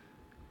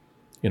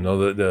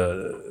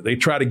 they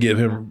try to give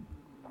him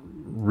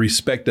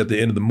respect at the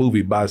end of the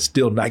movie by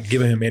still not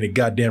giving him any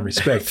goddamn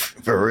respect.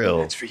 For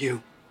real. It's for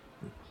you.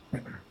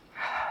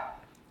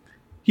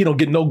 He don't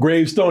get no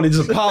gravestone. It's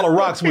just a pile of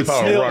rocks with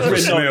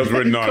snails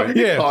written on it.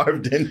 Yeah.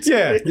 Carved into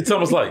Yeah. It's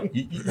almost like,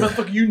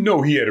 motherfucker, you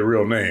know he had a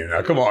real name.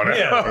 Now, come on.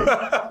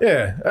 Now.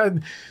 Yeah.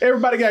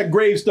 Everybody got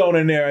gravestone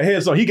in there.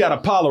 Headstone. He got a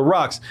pile of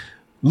rocks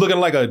looking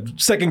like a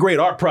second grade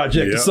art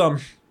project or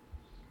something.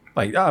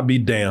 Like, I'll be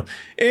damned.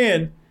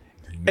 And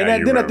then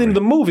at the end of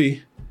the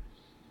movie,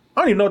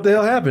 I don't even know what the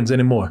hell happens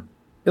anymore.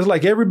 It's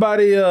like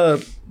everybody,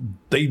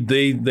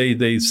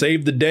 they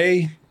save the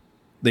day.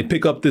 They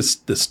pick up the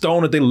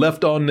stone that they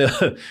left on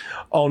the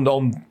on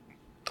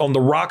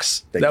the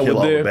rocks that were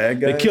there.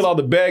 They kill all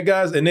the bad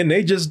guys, and then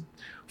they just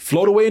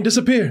float away and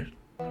disappear.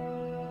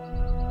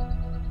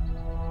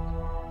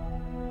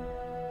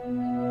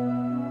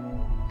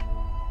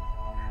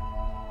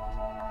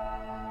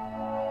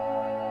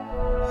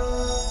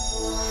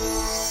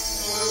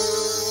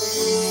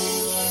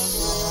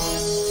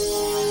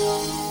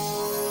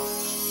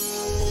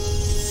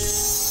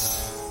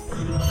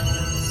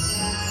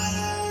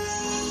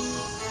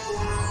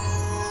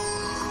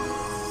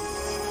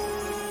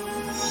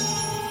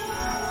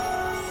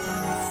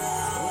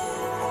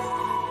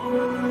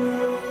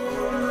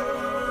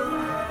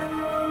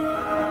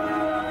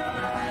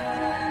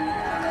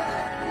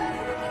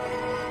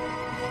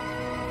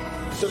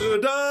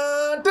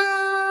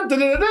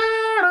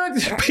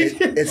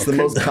 It's the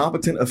most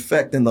competent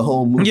effect in the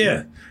whole movie.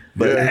 Yeah.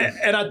 But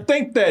And I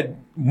think that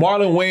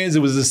Marlon Wayans, it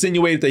was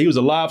insinuated that he was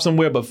alive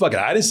somewhere, but fuck it,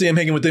 I didn't see him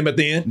hanging with them at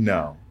the end.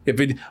 No.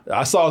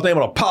 I saw his name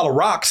on a pile of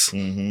rocks.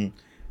 Mm-hmm.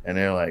 And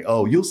they're like,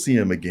 "Oh, you'll see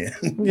him again."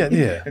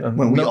 Yeah.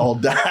 When we all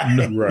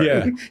die. Right.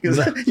 Yeah.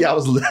 I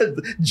was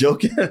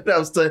joking.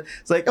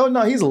 It's like, "Oh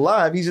no, he's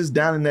alive. He's just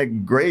down in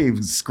that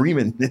grave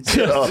screaming and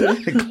clawing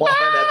at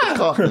the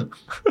coffin."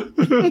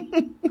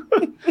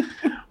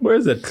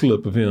 Where's that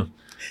clip of him?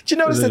 Did you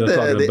notice that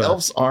the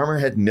elf's armor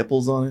had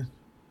nipples on it?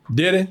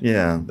 Did it?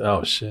 Yeah.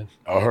 Oh shit.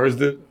 Oh, hers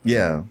did?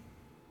 Yeah.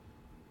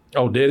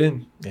 Oh, did it?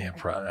 Yeah,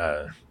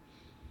 probably.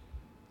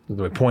 Was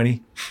it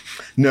pointy?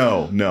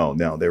 No.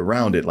 They're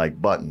rounded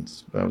like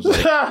buttons. I was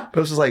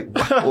like,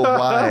 well,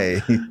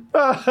 why?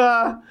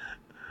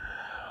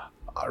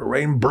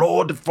 Rain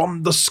blowed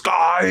from the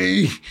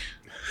sky.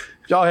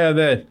 Y'all have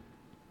that?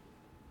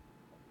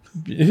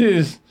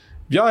 If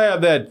y'all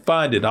have that,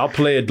 find it. I'll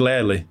play it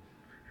gladly.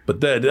 But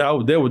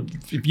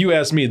if you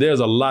ask me, there's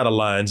a lot of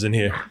lines in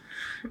here.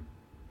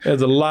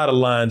 There's a lot of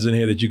lines in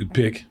here that you could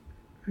pick.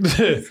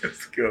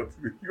 Let's go.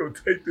 You gonna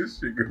take this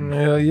shit?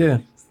 Hell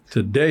yeah.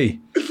 Today.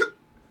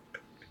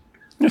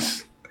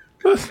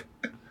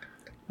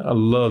 I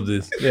love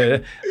this. Yeah.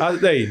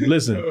 Hey,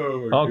 listen.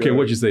 I don't care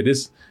what you say.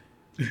 This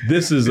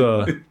is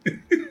my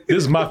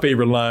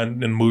favorite line in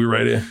the movie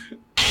right here.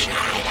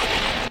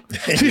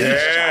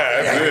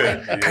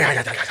 Yeah, that's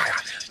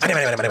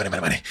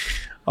it.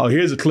 Oh,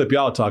 here's a clip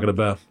y'all talking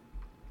about.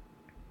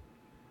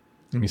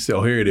 Let me see.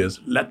 Oh, here it is.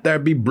 Let there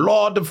be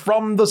blood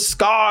from the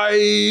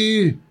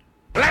sky.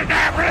 Let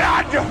there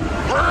blood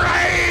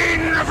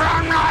rain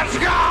from the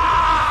sky.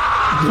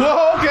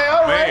 Well, okay,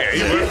 all right. Man,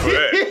 he went for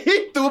that.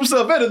 He threw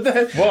himself into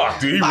that. Fuck,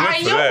 dude, he went Are for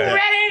you that.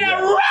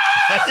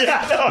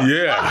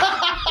 Yeah.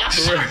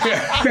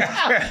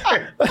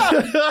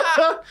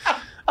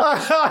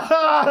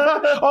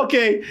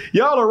 Okay,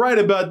 y'all are right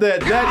about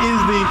that.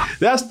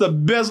 That's the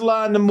best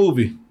line in the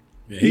movie.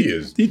 Yeah,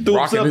 he threw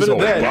himself into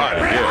that.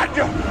 Blood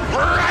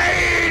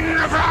rain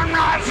from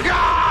the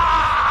sky.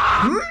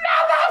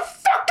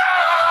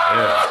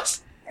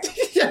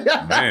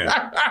 Motherfucker! Man.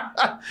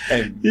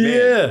 And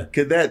Yeah.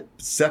 Could that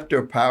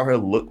scepter power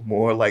look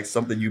more like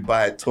something you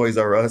buy at Toys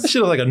R Us? That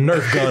shit looks like a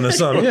Nerf gun or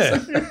something. Yeah.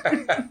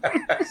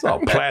 It's all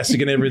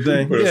plastic and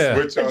everything. Yeah.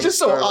 It's just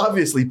so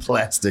obviously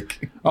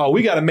plastic. Oh,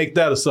 we got to make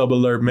that a sub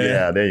alert, man.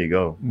 Yeah, there you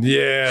go.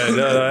 Yeah,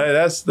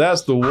 that's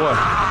the one.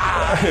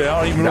 I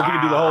don't even know if we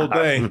can do the whole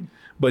thing.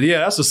 But yeah,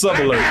 that's a sub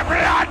alert.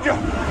 Blood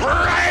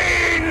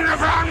rain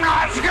from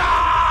the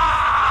sky.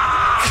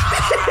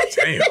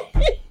 Damn.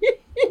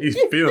 He's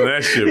feeling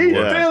that shit, boy. He's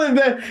feeling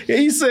that.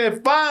 He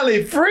said,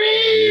 finally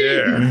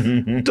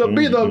free to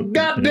be the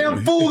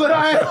goddamn fool that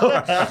I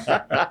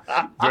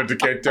am. But you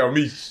can't tell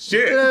me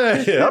shit.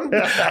 Yeah,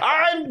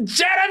 I'm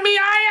Jeremy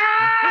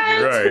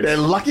Irons. Right. They're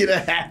lucky to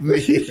have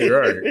me.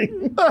 Right.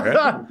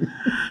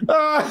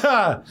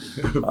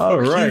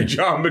 All right. You,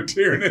 John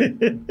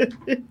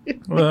McTiernan.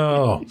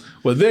 Oh,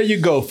 well, there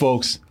you go,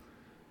 folks.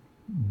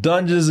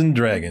 Dungeons and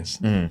Dragons.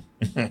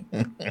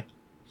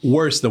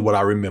 Worse than what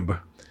I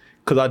remember.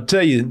 Because I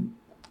tell you,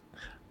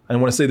 I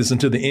don't want to say this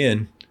until the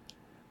end.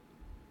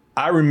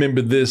 I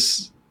remember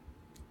this,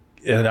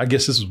 and I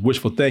guess this was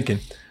wishful thinking.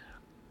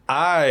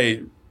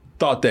 I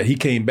thought that he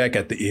came back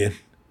at the end.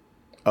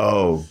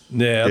 Oh.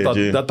 Yeah, I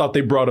thought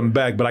they brought him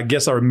back, but I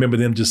guess I remember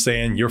them just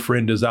saying, your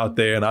friend is out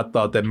there, and I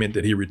thought that meant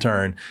that he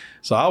returned.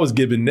 So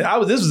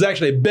this was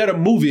actually a better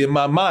movie in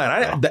my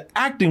mind. The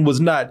acting was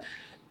not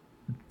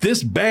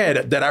this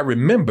bad that I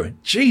remember.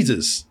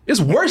 Jesus, it's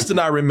worse than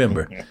I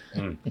remember.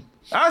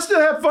 I still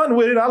have fun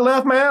with it. I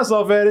laughed my ass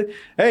off at it.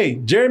 Hey,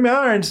 Jeremy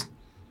Irons,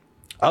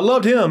 I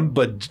loved him,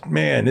 but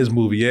man, this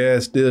movie,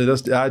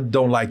 I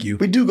don't like you.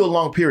 We do go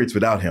long periods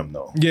without him,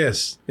 though.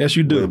 Yes,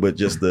 you do. But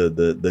just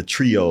the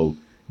trio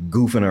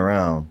goofing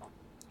around,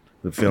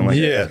 feeling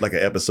like an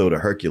episode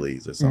of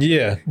Hercules or something.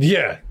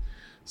 Yeah.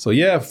 So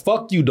yeah,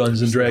 fuck you,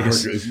 Dungeons and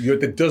Dragons.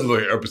 It does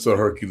look like an episode of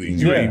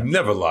Hercules. You ain't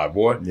never lie,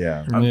 boy.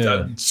 Yeah.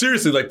 I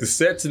seriously, like the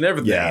sets and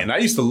everything. Yeah. And I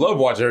used to love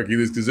watching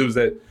Hercules because it was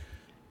that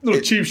little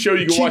cheap show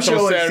you can watch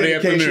on Saturday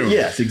afternoon.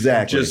 Yes,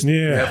 exactly. Just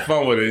have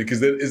fun with it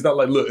because it's not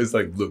like, look,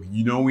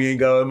 you know we ain't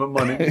got that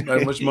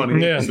much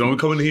money. Yeah. So don't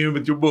come in here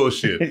with your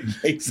bullshit.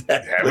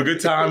 Exactly. Have a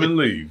good time and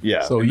leave.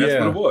 Yeah. So and that's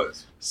what it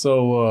was.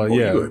 So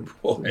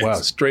Boy, wow,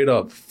 straight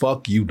up,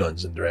 fuck you,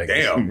 Dungeons and Dragons.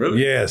 Damn,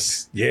 really?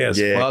 Yes. Yeah,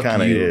 fuck it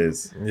kind of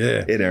is.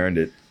 Yeah. It earned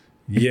it.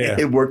 Yeah.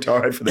 It worked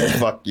hard for that.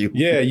 Fuck you.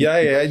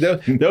 Yeah.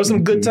 There was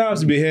some good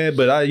times to be had,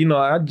 but I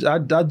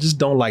just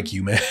don't like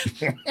you, man.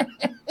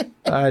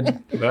 I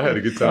had a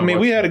good time. I mean,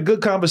 we had a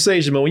good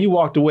conversation, but when you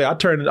walked away,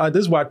 this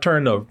is why I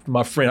turned to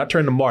my friend. I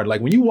turned to Martin.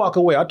 Like, when you walk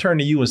away, I turn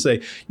to you and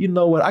say, you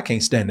know what? I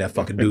can't stand that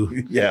fucking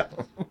dude. Yeah.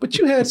 But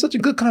you had such a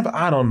good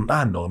conversation.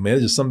 I know, man.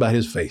 It's just something about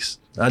his face.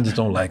 I just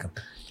don't like him.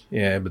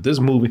 Yeah, but this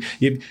movie,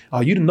 you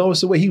didn't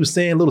notice the way he was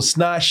saying little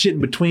snide shit in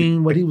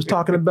between what he was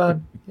talking about?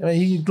 I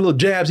mean, little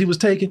jabs he was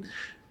taking.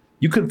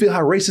 You couldn't feel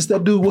how racist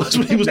that dude was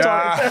when he was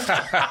talking.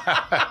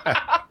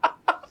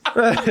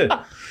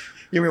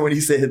 You remember when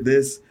he said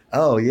this?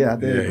 Oh, yeah. I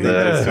think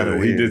that's kind of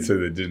weird. He did say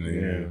that, didn't he?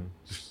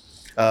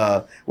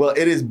 Yeah. Well,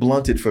 it is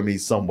blunted for me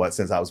somewhat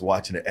since I was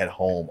watching it at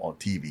home on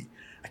TV.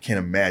 I can't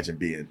imagine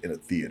being in a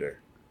theater.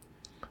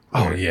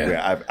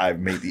 Where I've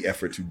made the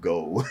effort to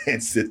go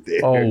and sit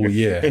there. Oh,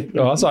 yeah.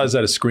 I saw this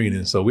at a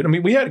screening. So,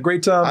 we had a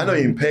great time. I know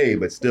you didn't pay,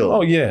 but still.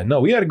 Oh, yeah. No,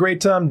 we had a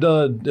great time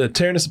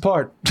tearing this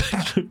apart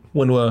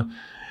when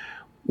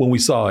we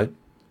saw it.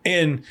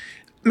 And,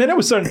 man, there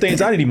were certain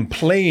things I didn't even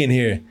play in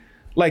here.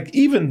 Like,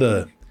 even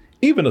the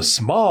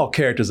small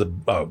characters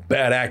are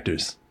bad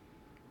actors.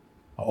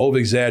 Are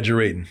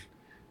over-exaggerating.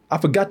 I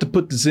forgot to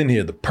put this in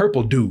here. The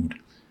purple dude.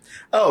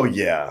 Oh,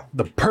 yeah.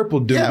 The purple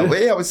dude.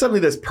 Yeah, suddenly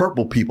there's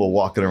purple people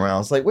walking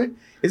around. It's like, wait,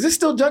 is this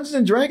still Dungeons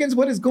and Dragons?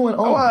 What is going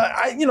on? Oh,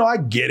 I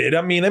get it.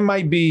 I mean, it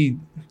might be,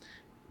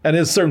 and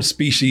there's certain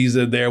species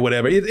that there,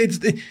 whatever.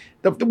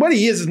 What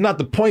he is not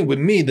the point with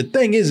me. The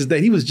thing is that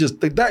he was just,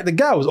 the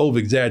guy was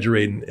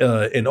over-exaggerating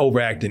and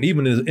overacting,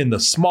 even in the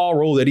small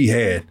role that he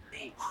had.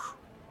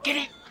 Get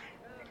it?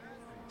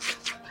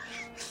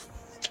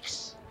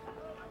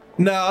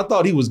 Nah, I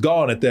thought he was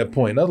gone at that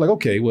point. I was like,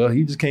 okay, well,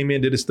 he just came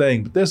in, did his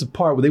thing. But there's a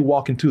part where they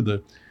walk into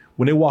the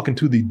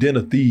den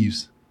of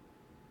thieves,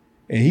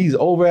 and he's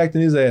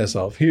overacting his ass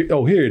off. Here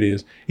it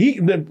is.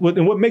 And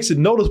what makes it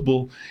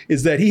noticeable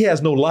is that he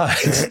has no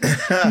lines.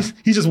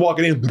 he's just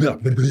walking in. Look,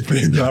 I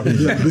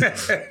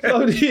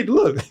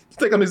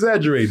think I'm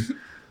exaggerating.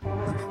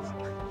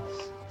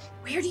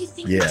 Where do you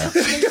think? Yeah. What the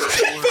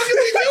fuck is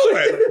he doing?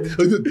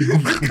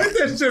 Cut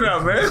that shit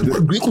out, man.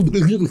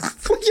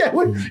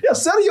 Yeah,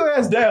 settle your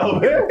ass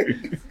down,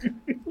 man.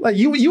 Like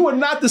you are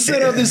not the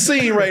center of this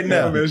scene right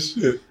now. Man,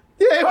 shit.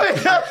 Yeah,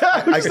 wait.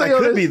 I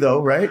could be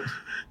though, right?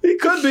 He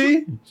could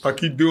be. I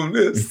keep doing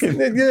this.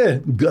 Yeah.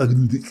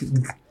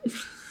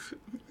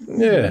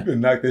 Yeah. You can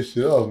knock that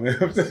shit off, man.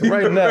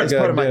 Right now, it's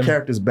part of my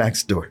character's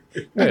backstory.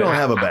 I don't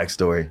have a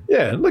backstory.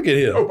 Yeah, look at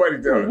him. Nobody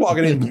does.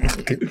 Walking in.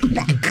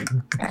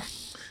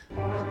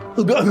 What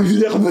the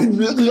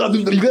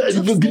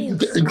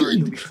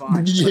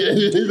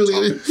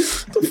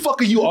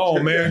fuck are you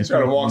on, man?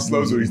 Trying to walk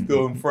slow so he's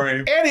still in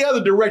frame. Any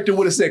other director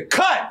would have said,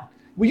 cut!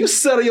 Will you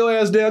settle your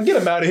ass down?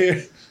 Get him out of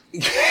here.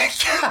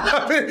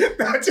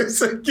 Not just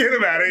say, get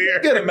him out of here.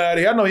 Get him out of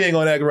here. I know he ain't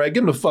gonna act right. Get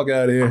him the fuck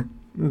out of here.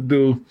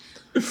 Dude.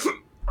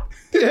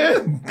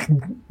 Yeah.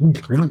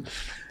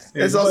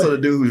 It's also the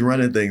dude who's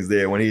running things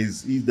there when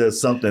he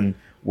does something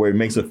where he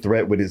makes a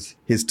threat with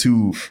his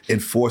two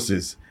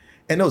enforcers.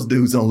 And those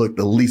dudes don't look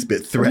the least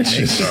bit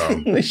threatening.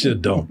 They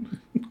should don't.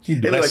 They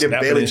look like they're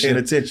barely paying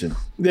attention.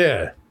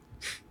 Yeah.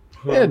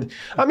 Yeah.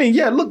 I mean,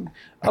 yeah, look,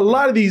 a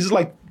lot of these,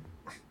 like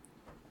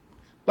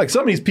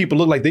some of these people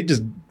look like they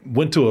just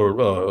went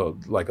to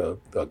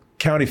a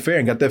county fair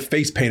and got their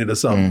face painted or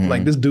something. Mm-hmm.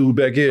 Like this dude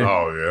back here.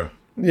 Oh,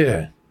 yeah.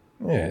 Yeah.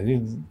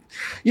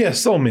 Yeah,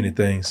 so many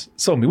things.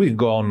 So many. We could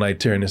go all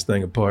night tearing this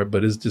thing apart,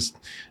 but it's just,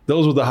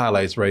 those were the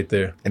highlights right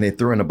there. And they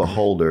threw in a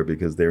beholder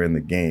because they're in the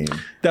game.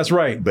 That's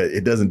right. But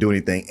it doesn't do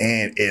anything,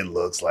 and it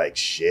looks like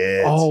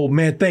shit. Oh,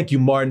 man, thank you,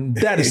 Martin.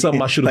 That is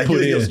something I should have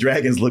put in. Those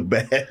dragons look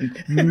bad.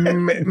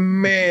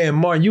 Man,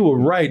 Martin, you were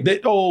right. There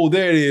it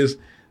is.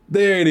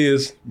 There it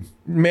is.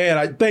 Man,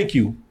 I thank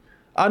you.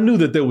 I knew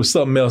that there was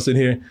something else in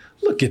here.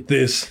 Look at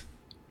this.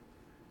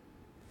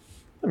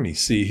 Let me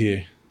see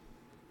here.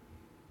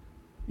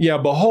 Yeah,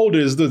 Beholder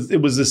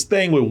it was this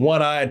thing with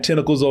one eye and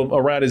tentacles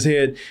around his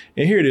head.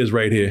 And here it is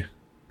right here.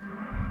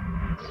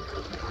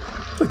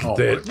 Look at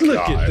that. Look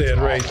at that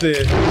right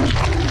there.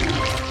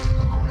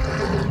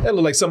 That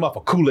looked like something off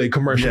a Kool-Aid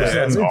commercial. Yeah,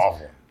 that's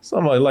awful.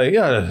 Somebody like,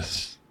 yeah,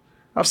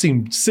 I've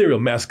seen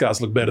cereal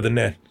mascots look better than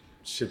that.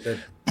 Shit,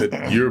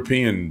 that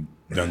European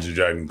Dungeons &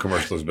 Dragons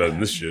commercial is better than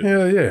this shit.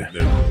 Hell yeah.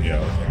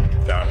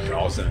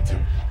 I'll send it to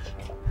you.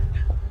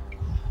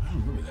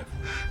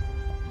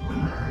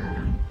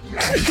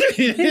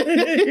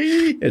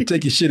 Yeah,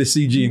 take your shit at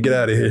CG and get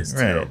out of here.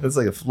 Right. It's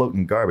like a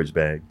floating garbage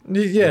bag.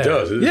 Yeah. It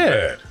does. It's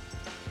bad.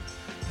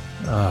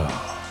 Oh.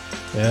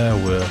 Yeah,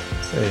 well,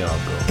 there y'all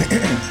go.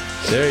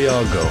 There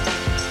y'all go.